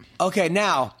my hat. Okay,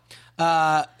 now.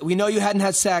 We know you hadn't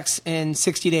had sex in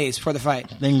 60 days before the fight.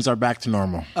 Things are back to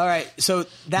normal. All right. So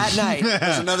that night.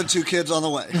 There's another 2 kids on the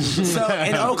way. So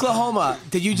in Oklahoma,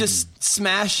 did you just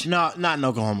smash? No, not in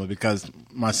Oklahoma because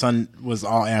my son was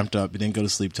all amped up. He didn't go to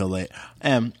sleep till late.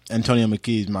 And Antonio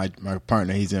McKee's my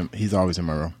partner. He's always in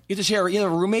my room. You have to share a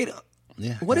roommate?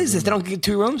 Yeah. What is this? They don't get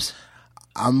 2 rooms?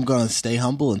 I'm going to stay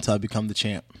humble until I become the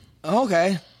champ.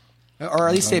 Okay. Or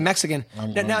at least stay Mexican. Now,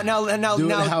 do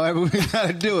it however we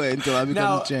gotta do it until I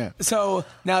become the champ. So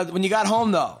now, when you got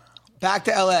home though, back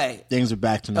to LA, things are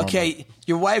back to normal. Okay,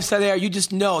 your wife's there. You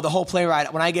just know the whole plane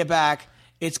ride. When I get back,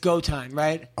 it's go time,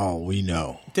 right? Oh, we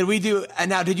know. Did we do? And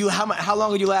now, did you? How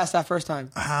long did you last that first time?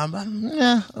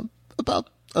 Yeah, about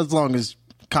as long as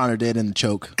Connor did in the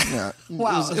choke. Yeah,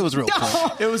 wow, it was real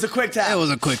quick. It was a quick tap. It was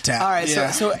a quick tap. All right,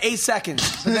 yeah. so 8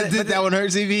 seconds. Did that one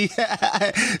hurt CV?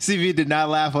 CV did not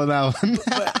laugh on that one.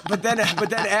 but then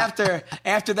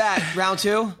after that, round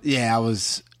 2? Yeah, I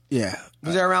was. Yeah.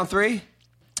 Was there a round 3?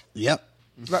 Yep.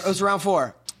 It was round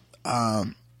 4.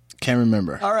 Can't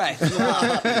remember. All right.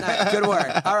 Good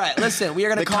work. All right. Listen, we are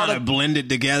going to call kind of blended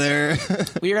together.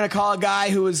 We are going to call a guy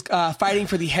who is fighting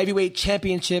for the heavyweight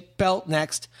championship belt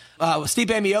next. Stipe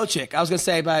Miocic. I was going to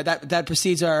say, but that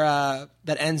precedes our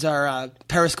that ends our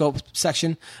Periscope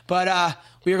section. But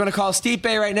we are going to call Stipe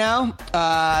right now.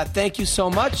 Thank you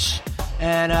so much,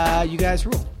 and you guys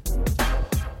rule.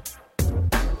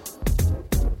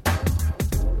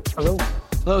 Hello.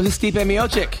 Hello. This is Stipe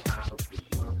Miocic.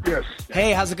 Yes.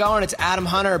 Hey, how's it going? It's Adam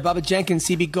Hunter, Bubba Jenkins,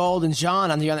 CB Gold, and John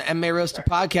on the MMA Roasted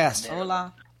podcast.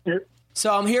 Hola. Yep.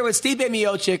 So I'm here with Stipe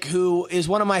Miocic, who is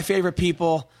one of my favorite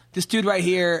people. This dude right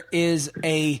here is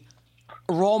a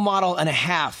role model and a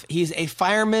half. He's a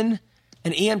fireman,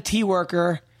 an EMT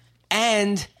worker,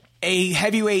 and a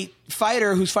heavyweight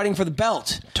fighter who's fighting for the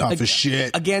belt. Tough as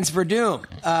shit. Against Verdum.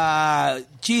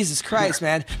 Jesus Christ,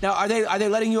 man. Now, are they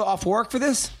letting you off work for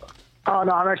this? Oh,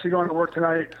 no, I'm actually going to work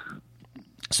tonight.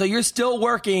 So you're still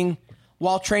working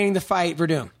while training to fight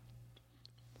Verdum?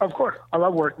 Of course. I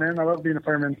love work, man. I love being a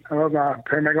fireman. I love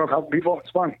paramedic. I love helping people.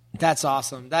 It's fun. That's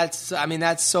awesome. That's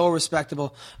so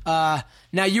respectable. Now,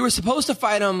 you were supposed to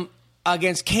fight him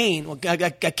against Kane. Well,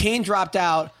 Kane dropped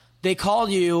out. They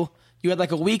called you. You had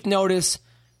like a week notice,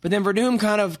 but then Verdum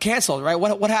kind of canceled, right?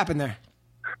 What happened there?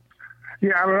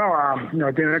 Yeah, I don't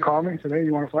know. Dana called me and said, hey,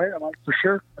 you want to fight? I'm like, for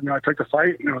sure. I took the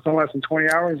fight. Within less than 20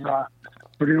 hours,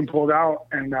 Verdum pulled out,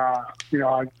 and I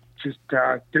just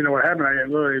didn't know what happened. It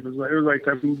was like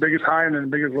the biggest high and then the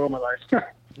biggest low of my life.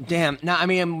 Damn. Now, I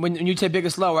mean, when you say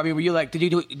biggest low, I mean, were you like, did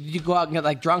you go out and get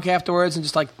like drunk afterwards and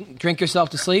just like drink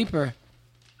yourself to sleep, or?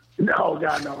 No,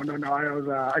 God, no.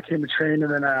 I came to train,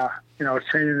 and then I was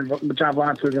training, and John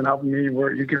Blanche was helping me.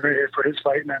 You get ready for his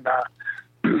fight, and then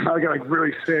I got like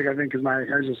really sick. I think because I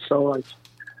was just so like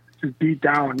just beat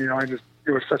down. It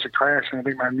was such a crash, and I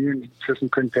think my immune system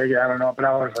couldn't take it. I don't know, but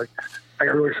I was like, I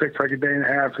got really sick for like a day and a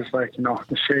half, just like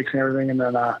the shakes and everything, and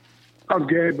then I was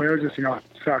good, but it was just it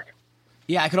sucked.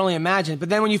 Yeah, I could only imagine. But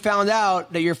then when you found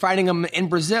out that you're fighting him in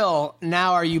Brazil,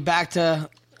 now are you back to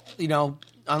on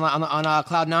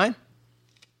cloud 9?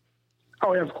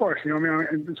 Oh yeah, of course. It's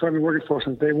what I've been working for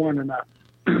since day one, and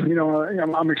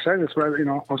I'm excited. That's what I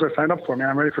was signed up for, man.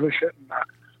 I'm ready for this shit. And,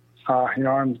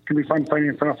 I'm gonna be fun fighting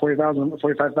in front of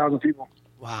 45,000 people.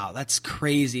 Wow, that's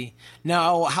crazy.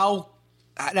 Now,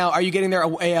 are you getting there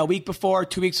a week before,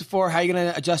 2 weeks before? How are you going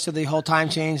to adjust to the whole time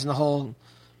change and the whole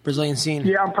Brazilian scene?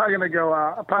 Yeah, I'm probably gonna go.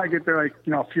 I'll probably get there a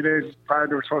few days prior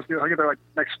to we're supposed to. I'll get there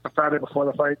next Friday before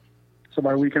the fight. So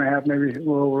about a week and a half, maybe a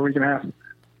little over a week and a half.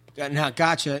 Now,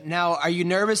 gotcha. Now, are you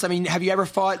nervous? I mean, have you ever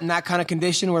fought in that kind of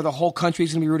condition where the whole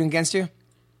country's going to be rooting against you?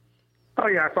 Oh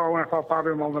yeah, when I fought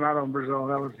Fabio Maldonado in Brazil.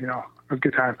 That was a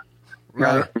good time.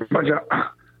 Right. A bunch of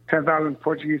 10,000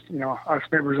 Portuguese. I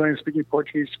spent Brazilian speaking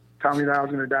Portuguese telling me that I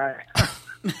was going to die.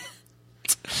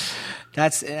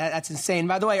 That's insane.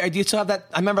 By the way, do you still have that?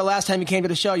 I remember last time you came to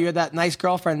the show, you had that nice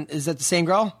girlfriend. Is that the same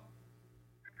girl?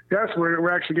 Yes,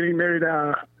 we're actually getting married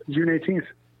June 18th.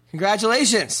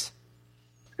 Congratulations.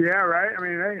 Yeah, right. I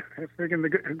mean, hey, freaking the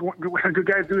good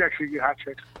guys do actually get hot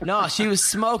chicks. No, she was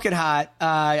smoking hot.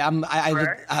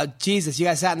 Right? Jesus, you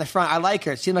guys sat in the front. I like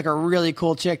her. She seemed like a really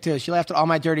cool chick too. She laughed at all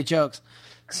my dirty jokes.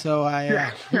 So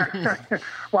Yeah.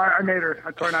 Well, I made her.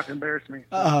 I told her not to embarrass me.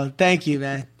 Oh, thank you,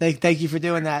 man. Thank you for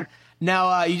doing that.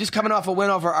 Now, you just coming off a win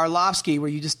over Arlovsky,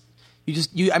 where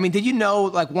I mean, did you know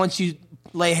like once you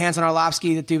lay hands on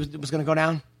Arlovsky that dude was going to go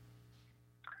down?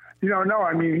 No.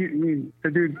 I mean,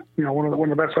 the dude, one of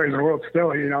the best fighters in the world.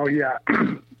 Still, he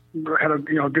had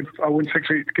a good win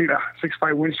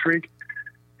 6-fight win streak.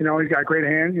 He's got great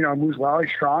hands. Moves well. He's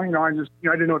strong. I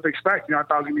didn't know what to expect. I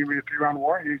thought it was gonna be a 3-round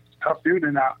war. He's a tough dude,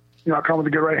 and I come with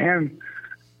a good right hand,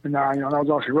 and that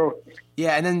was all she wrote.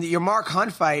 Yeah, and then your Mark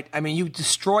Hunt fight. I mean, you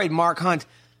destroyed Mark Hunt.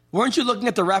 Weren't you looking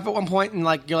at the ref at one point and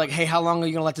you're like, hey, how long are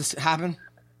you gonna let this happen?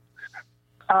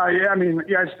 Yeah, I mean,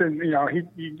 I just didn't.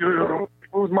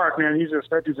 It was Mark, man.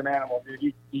 That dude's an animal,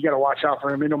 dude. You got to watch out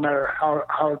for him. No matter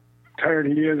how tired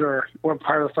he is or what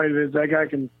part of the fight it is, that guy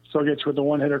can still get you with the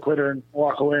one-hitter quitter and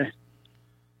walk away.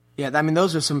 Yeah, I mean,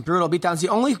 those are some brutal beatdowns. The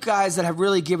only guys that have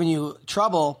really given you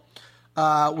trouble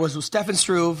was Stefan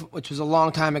Struve, which was a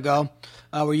long time ago,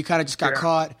 where you kind of just got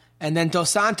caught, and then Dos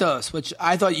Santos, which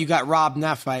I thought you got robbed in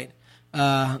that fight.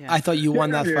 I thought you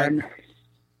won that fight.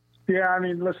 Yeah, I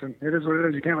mean, listen, it is what it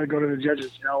is. You can't go to the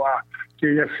judges.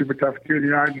 You have super tough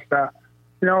dude. I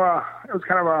it was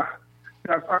kind of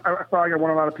I felt like I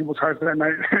won a lot of people's hearts that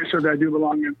night. It showed that I do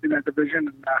belong in that division.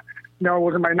 And, it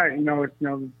wasn't my night.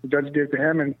 The judge gave it to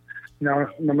him, and, no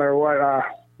matter what,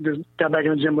 just got back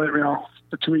in the gym,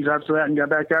 for 2 weeks after that and got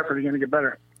back after it again to get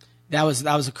better. That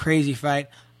was a crazy fight.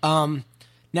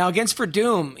 Now against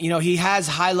Verdum, he has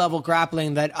high level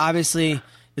grappling that obviously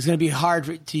is going to be hard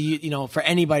for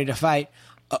anybody to fight.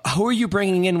 Who are you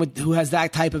bringing in who has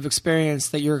that type of experience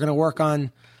that you're going to work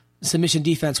on submission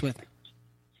defense with?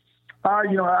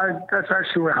 That's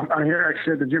actually what I'm here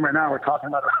actually at the gym right now. We're talking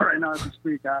about it right now this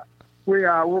week. We're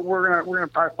gonna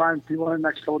probably find people in the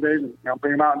next couple of days and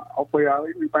bring them out. And hopefully,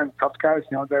 we find tough guys.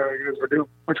 That we're doing,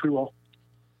 which we will.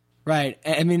 Right.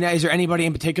 I mean, is there anybody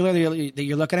in particular that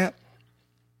you're looking at?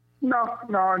 No.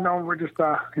 We're just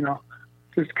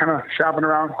just kind of shopping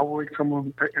around. Hopefully,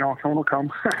 someone will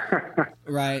come.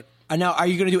 Right. Now, are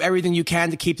you going to do everything you can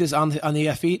to keep this on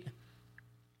the feet?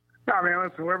 No,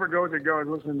 listen, whoever goes, it goes.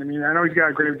 Listen, I know he's got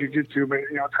a great jiu-jitsu, but,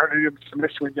 it's hard to do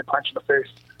submission when you get punched in the face.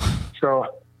 So,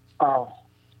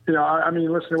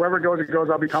 listen, whoever goes, it goes.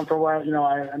 I'll be comfortable at. He's good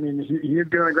on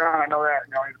the ground. I know that.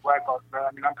 He's a black belt, but,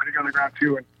 I'm pretty good on the ground,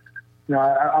 too. And,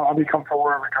 I'll be comfortable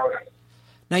wherever it goes.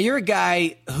 Now, you're a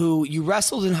guy who you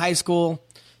wrestled in high school,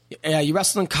 you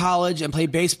wrestled in college, and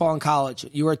played baseball in college.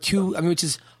 You were which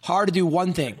is hard to do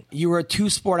one thing. You were a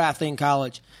two-sport athlete in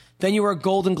college. Then you were a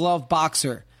Golden Glove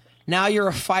boxer. Now you're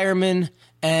a fireman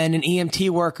and an EMT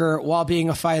worker while being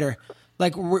a fighter.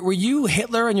 Like, were you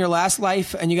Hitler in your last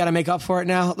life and you got to make up for it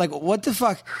now? Like, what the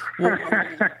fuck?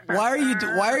 Why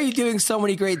are you doing so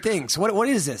many great things? What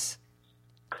is this?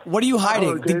 What are you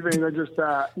hiding?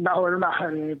 No, I'm not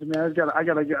hiding anything, man. I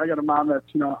got a mom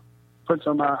that's, put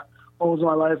some holes in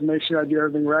my life and make sure I do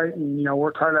everything right and,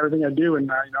 work hard at everything I do and,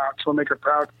 I just want to make her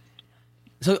proud.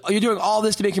 So are you doing all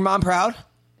this to make your mom proud?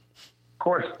 Of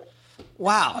course.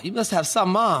 Wow, you must have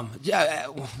some mom. Yeah,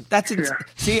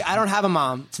 See, I don't have a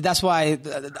mom, so that's why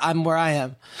I'm where I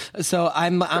am. So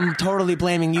I'm totally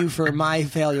blaming you for my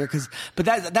failure. But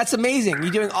that's amazing.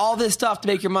 You're doing all this stuff to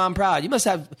make your mom proud. You must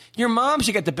have your mom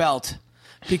should get the belt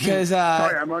because.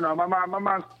 My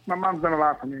mom's done a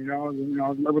lot for me. I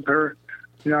was with her.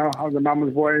 I was a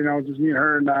mama's boy. Just me and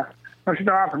her, and she's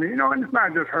done a lot for me. And it's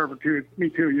not just her, but too, it's me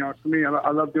too. It's for me. I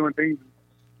love doing things.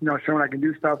 Showing I can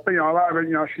do stuff. But, a lot of it,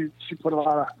 she put a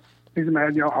lot of things in my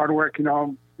head, hard work,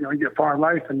 you get far in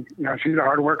life. And, she's a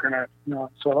hard worker, and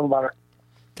so I love about her.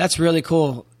 That's really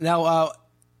cool. Now,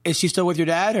 is she still with your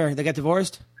dad, or they got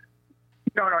divorced?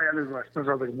 No, there's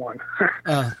only one.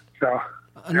 So,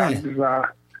 nice.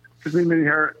 Just me and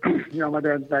her, my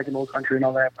dad's back in the old country and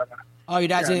all that. But, your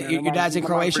dad's in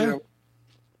Croatia?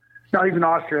 No, he's in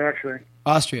Austria, actually.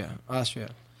 Austria.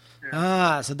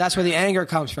 So that's where the anger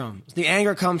comes from. The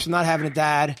anger comes from not having a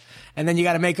dad, and then you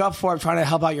got to make up for it trying to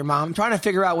help out your mom. I'm trying to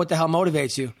figure out what the hell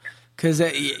motivates you, because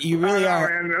you really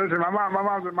are. Man, listen, my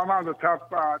mom's a tough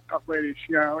lady.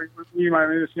 She, me and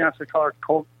my fiance call her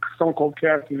Stone Cold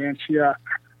Cassie, man. She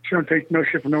don't take no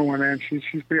shit from no one, man. She's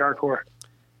pretty hardcore.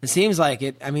 It seems like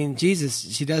it. Jesus,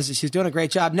 she does. She's doing a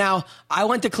great job. Now, I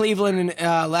went to Cleveland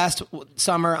last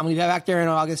summer. I'm going to be back there in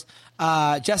August.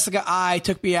 Jessica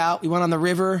took me out. We went on the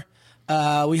river.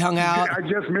 We hung out. I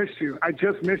just missed you like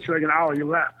an hour. You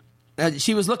left.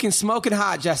 She was looking smoking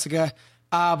hot, Jessica,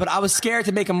 but I was scared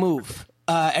to make a move.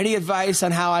 Any advice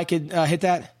on how I could hit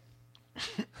that?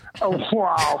 Oh,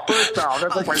 wow. First off,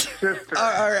 that's like my sister.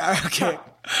 All right, okay.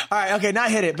 All right, okay, not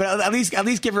hit it, but at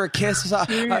least give her a kiss. All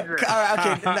right,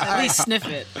 okay. At least sniff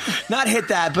it. Not hit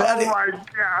that, but... Oh, my God.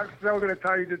 I'm still going to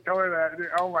tell you to tell her that.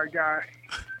 Oh, my God.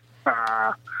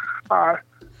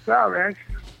 No, man.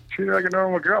 She's like a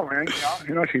normal girl, man.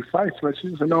 She fights, but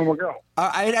she's a normal girl.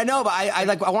 I know, but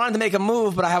I wanted to make a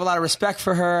move, but I have a lot of respect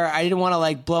for her. I didn't want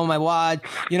to blow my wad.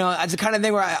 It's the kind of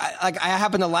thing where I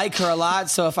happen to like her a lot.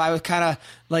 So if I was kind of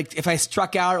if I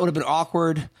struck out, it would have been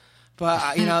awkward.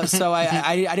 But so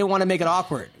I didn't want to make it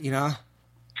awkward.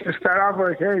 Just start off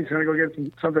hey, you want to go get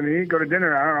something to eat, go to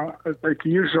dinner. I don't know. It's like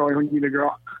usually when you meet a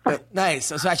girl. Nice.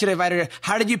 So I should have invited her.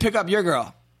 How did you pick up your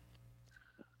girl?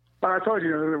 I told you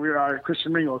that we are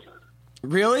Christian mingles.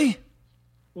 Really?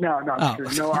 No,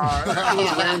 kidding.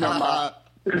 No,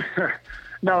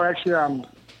 no, actually,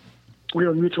 we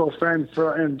were mutual friends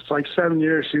and for 7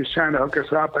 years. She was trying to hook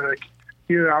us up, and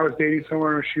either I was dating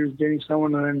someone or she was dating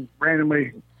someone, and then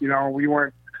randomly, we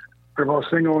were both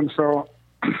single, and so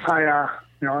I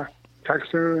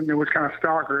texted her, and it was kind of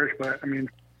stalkerish, but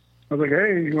I was like,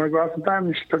 hey, you want to go out sometime?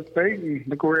 And she took the bait, and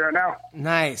look where we are now.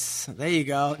 Nice. There you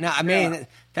go. Now,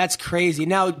 that's crazy.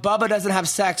 Now, Bubba doesn't have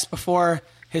sex before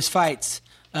his fights.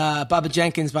 Bubba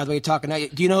Jenkins, by the way, you're talking. Now,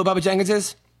 do you know who Bubba Jenkins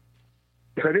is?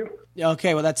 Yes, I do.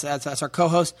 Okay, well, that's our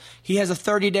co-host. He has a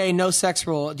 30-day no sex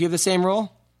rule. Do you have the same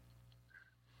rule?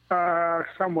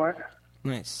 Somewhat.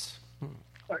 Nice.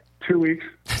 Like 2 weeks.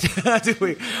 2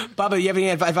 weeks. Bubba, do you have any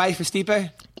advice for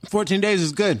Stipe? 14 days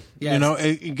is good. Yes. You know,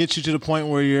 it gets you to the point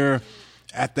where you're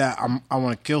at that I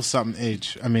want to kill something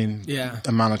age. I mean,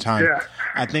 amount of time. Yeah.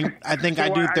 I think I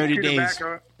do 30 days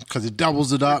because it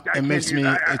doubles it up. It makes me.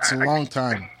 It's a long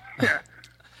time. Yeah.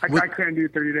 I can't do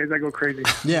 30 days. I go crazy.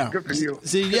 Yeah. Good for you.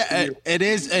 See, it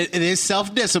is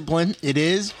self-discipline. It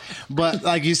is. But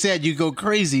like you said, you go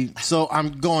crazy. So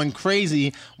I'm going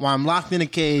crazy while I'm locked in a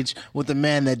cage with a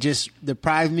man that just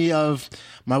deprived me of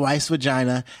my wife's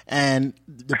vagina and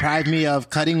deprived me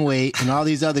of cutting weight and all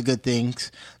these other good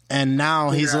things. And now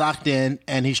he's locked in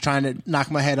and he's trying to knock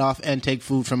my head off and take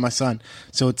food from my son.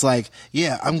 So it's like,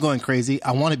 yeah, I'm going crazy.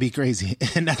 I want to be crazy.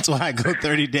 And that's why I go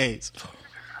 30 days.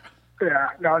 Yeah,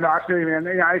 no, I feel you, man.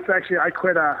 Yeah, I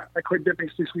quit dipping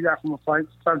 6 weeks out from a fight.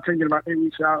 Started drinking about 8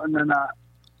 weeks out, and then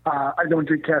I don't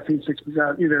drink caffeine 6 weeks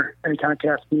out either, any kind of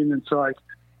caffeine. And so, like,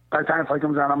 by the time the fight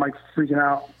comes out, I'm like freaking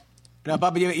out. Now,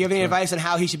 Bubba, you have any advice on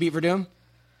how he should beat Verdum?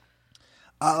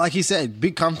 Like he said, be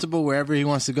comfortable wherever he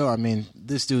wants to go. I mean,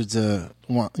 this dude's a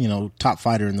top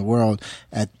fighter in the world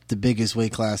at the biggest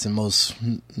weight class and most,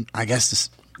 I guess,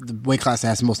 the weight class that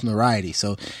has the most notoriety.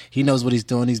 So he knows what he's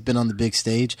doing. He's been on the big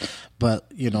stage. But,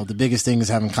 the biggest thing is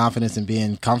having confidence and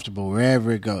being comfortable wherever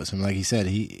it goes. And like he said,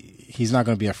 he's not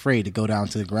going to be afraid to go down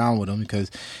to the ground with him because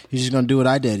he's just going to do what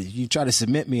I did. You try to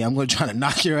submit me, I'm going to try to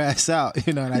knock your ass out.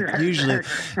 And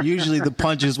usually the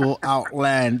punches will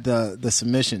outland the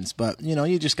submissions. But,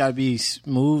 you just got to be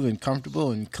smooth and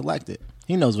comfortable and collected.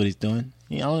 He knows what he's doing.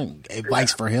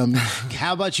 Advice for him.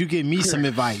 How about you give me some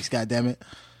advice, goddammit?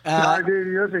 Dude,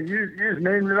 listen, you just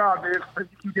named it off, dude. You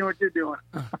keep doing what you're doing.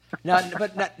 Now,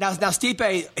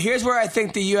 Stipe, here's where I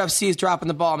think the UFC is dropping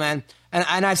the ball, man.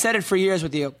 And I've said it for years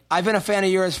with you. I've been a fan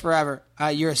of yours forever.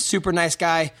 You're a super nice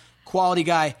guy, quality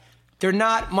guy. They're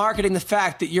not marketing the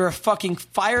fact that you're a fucking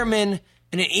fireman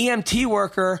and an EMT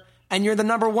worker, and you're the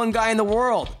number one guy in the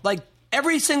world. Like,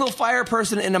 every single fire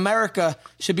person in America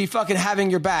should be fucking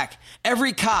having your back.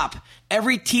 Every cop,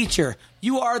 every teacher.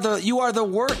 You are the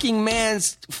working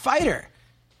man's fighter,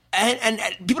 and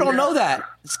people don't know that.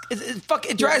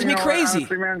 It drives me crazy.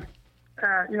 Honestly, man,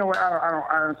 you know what? I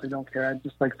honestly don't care. I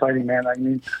just like fighting, man. I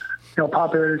mean,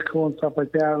 popularity is cool and stuff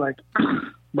like that. Like,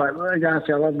 but like,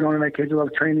 honestly, I love going to my kids. I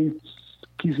love training.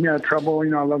 Keeps me out of trouble.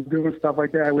 I love doing stuff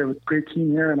like that. We have a great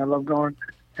team here, and I love going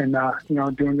and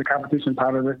doing the competition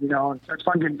part of it. It's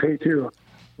fun getting paid too.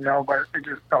 But it's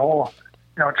just the whole.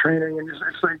 Training and it's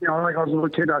like, like I was a little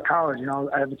kid at college,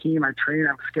 I have a team, I train, I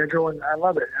have a schedule, and I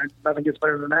love it. And nothing gets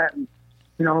better than that. And,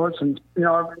 listen, when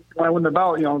I win the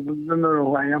belt, then know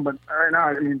who I am. But right now,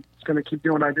 it's going to keep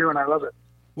doing what I do, and I love it.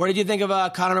 What did you think of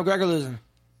Conor McGregor losing?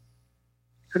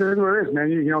 It is what it is,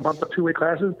 man. About the 2 weight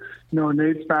classes,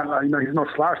 Nate's not, he's no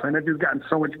slouch, man. That dude's gotten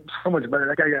so much better.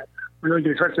 That guy got really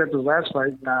good tricks after his last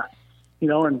fight.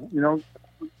 Conor's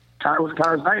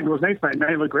night. It was Nate's night.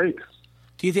 Nate looked great.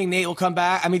 Do you think Nate will come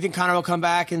back? Do you think Conor will come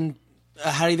back? And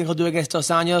how do you think he'll do against Dos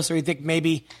Anjos? Or do you think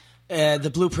maybe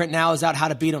the blueprint now is out how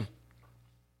to beat him?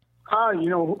 I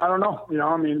don't know.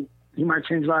 He might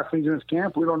change a lot of things in his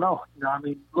camp. We don't know.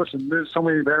 Listen, there's so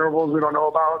many variables we don't know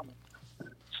about.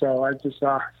 So I just,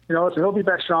 he'll be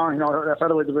back strong. That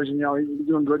featherweight division, he's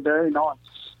doing good there. We'll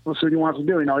see what he wants to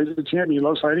do. He's a champion. He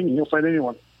loves fighting, and he'll fight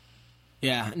anyone.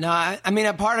 Yeah. No,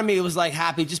 a part of me was like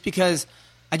happy just because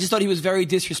I just thought he was very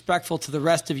disrespectful to the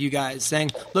rest of you guys,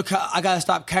 saying, look, I got to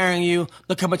stop carrying you.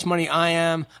 Look how much money I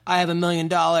am. I have $1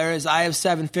 million. I have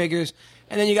 7 figures.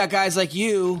 And then you got guys like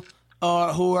you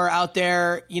who are out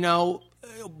there,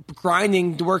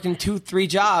 grinding, working 2-3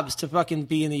 jobs to fucking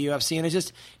be in the UFC. And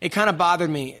it kind of bothered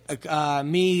me.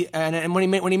 And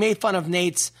when he made fun of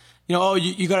Nate's,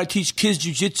 you got to teach kids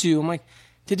jiu-jitsu. I'm like,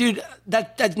 dude,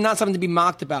 that's not something to be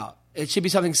mocked about. It should be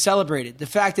something celebrated. The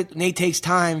fact that Nate takes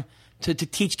time to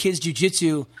teach kids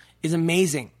jiu-jitsu is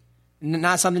amazing.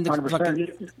 Not something to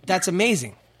fucking... That's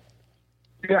amazing.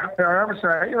 Yeah,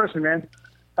 100%. Listen, man.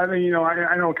 I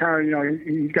know Conor,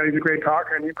 he's a great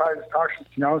talker, and he probably just talks,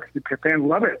 because the fans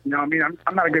love it. I'm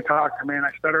not a good talker, man. I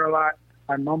stutter a lot.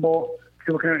 I mumble.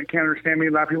 People can't understand me.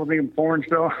 A lot of people think I'm foreign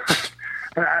still.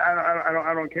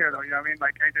 I don't care, though. I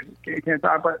can't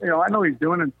talk. But, I know what he's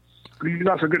doing, and he's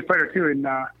also a good fighter, too. And,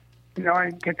 I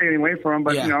can't take anything away from him,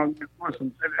 but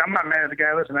listen, I'm not mad at the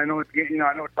guy. Listen, I know it's I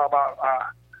know it's all about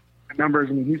numbers,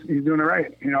 and he's doing it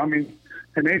right. And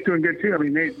Nate's doing good too.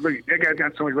 Nate, look, that guy's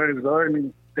got so much better to go.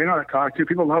 They know how to talk too.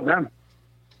 People love them.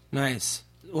 Nice.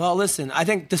 Well, listen, I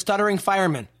think the stuttering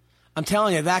fireman. I'm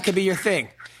telling you, that could be your thing.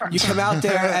 You come out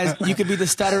there as you could be the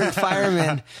stuttering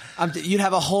fireman. You'd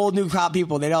have a whole new crowd of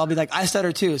people. They'd all be like, I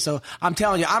stutter too. So I'm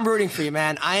telling you, I'm rooting for you,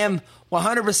 man. I am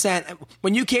 100%.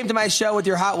 When you came to my show with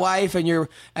your hot wife and your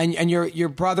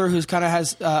brother, who's kind of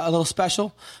has a little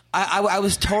special, I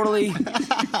was totally,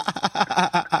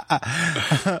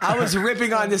 I was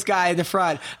ripping on this guy in the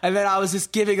front, and then I was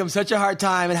just giving him such a hard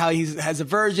time and how he has a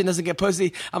virgin, doesn't get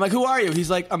pussy. I'm like, who are you? He's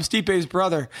like, I'm Stipe's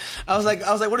brother. I was like,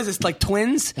 what is this, like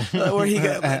twins?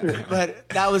 But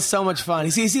that was so much fun.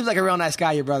 He seems like a real nice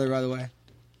guy, your brother, by the way.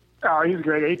 Oh, he's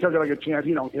great. He took it like a champ.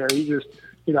 He don't care. He just,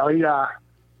 he's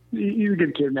a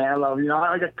good kid, man. I love him.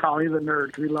 I got to call him. He's a nerd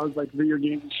because he loves like video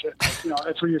games and shit.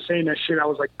 That's when you're saying that shit. I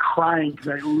was like crying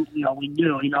because we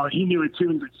knew. He knew it too.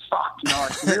 And he's like,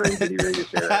 fuck. Really? Did he really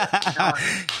say that?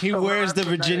 He wears the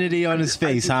virginity on his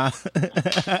face, huh?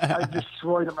 I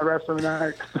destroyed him the rest of the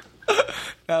night.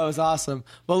 That was awesome.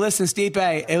 Well, listen,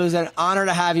 Stipe, it was an honor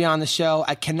to have you on the show.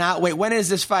 I cannot wait. When is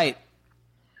this fight?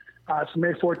 It's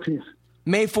May 14th.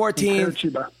 May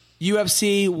 14th.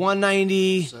 UFC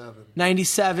 190,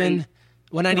 97,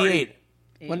 198.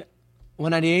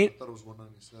 198? I thought it was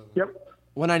 197. Yep.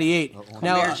 198.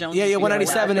 Now,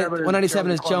 197.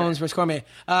 197 is Jones versus Cormier.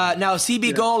 Now,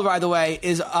 CB Gold, by the way,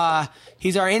 is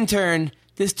he's our intern.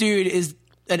 This dude is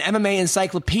an MMA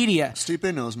encyclopedia.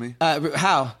 Stipe knows me.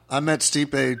 How? I met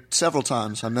Stipe several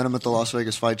times. I met him at the Las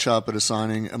Vegas Fight Shop at a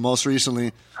signing, and most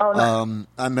recently,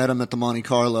 I met him at the Monte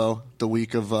Carlo the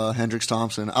week of Hendricks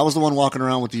Thompson. I was the one walking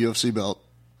around with the UFC belt.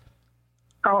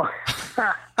 Oh,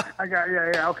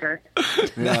 okay.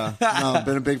 Yeah, I've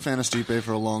been a big fan of Stipe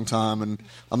for a long time, and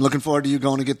I'm looking forward to you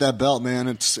going to get that belt, man.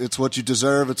 It's what you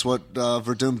deserve. It's what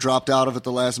Verdum dropped out of at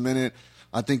the last minute.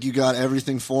 I think you got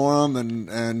everything for him,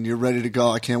 and you're ready to go.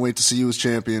 I can't wait to see you as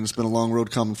champion. It's been a long road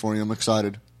coming for you. I'm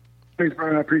excited. Thanks,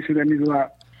 brother. I appreciate that. It means a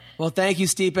lot. Well, thank you,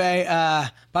 Stipe.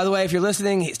 By the way, if you're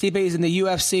listening, Stipe is in the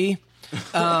UFC.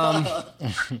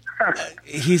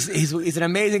 He's an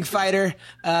amazing fighter,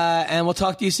 and we'll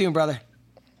talk to you soon, brother.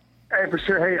 Hey, for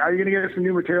sure. Hey, are you going to get us some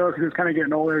new material? Because it's kind of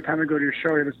getting old every time I go to your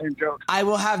show. You have the same jokes. I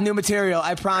will have new material.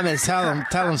 I promise. Tell him,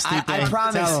 Stipe. I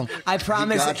promise. I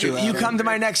promise. You come to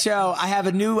my next show. I have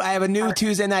a new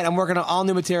Tuesday night. I'm working on all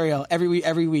new material every week.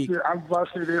 Dude, I'm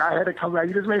busted, dude. I had to come back.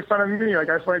 You just made fun of me like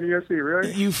I fight in the UFC,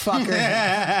 really? You fucker.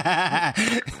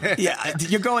 Yeah,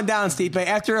 you're going down, Stipe.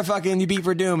 After you beat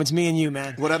Verdum, it's me and you,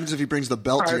 man. What happens if he brings the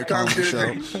belt to your comedy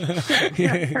show?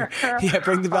 Yeah,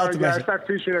 bring the belt to my show. I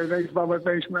appreciate it. Thanks, Bubba.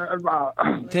 Thanks, man.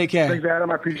 Take care. Thanks,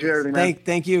 Adam. I appreciate everything, man.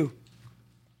 Thank you.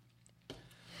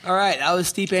 All right, that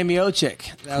was Stipe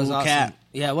Miocic. That was awesome. Cat.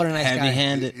 Yeah, what a nice guy.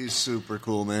 Heavy-handed. He's super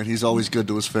cool, man. He's always good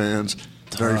to his fans.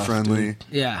 Very friendly. Dude.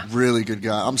 Yeah. Really good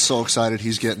guy. I'm so excited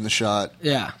he's getting the shot.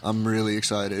 Yeah. I'm really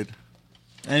excited.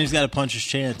 And he's got a puncher's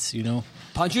chance,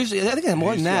 Punchers? I think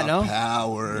more than that, no?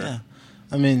 Power. Yeah.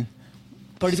 I mean...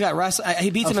 But he's got wrestling. He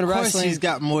beats him in wrestling. Of course he's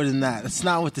got more than that. That's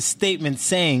not what the statement's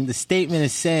saying. The statement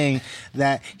is saying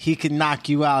that he can knock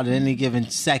you out at any given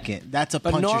second. That's a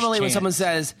puncher's chance. But normally when someone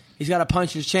says he's got a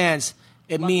puncher's chance,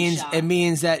 it means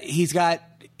that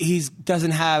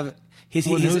doesn't have...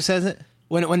 Who says it?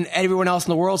 When everyone else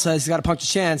in the world says he's got a puncher's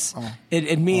chance,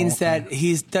 it means that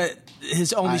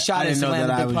his only shot is to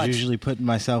land a big punch. I didn't know that I was usually putting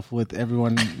myself with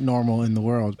everyone normal in the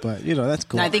world, but that's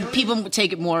cool. I think people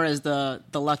take it more as the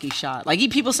lucky shot. Like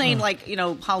people saying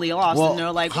Holly lost, and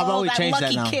they're like, how about we change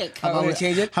that now? Kick. How about we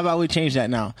change it? How about we change that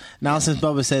now? Now since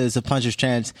Bubba said it's a puncher's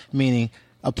chance, meaning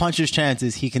a puncher's chance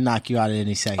is he can knock you out at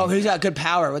any second. Oh, he's got good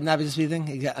power. Wouldn't that be just the thing?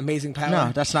 He's got amazing power.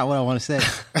 No, that's not what I want to say.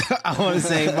 I want to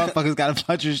say motherfucker's got a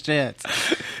puncher's chance.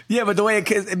 Yeah, but the way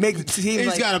it makes it seem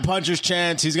he's got a puncher's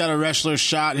chance. He's got a wrestler's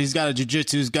shot. He's got a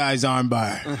jiu-jitsu's guy's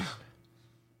armbar.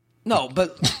 No,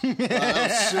 but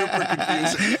that's super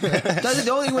confusing.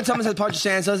 The only when someone says puncher's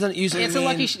chance doesn't usually it's mean... a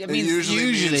lucky shot. It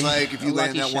usually means like if you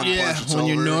land that one punch, it's when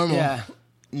over. You're normal. Yeah.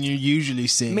 You're usually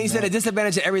seeing it means that a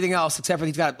disadvantage to everything else, except for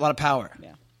he's got a lot of power.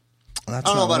 Yeah. I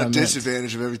don't know about a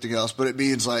disadvantage of everything else, but it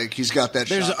means like he's got that.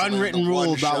 There's an unwritten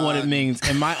rule about what it means,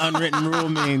 and my unwritten rule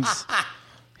means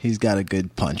he's got a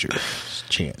good puncher's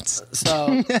chance.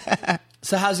 So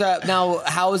how's that now?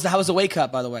 How was the weight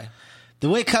cut, by the way? The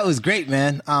weight cut was great,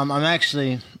 man. I'm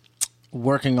actually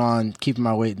working on keeping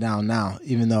my weight down now,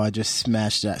 even though I just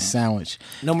smashed that sandwich.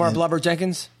 No more Blubber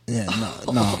Jenkins? Yeah, no.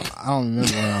 I don't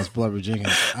remember when I was Blubber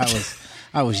Jenkins.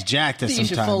 I was jacked at some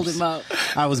times. You should fold him up.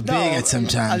 I was big at some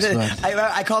times.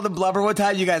 I called him Blubber one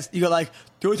time. You go like,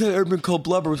 the only time I ever been called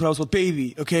Blubber was when I was with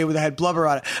Baby, okay, when I had blubber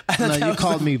on it. No, you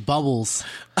called me Bubbles.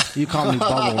 You called me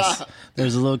Bubbles.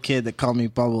 There's a little kid that called me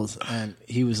Bubbles, and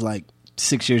he was like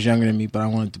 6 years younger than me, but I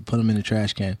wanted to put him in the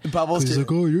trash can. Bubbles. He's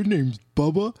like, "Oh, your name's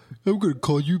Bubba. I'm gonna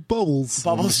call you Bubbles."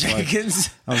 Bubbles Jenkins.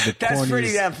 That's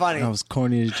pretty damn funny. That was the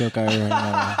corniest joke I ever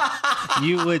heard.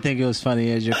 You would think it was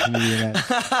funny as your comedian. It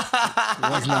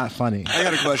was not funny. I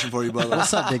got a question for you, Bubba.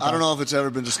 What's up, big guy? I don't know if it's ever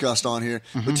been discussed on here,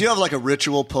 but do you have like a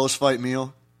ritual post-fight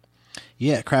meal?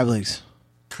 Yeah, crab legs.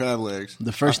 Crab legs.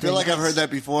 The first I feel like I've heard that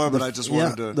before, but I just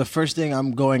wanted to. The first thing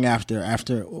I'm going after,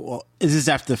 well, is this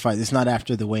after the fight? It's not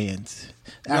after the weigh-ins.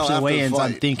 After the weigh-ins,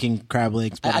 I'm thinking crab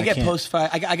legs. But I get post-fight.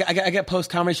 I get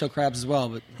post-comedy show crabs as well,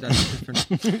 but that's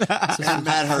different. And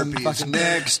Matt herpes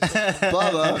next,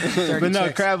 Bubba. But no,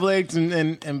 crab legs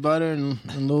and butter and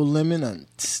a little lemon.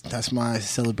 That's my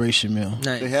celebration meal.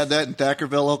 Nice. They had that in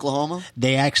Thackerville, Oklahoma.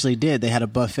 They actually did. They had a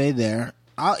buffet there.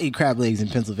 I'll eat crab legs in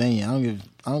Pennsylvania.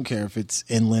 I don't care if it's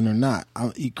inland or not.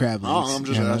 I'll eat crab legs. Oh, I'm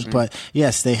just asking. But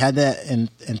yes, they had that in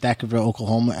Thackerville,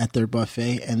 Oklahoma, at their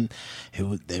buffet, and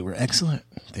they were excellent.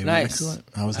 They were excellent.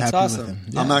 I was happy with them.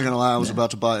 Yeah. I'm not gonna lie. I was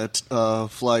about to buy a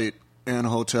flight and a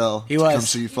hotel to come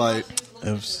see you fight.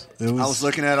 It was. I was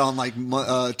looking at it on like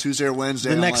Tuesday or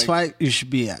Wednesday. The next fight you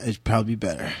should be at. It'd probably be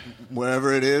better.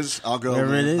 Wherever it is, I'll go.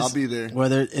 Wherever it is, I'll be there.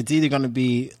 Whether it's either going to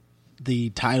be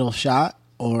the title shot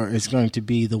or it's going to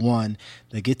be the one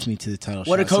that gets me to the title shot.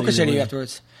 What did Coker say to you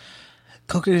afterwards?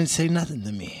 Coker didn't say nothing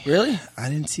to me. Really? I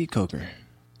didn't see Coker.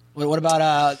 What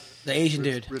about the Asian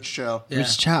dude? Rich Chow. Yeah.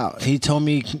 Rich Chow. He told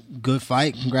me, good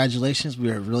fight, congratulations.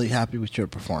 We are really happy with your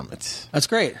performance. That's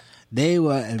great. They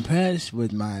were impressed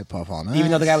with my performance. Even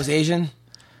though the guy was Asian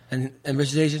and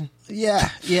Rich is Asian? Yeah.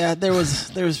 There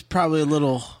was probably a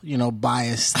little,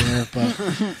 bias there, but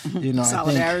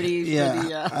solidarity.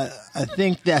 I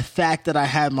think that fact that I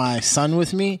had my son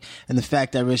with me, and the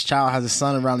fact that Rich Chow has a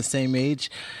son around the same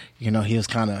age, he was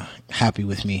kind of happy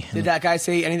with me. Did that guy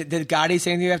say anything? Did Gotti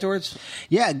say anything afterwards?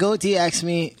 Yeah, Gotti asked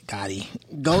me.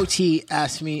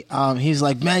 He's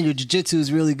like, "Man, your jiu-jitsu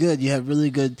is really good. You have really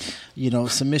good,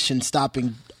 submission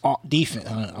stopping defense."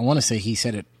 I want to say he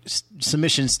said it.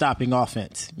 Submission stopping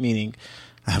offense, meaning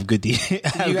I have good defense.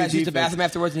 You guys used the bathroom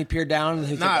afterwards and he peered down? And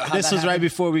this was right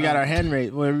before we got our hand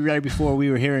raised, right before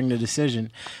we were hearing the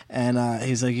decision. And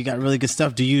he's like, "You got really good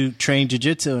stuff. Do you train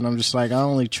jiu-jitsu?" And I'm just like, "I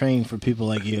only train for people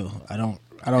like you. I don't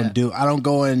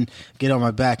go and get on my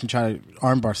back and try to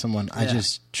armbar someone. I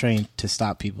just train to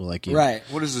stop people like you." Right.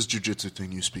 What is this jiu-jitsu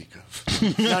thing you speak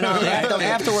of? No.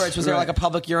 Afterwards, was there like a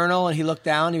public urinal and he looked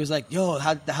down? He was like, "Yo,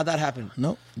 how'd that happen?"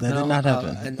 Nope, that did not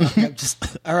happen.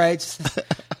 All right.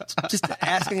 Just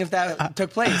asking if that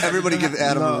took place. Everybody give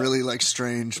Adam a really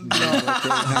strange look right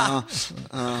now.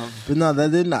 But no,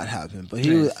 that did not happen. But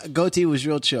Goatee was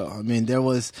real chill. I mean, there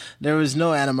was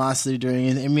no animosity during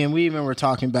it. I mean, we even were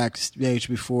talking backstage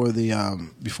before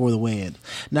the weigh-in.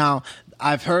 Now,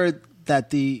 I've heard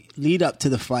that the lead up to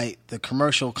the fight, the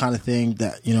commercial kind of thing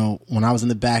that, when I was in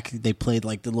the back, they played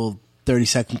like the little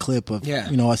 30-second clip of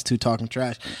us two talking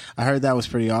trash. I heard that was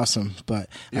pretty awesome, but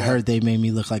I heard they made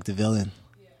me look like the villain.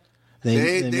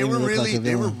 They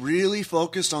were really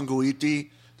focused on Goiti.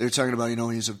 They were talking about,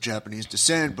 he's of Japanese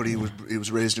descent, but he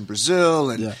was raised in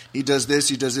Brazil, and he does this,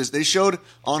 he does this. They showed,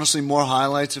 honestly, more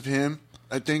highlights of him,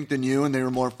 I think, than you, and they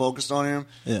were more focused on him.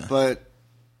 Yeah. But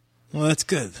well, that's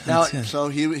good. So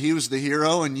he was the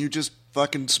hero, and you just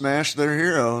fucking smashed their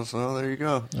hero. So there you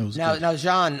go. Now,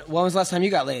 Jean, when was the last time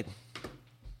you got laid?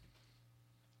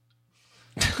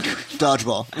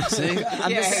 Dodgeball. See?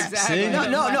 Exactly. See?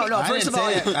 No.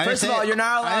 First of all, you're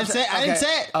not allowed to. I didn't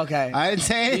say it. Okay. I didn't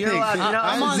say anything.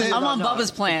 I'm on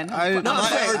Bubba's plan. But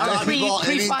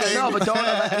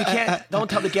don't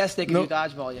tell the guests they can do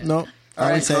dodgeball yet. No.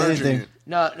 I didn't say anything.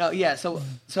 No. Yeah. So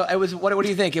it was. What do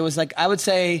you think? It was like, I would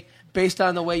say, based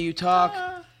on the way you talk,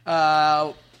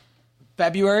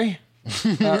 February,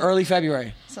 early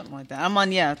February, something like that. I'm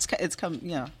on. Yeah, it's come.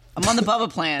 Yeah. I'm on the Bubba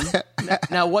plan.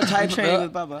 Now, what type of training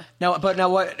with Bubba? Now,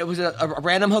 what was it? A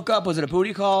random hookup? Was it a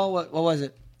booty call? What was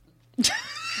it?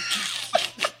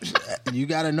 You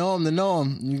gotta know him to know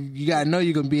him. You gotta know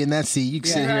you're gonna be in that seat. You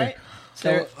can sit here.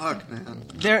 So, fuck, man.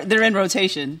 They're in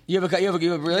rotation. You have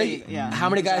really? Yeah. How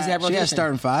many guys do you have rotation? She has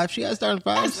starting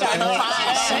five.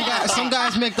 Some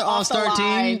guys make the all-star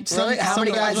team. Really? How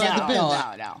many guys make the bill?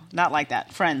 No. Not like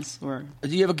that. Friends. Do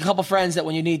you have a couple friends that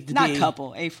when you need the D? Not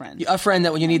couple, a friend. A friend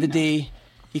that when you need the D,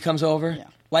 he comes over? Yeah.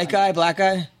 White guy, black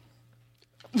guy?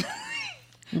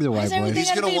 He's a white boy.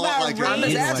 He's gonna want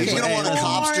a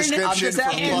cop's description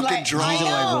from fucking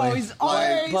drunk. He's a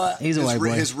white boy.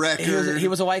 His record. He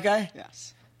was a white guy?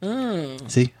 Yes.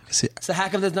 See? So how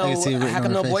come there's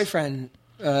no boyfriend?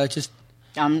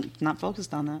 I'm not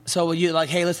focused on that. So you like,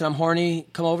 hey, listen, I'm horny.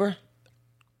 Come over.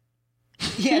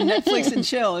 Yeah, Netflix and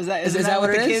chill. Is that what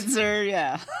the it is? kids are?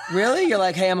 Yeah. Really? You're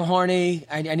like, hey, I'm horny.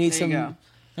 I need some. Go.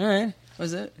 All right.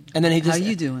 Was it? And then he just. How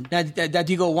you doing? Now,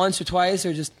 do you go once or twice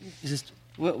or just?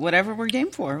 Whatever we're game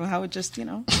for. How it just, we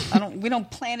don't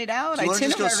plan it out. Do you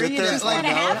itinerary. just go sit there Just and let it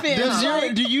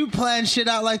happen. Do you plan shit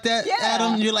out like that, Yeah.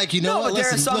 Adam? You're like, but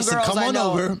there are some girls come I on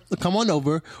know. over. Come on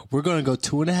over. We're going to go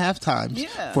 2.5 times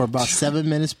for about 7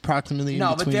 minutes approximately.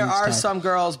 No, but there are some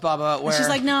girls, Bubba, where she's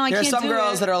like, no, I there are can't some do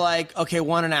girls it. that are like, okay,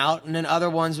 one and out, and then other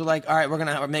ones are like, all right,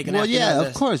 we're making. Well, yeah,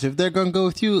 of course. If they're going to go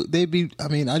with you, I'd be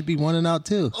 1 and out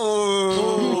too.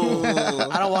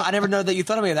 I never know that you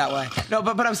thought of me that way. No,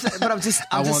 but I'm just.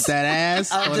 I want that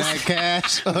ass or that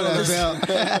cash or that belt.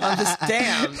 I'm just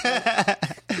damn.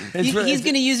 He's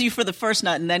going to use you for the first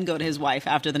nut and then go to his wife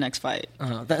after the next fight.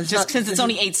 Since it's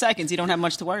only 8 seconds, you don't have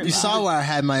much to worry about. You saw where I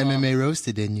had my MMA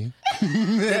roasted, didn't you?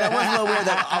 Yeah, that was a little weird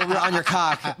that we're on your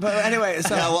cock. But anyway,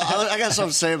 so. Yeah, well, I got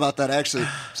something to say about that, actually.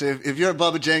 So if you're at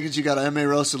Bubba Jenkins, you got an MMA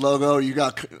roasted logo, or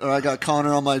I got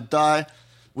Connor on my thigh,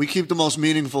 we keep the most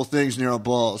meaningful things near our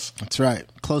balls. That's right.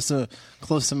 Close to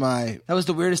my... That was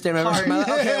the weirdest day I've ever heard in my life.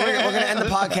 Okay, we're going to end the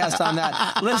podcast on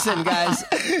that. Listen, guys.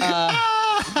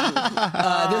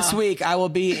 This week, I will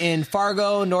be in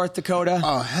Fargo, North Dakota.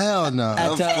 Oh, hell no.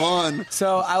 Have fun.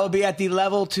 So I will be at the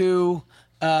Level 2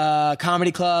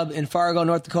 Comedy Club in Fargo,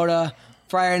 North Dakota,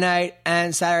 Friday night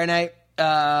and Saturday night.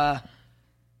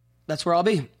 That's where I'll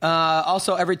be.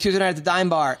 Also, every Tuesday night at the Dime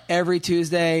Bar. Every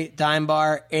Tuesday, Dime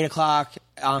Bar, 8 o'clock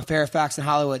on Fairfax in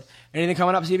Hollywood. Anything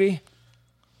coming up, CB?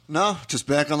 No, just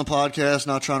back on the podcast,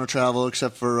 not trying to travel,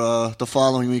 except for the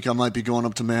following week I might be going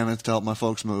up to Mammoth to help my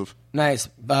folks move. Nice.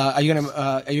 Are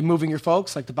you moving your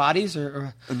folks, like the bodies?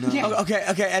 Or? No. Yeah. Okay.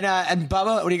 And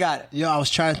Bubba, what do you got? Yo, I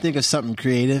was trying to think of something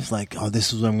creative, like, oh,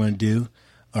 this is what I'm going to do,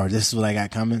 or this is what I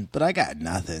got coming, but I got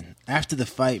nothing. After the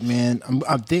fight, man,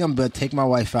 I think I'm going to take my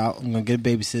wife out. I'm going to get a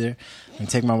babysitter and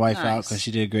take my wife out because she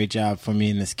did a great job for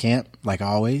me in this camp, like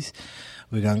always.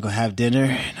 We're going to go have dinner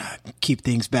and keep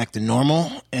things back to normal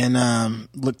and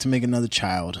look to make another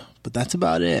child. But that's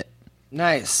about it.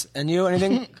 Nice. And you,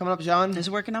 anything coming up, John? Just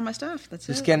working on my stuff. That's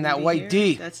Just it. getting that white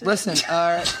D. That's it. Listen, so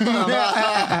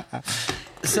I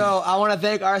want to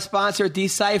thank our sponsor,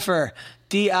 Decipher,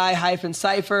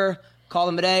 DI-Cipher. Call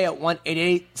them today at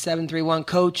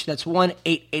 1-888-731-COACH. That's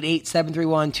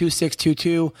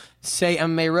 1-888-731-2622. Say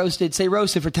MMA Roasted. Say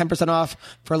Roasted for 10% off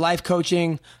for life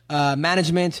coaching,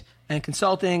 management, and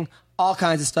consulting, all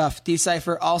kinds of stuff.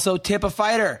 Decipher. Also, tip a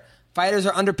fighter. Fighters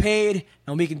are underpaid,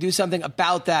 and we can do something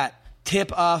about that.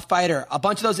 Tip a fighter. A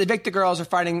bunch of those Invicta girls are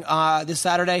fighting this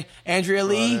Saturday. Andrea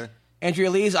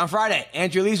Lee's on Friday.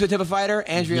 Andrea Lee's with Tip a Fighter.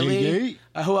 Andrea Lee.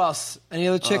 Who else? Any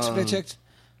other chicks?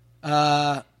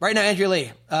 Right now, Andrea Lee.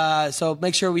 So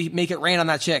make sure we make it rain on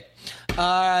that chick.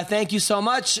 Thank you so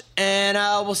much, and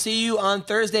we'll see you on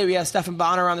Thursday. We have Stephan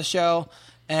Bonner on the show,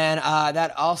 and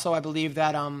that also, I believe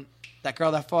that that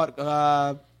girl that fought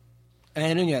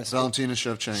Amanda Nunes, Valentina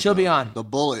Shevchenko. she'll be on. The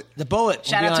Bullet. The Bullet.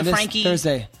 Shout will be out on to this Frankie.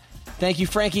 Thursday. Thank you,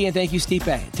 Frankie, and thank you,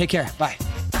 Stipe. Take care. Bye.